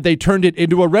so mad they turned it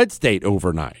into a red state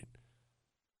overnight.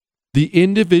 The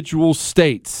individual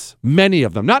states, many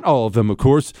of them, not all of them, of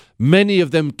course, many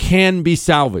of them can be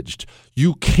salvaged.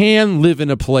 You can live in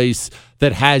a place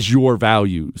that has your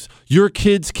values. Your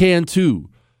kids can too.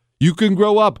 You can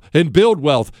grow up and build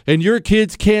wealth, and your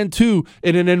kids can too,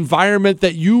 in an environment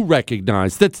that you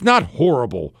recognize, that's not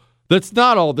horrible, that's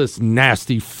not all this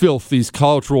nasty filth these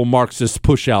cultural Marxists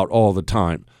push out all the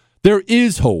time. There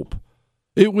is hope.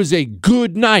 It was a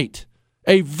good night,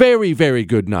 a very, very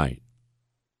good night.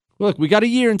 Look, we got a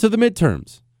year into the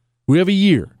midterms. We have a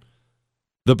year.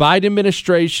 The Biden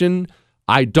administration,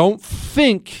 I don't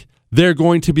think they're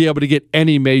going to be able to get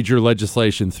any major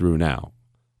legislation through now.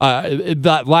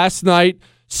 That last night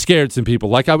scared some people.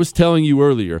 Like I was telling you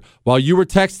earlier, while you were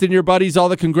texting your buddies all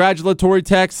the congratulatory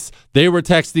texts, they were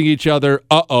texting each other,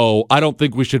 I don't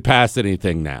think we should pass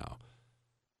anything now.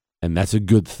 And that's a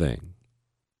good thing.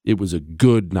 It was a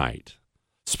good night.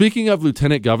 Speaking of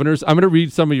lieutenant governors, I'm going to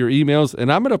read some of your emails,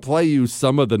 and I'm going to play you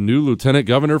some of the new lieutenant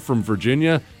governor from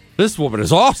Virginia. This woman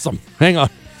is awesome. Hang on.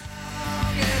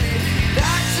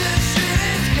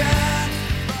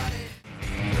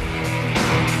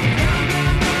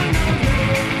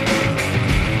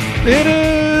 It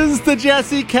is the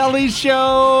Jesse Kelly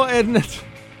Show, and,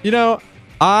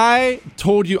 I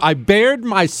told you, I bared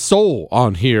my soul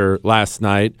on here last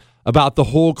night about the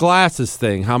whole glasses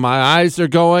thing, how my eyes are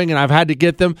going, and I've had to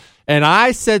get them. And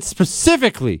I said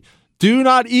specifically, do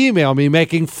not email me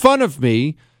making fun of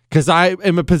me because I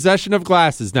am in possession of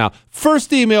glasses now.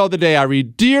 First email of the day, I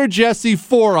read, Dear Jesse,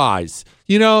 4 eyes.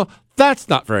 That's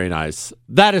not very nice.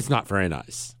 That is not very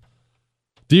nice.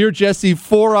 Dear Jesse,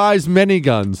 4 eyes, many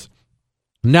guns.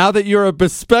 Now that you're a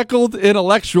bespectacled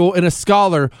intellectual and a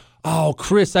scholar, oh,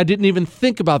 Chris, I didn't even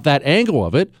think about that angle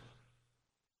of it.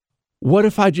 What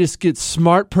if I just get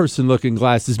smart person looking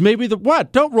glasses? Maybe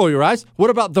what? Don't roll your eyes.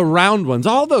 What about the round ones?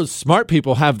 All those smart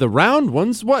people have the round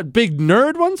ones. What? Big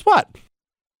nerd ones? What?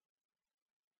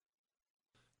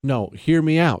 No, hear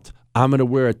me out. I'm going to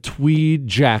wear a tweed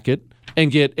jacket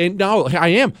and I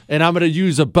am. And I'm going to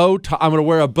use a bow tie. I'm going to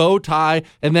wear a bow tie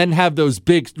and then have those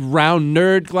big round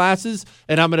nerd glasses.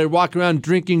 And I'm going to walk around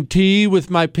drinking tea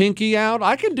with my pinky out.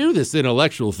 I can do this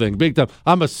intellectual thing big time.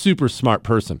 I'm a super smart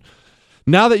person.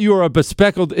 Now that you are a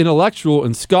bespectacled intellectual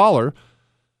and scholar,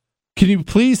 can you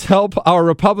please help our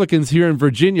Republicans here in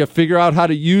Virginia figure out how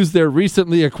to use their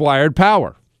recently acquired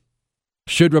power?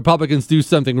 Should Republicans do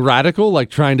something radical like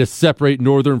trying to separate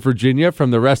Northern Virginia from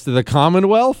the rest of the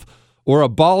Commonwealth or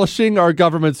abolishing our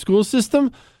government school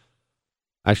system?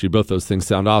 Actually, both those things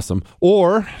sound awesome.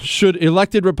 Or should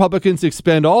elected Republicans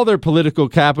expend all their political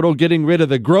capital getting rid of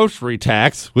the grocery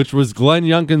tax, which was Glenn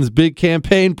Youngkin's big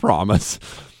campaign promise?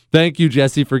 Thank you,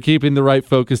 Jesse, for keeping the right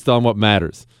focused on what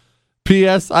matters.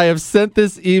 P.S. I have sent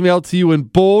this email to you in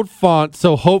bold font,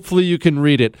 so hopefully you can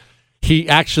read it. He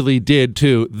actually did,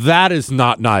 too. That is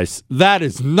not nice. That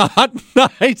is not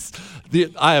nice.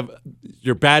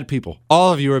 You're bad people.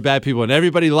 All of you are bad people, and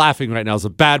everybody laughing right now is a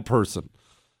bad person.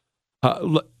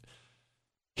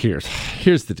 Here's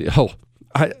the deal.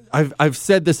 I've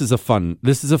said this is a fun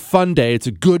day. It's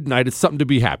a good night. It's something to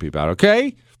be happy about,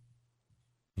 okay?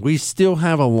 We still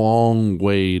have a long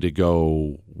way to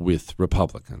go with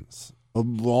Republicans. A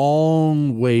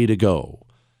long way to go.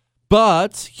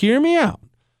 But hear me out.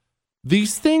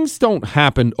 These things don't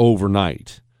happen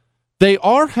overnight. They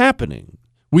are happening.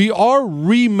 We are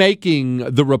remaking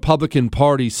the Republican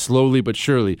Party slowly but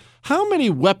surely. How many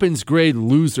weapons-grade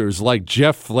losers like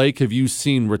Jeff Flake have you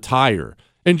seen retire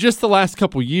in just the last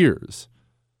couple years?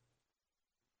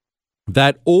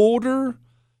 That older,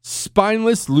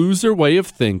 spineless loser way of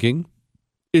thinking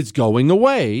is going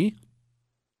away.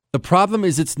 The problem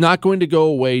is it's not going to go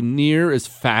away near as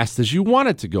fast as you want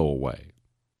it to go away.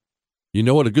 You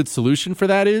know what a good solution for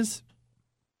that is?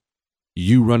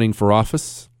 You running for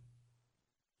office.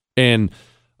 And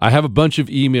I have a bunch of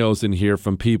emails in here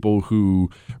from people who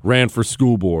ran for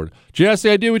school board. Jesse,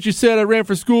 I did what you said. I ran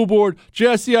for school board.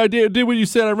 Jesse, I did what you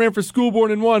said. I ran for school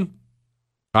board and won.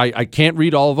 I can't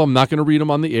read all of them. I'm not going to read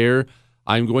them on the air.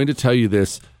 I'm going to tell you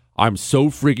this. I'm so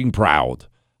freaking proud.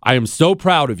 I am so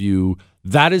proud of you.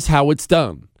 That is how it's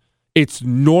done. It's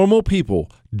normal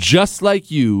people just like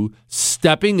you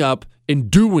stepping up and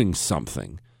doing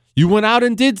something. You went out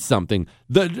and did something.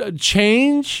 The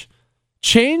change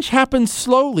happens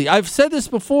slowly. I've said this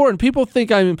before, and people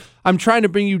think I'm trying to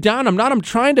bring you down. I'm not. I'm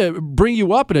trying to bring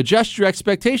you up and adjust your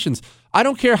expectations. I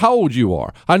don't care how old you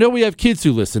are. I know we have kids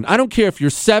who listen. I don't care if you're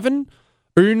 7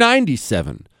 or you're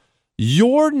 97.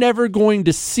 You're never going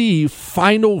to see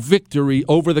final victory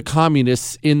over the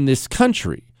communists in this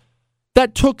country.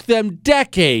 That took them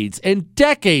decades and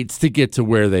decades to get to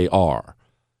where they are.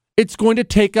 It's going to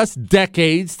take us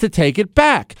decades to take it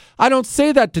back. I don't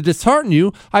say that to dishearten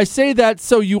you. I say that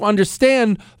so you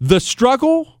understand the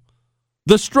struggle.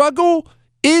 The struggle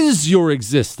is your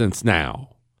existence now.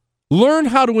 Learn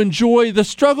how to enjoy the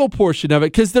struggle portion of it,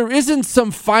 because there isn't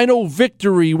some final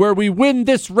victory where we win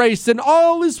this race and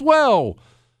all is well.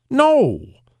 No.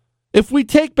 If we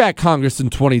take back Congress in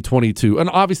 2022, and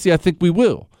obviously I think we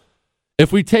will,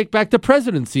 if we take back the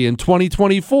presidency in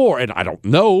 2024, and I don't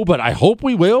know, but I hope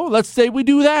we will, let's say we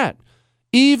do that.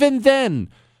 Even then,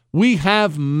 we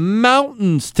have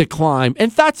mountains to climb, and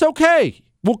that's okay.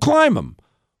 We'll climb them.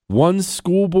 One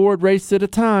school board race at a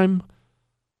time.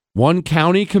 One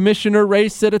county commissioner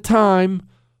race at a time.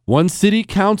 one city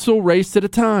council race at a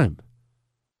time.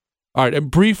 All right,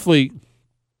 and briefly,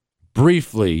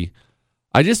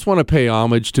 I just want to pay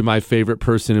homage to my favorite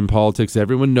person in politics.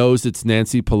 Everyone knows it's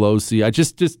Nancy Pelosi.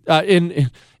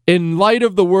 In light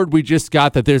of the word we just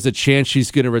got that there's a chance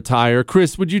she's going to retire,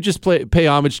 Chris, would you just pay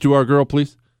homage to our girl,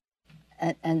 please?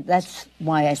 And that's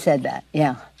why I said that,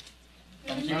 yeah.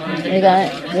 We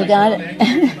got it.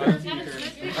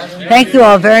 Thank you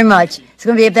all very much. It's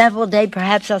going to be a eventful day.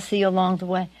 Perhaps I'll see you along the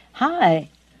way. Hi.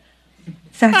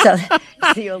 See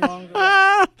you along the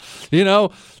way. You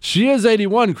know, she is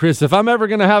 81, Chris. If I'm ever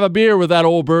going to have a beer with that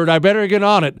old bird, I better get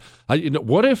on it.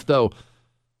 What if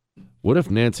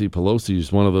Nancy Pelosi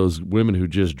is one of those women who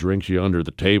just drinks you under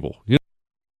the table? You know?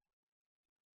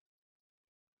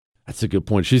 That's a good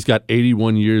point. She's got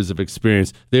 81 years of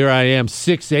experience. There I am,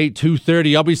 6'8",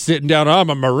 230. I'll be sitting down. I'm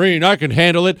a Marine. I can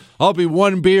handle it. I'll be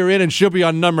one beer in, and she'll be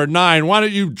on number 9. Why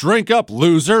don't you drink up,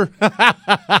 loser? All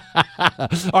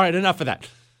right, enough of that.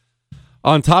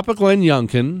 On top of Glenn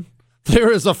Youngkin,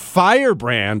 there is a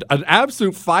firebrand, an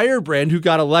absolute firebrand who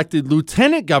got elected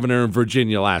lieutenant governor in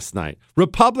Virginia last night.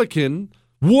 Republican,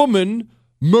 woman,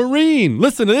 Marine.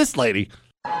 Listen to this lady.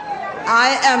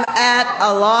 I am at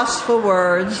a loss for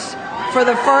words for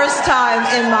the first time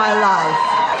in my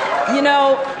life. You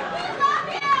know,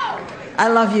 I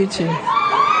love you too.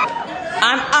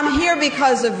 I'm here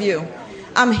because of you.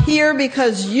 I'm here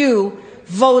because you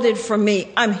voted for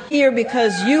me. I'm here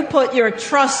because you put your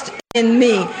trust in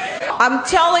me. I'm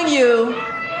telling you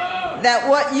that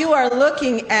what you are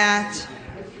looking at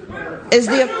is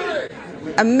the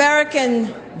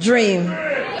American dream.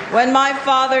 When my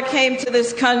father came to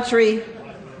this country,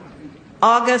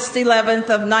 August 11th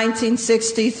of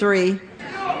 1963,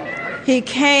 he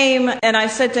came and I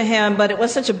said to him, but it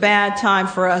was such a bad time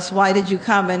for us. Why did you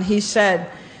come? And he said,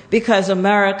 because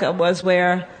America was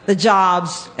where the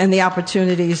jobs and the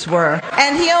opportunities were.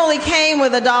 And he only came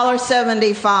with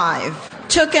 $1.75.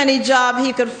 Took any job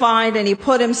he could find and he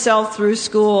put himself through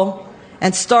school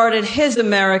and started his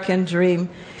American dream.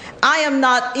 I am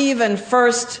not even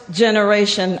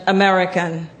first-generation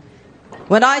American.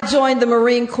 When I joined the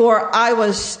Marine Corps, I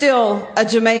was still a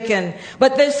Jamaican.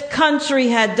 But this country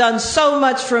had done so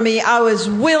much for me, I was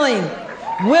willing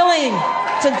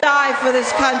to die for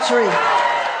this country.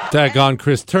 Daggone,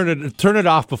 Chris, turn it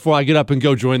off before I get up and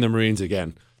go join the Marines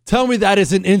again. Tell me that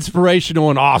isn't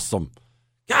inspirational and awesome.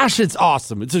 Gosh, it's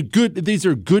awesome. These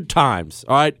are good times,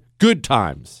 all right? Good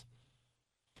times.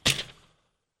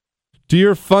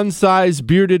 Dear Fun Size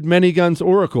Bearded Many Guns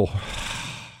Oracle,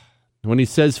 when he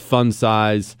says fun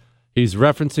size, he's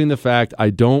referencing the fact I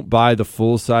don't buy the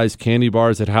full-size candy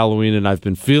bars at Halloween, and I've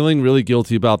been feeling really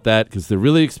guilty about that because they're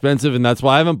really expensive, and that's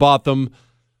why I haven't bought them.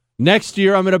 Next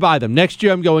year, I'm going to buy them. Next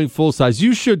year, I'm going full-size.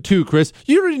 You should too, Chris.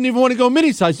 You didn't even want to go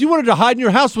mini-size. You wanted to hide in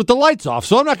your house with the lights off,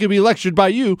 so I'm not going to be lectured by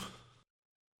you.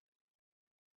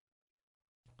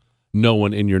 No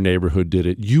one in your neighborhood did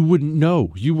it. You wouldn't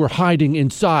know. You were hiding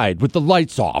inside with the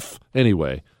lights off.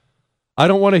 Anyway, I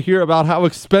don't want to hear about how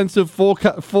expensive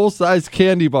full-size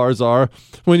candy bars are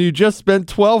when you just spent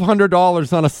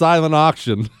 $1,200 on a silent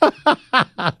auction.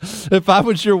 If I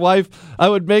was your wife, I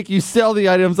would make you sell the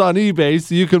items on eBay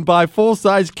so you can buy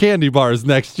full-size candy bars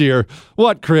next year.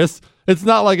 What, Chris? It's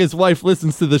not like his wife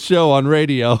listens to the show on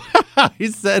radio. He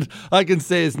said, I can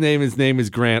say his name. His name is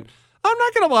Grant. I'm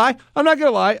not going to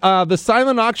lie. The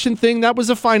silent auction thing, that was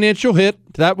a financial hit.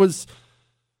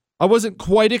 I wasn't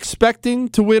quite expecting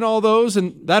to win all those,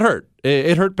 and that hurt.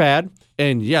 It hurt bad.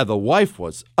 And yeah, the wife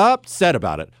was upset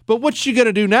about it. But what's she going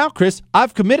to do now, Chris?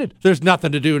 I've committed. There's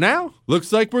nothing to do now.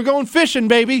 Looks like we're going fishing,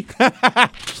 baby.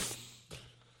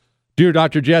 Dear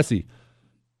Dr. Jesse,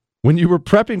 when you were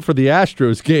prepping for the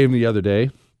Astros game the other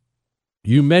day,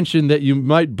 you mentioned that you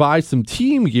might buy some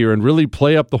team gear and really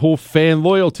play up the whole fan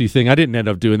loyalty thing. I didn't end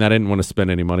up doing that. I didn't want to spend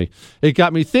any money. It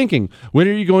got me thinking, when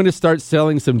are you going to start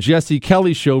selling some Jesse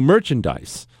Kelly Show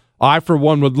merchandise? I, for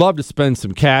one, would love to spend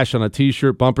some cash on a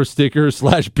T-shirt, bumper sticker,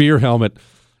 / beer helmet.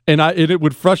 And it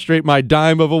would frustrate my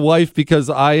dime of a wife because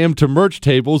I am to merch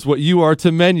tables what you are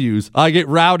to menus. I get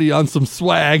rowdy on some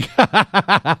swag.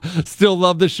 Still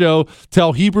love the show.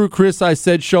 Tell Hebrew Chris I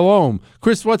said shalom.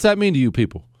 Chris, what's that mean to you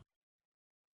people?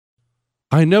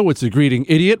 I know it's a greeting,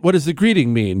 idiot. What does the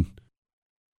greeting mean?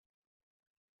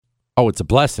 Oh, it's a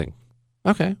blessing.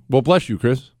 Okay. Well, bless you,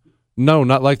 Chris. No,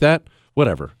 not like that.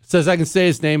 Whatever. It says I can say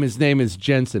his name. His name is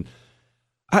Jensen.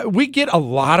 We get a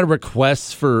lot of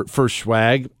requests for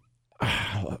swag.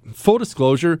 Full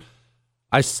disclosure,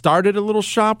 I started a little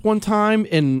shop one time,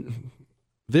 and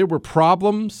there were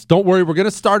problems. Don't worry, we're going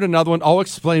to start another one. I'll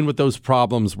explain what those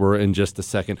problems were in just a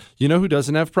second. You know who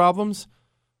doesn't have problems?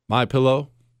 MyPillow.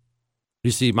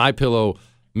 You see MyPillow,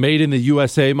 made in the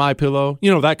USA MyPillow.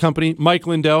 You know that company, Mike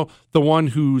Lindell, the one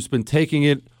who's been taking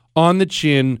it on the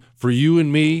chin for you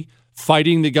and me,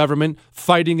 fighting the government,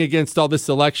 fighting against all this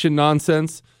election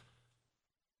nonsense.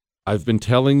 I've been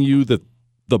telling you that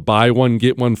the buy one,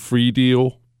 get one free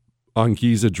deal on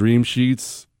Giza Dream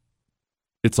Sheets,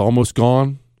 it's almost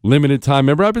gone. Limited time.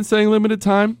 Remember I've been saying limited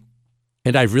time?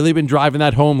 And I've really been driving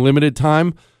that home, limited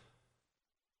time.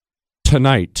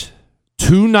 Tonight,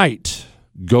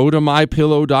 go to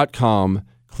MyPillow.com,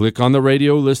 click on the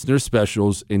radio listener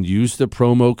specials, and use the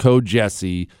promo code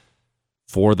Jesse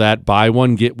for that buy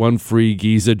one, get one free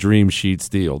Giza Dream Sheets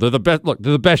deal. They're the best. Look,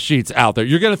 they're the best sheets out there.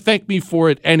 You're going to thank me for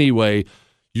it anyway.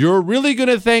 You're really going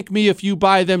to thank me if you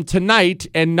buy them tonight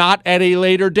and not at a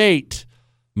later date.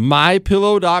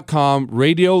 MyPillow.com,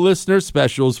 radio listener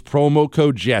specials, promo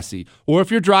code Jesse. Or if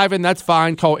you're driving, that's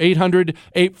fine. Call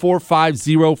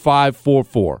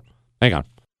 800-845-0544. Hang on.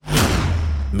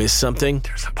 Miss something?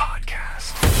 There's a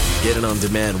podcast. Get it on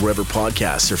demand wherever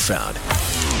podcasts are found.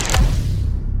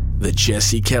 The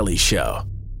Jesse Kelly Show.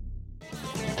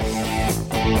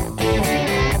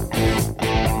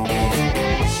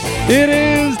 It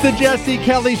is the Jesse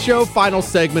Kelly Show, final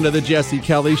segment of the Jesse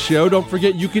Kelly Show. Don't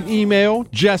forget you can email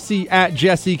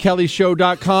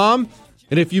jesse@jessekellyshow.com.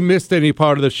 And if you missed any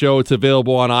part of the show, it's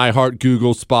available on iHeart,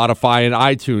 Google, Spotify, and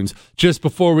iTunes. Just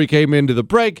before we came into the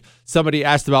break, somebody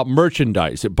asked about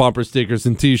merchandise, bumper stickers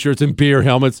and T-shirts and beer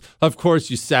helmets. Of course,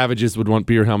 you savages would want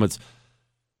beer helmets.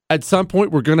 At some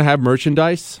point, we're going to have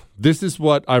merchandise. This is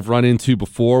what I've run into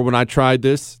before when I tried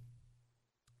this.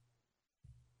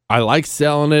 I like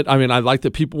selling it. I mean, I like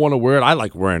that people want to wear it. I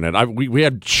like wearing it. We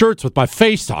had shirts with my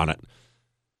face on it.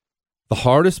 The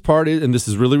hardest part is, and this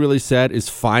is really, really sad, is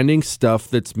finding stuff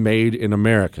that's made in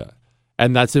America.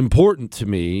 And that's important to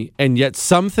me. And yet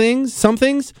some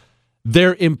things,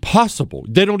 they're impossible.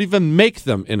 They don't even make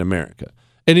them in America.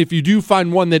 And if you do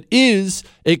find one that is,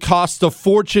 it costs a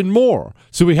fortune more.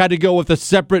 So we had to go with a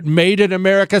separate Made in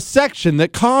America section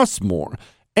that costs more.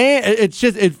 And it's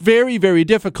very, very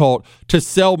difficult to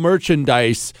sell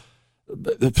merchandise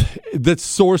that's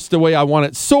sourced the way I want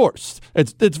it sourced.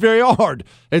 It's very hard.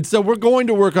 And so we're going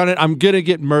to work on it. I'm going to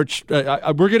get merch.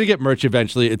 We're going to get merch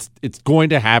eventually. It's going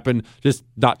to happen, just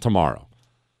not tomorrow.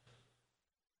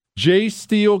 J.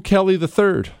 Steele Kelly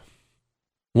III.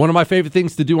 One of my favorite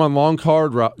things to do on long car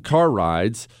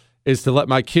rides is to let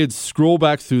my kids scroll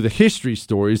back through the history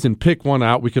stories and pick one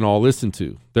out we can all listen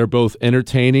to. They're both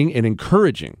entertaining and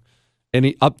encouraging.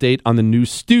 Any update on the new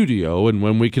studio and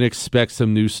when we can expect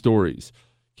some new stories?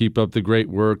 Keep up the great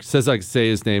work. Says I can say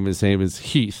his name. His name is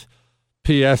Heath.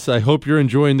 P.S. I hope you're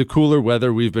enjoying the cooler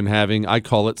weather we've been having. I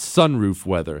call it sunroof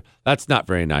weather. That's not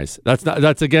very nice.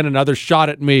 That's again another shot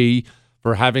at me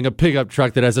for having a pickup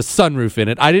truck that has a sunroof in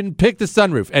it. I didn't pick the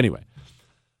sunroof. Anyway,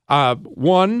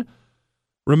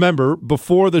 remember,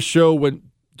 before the show went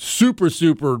super,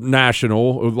 super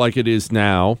national like it is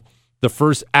now, the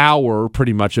first hour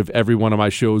pretty much of every one of my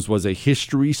shows was a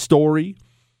history story.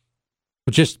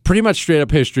 Just pretty much straight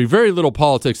up history. Very little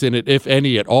politics in it, if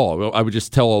any at all. I would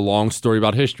just tell a long story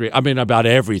about history. I mean, about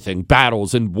everything.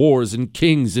 Battles and wars and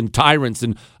kings and tyrants.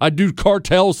 And I do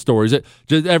cartel stories.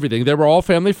 Just everything. They were all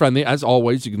family friendly, as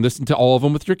always. You can listen to all of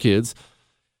them with your kids.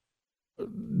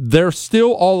 They're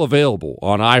still all available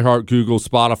on iHeart, Google,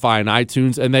 Spotify, and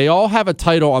iTunes. And they all have a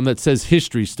title on that says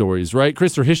history stories, right,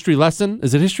 Chris? Or history lesson?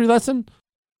 Is it history lesson?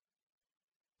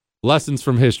 Lessons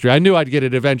from history. I knew I'd get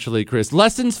it eventually, Chris.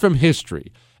 Lessons from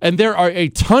history. And there are a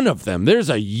ton of them. There's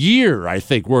a year, I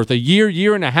think, worth, a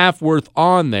year and a half worth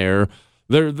on there.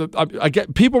 I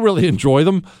get people really enjoy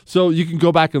them, so you can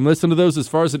go back and listen to those. As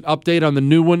far as an update on the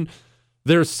new one,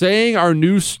 they're saying our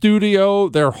new studio,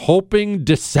 they're hoping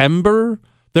December.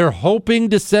 They're hoping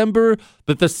December,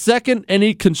 but the second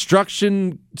any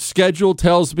construction schedule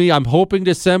tells me I'm hoping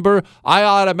December, I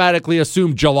automatically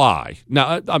assume July.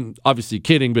 Now, I'm obviously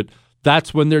kidding, but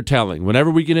that's when they're telling. Whenever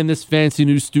we get in this fancy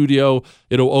new studio,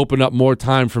 it'll open up more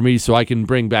time for me so I can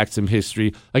bring back some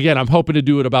history. Again, I'm hoping to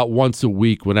do it about once a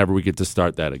week whenever we get to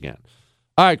start that again.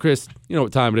 All right, Chris, you know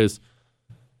what time it is.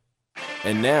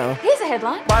 And now, here's a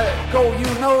headline. Go, you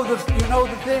know the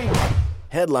thing.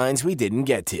 Headlines we didn't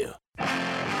get to.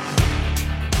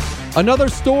 Another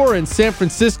store in San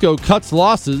Francisco cuts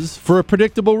losses for a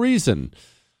predictable reason.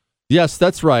 Yes,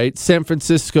 that's right. San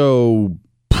Francisco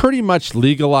pretty much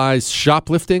legalized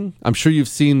shoplifting. I'm sure you've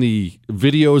seen the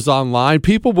videos online.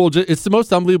 People will it's the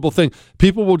most unbelievable thing.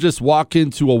 People will just walk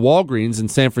into a Walgreens in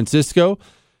San Francisco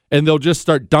and they'll just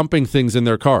start dumping things in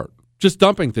their cart. Just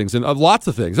dumping things, and lots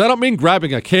of things. I don't mean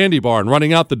grabbing a candy bar and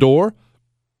running out the door.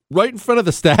 Right in front of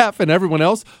the staff and everyone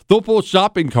else, they'll pull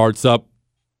shopping carts up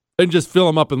and just fill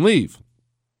them up and leave.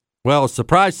 Well,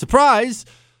 surprise, surprise,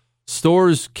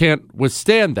 stores can't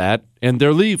withstand that, and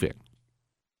they're leaving.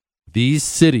 These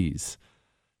cities,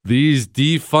 these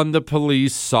defund the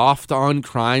police, soft on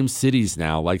crime cities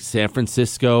now, like San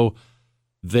Francisco,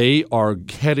 they are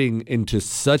getting into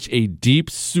such a deep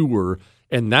sewer,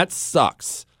 and that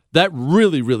sucks. That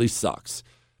really, really sucks.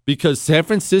 Because San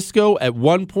Francisco at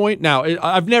one point, now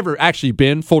I've never actually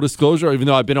been, full disclosure, even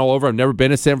though I've been all over, I've never been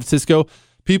to San Francisco.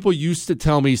 People used to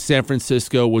tell me San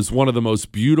Francisco was one of the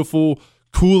most beautiful,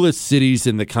 coolest cities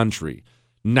in the country.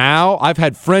 Now I've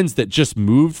had friends that just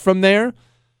moved from there.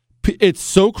 It's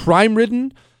so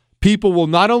crime-ridden. People will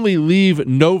not only leave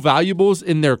no valuables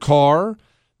in their car,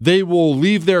 they will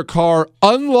leave their car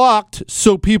unlocked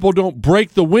so people don't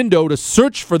break the window to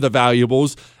search for the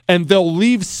valuables, and they'll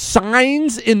leave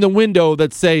signs in the window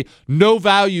that say, no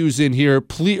values in here,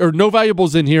 please, or no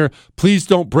valuables in here, please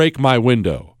don't break my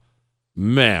window.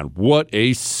 Man, what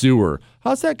a sewer.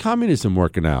 How's that communism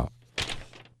working out?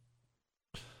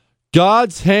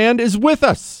 God's hand is with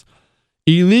us.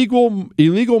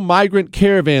 Illegal migrant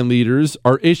caravan leaders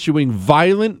are issuing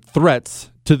violent threats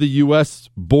to the U.S.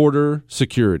 border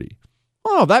security.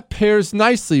 Oh, that pairs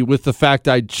nicely with the fact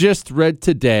I just read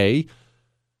today.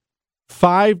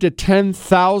 5,000 to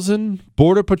 10,000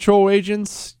 Border Patrol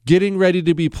agents getting ready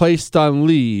to be placed on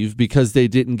leave because they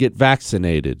didn't get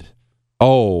vaccinated.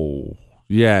 Oh,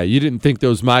 yeah, you didn't think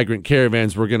those migrant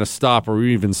caravans were going to stop or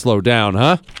even slow down,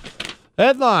 huh?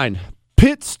 Headline,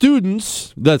 Pitt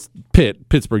students, that's Pitt,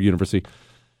 Pittsburgh University,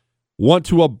 want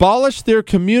to abolish their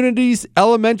community's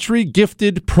elementary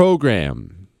gifted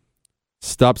program.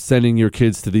 Stop sending your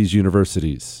kids to these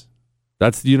universities.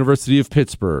 That's the University of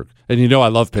Pittsburgh. And you know I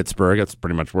love Pittsburgh. That's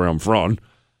pretty much where I'm from.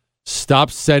 Stop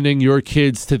sending your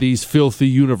kids to these filthy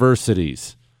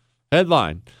universities.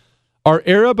 Headline, are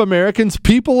Arab Americans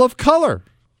people of color?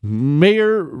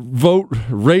 Mayor vote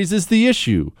raises the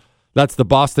issue. That's the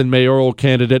Boston mayoral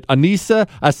candidate, Anissa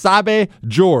Asabe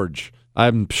George.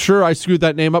 I'm sure I screwed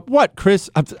that name up. What, Chris?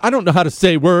 I don't know how to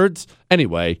say words.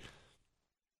 Anyway,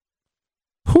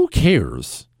 who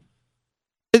cares?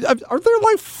 Are there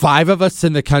like 5 of us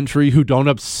in the country who don't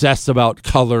obsess about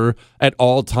color at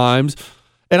all times?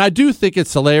 And I do think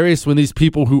it's hilarious when these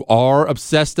people who are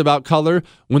obsessed about color,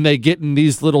 when they get in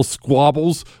these little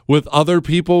squabbles with other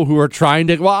people who are trying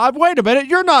to, well, wait a minute,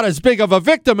 you're not as big of a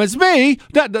victim as me.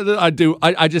 I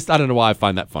don't know why I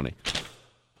find that funny.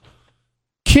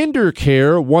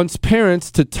 KinderCare wants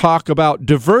parents to talk about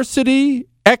diversity,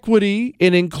 equity,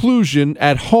 and inclusion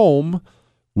at home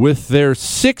with their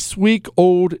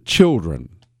 6-week-old children.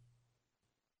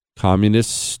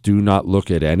 Communists do not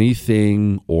look at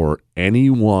anything or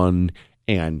anyone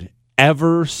and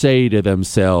ever say to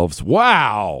themselves,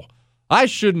 wow, I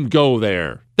shouldn't go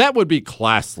there. That would be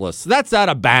classless. That's out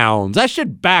of bounds. I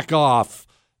should back off.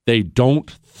 They don't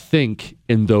think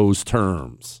in those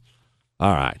terms.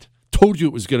 All right. Told you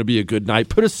it was going to be a good night.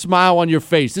 Put a smile on your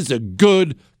face. This is a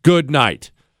good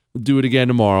night. We'll do it again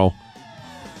tomorrow.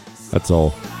 That's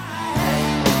all.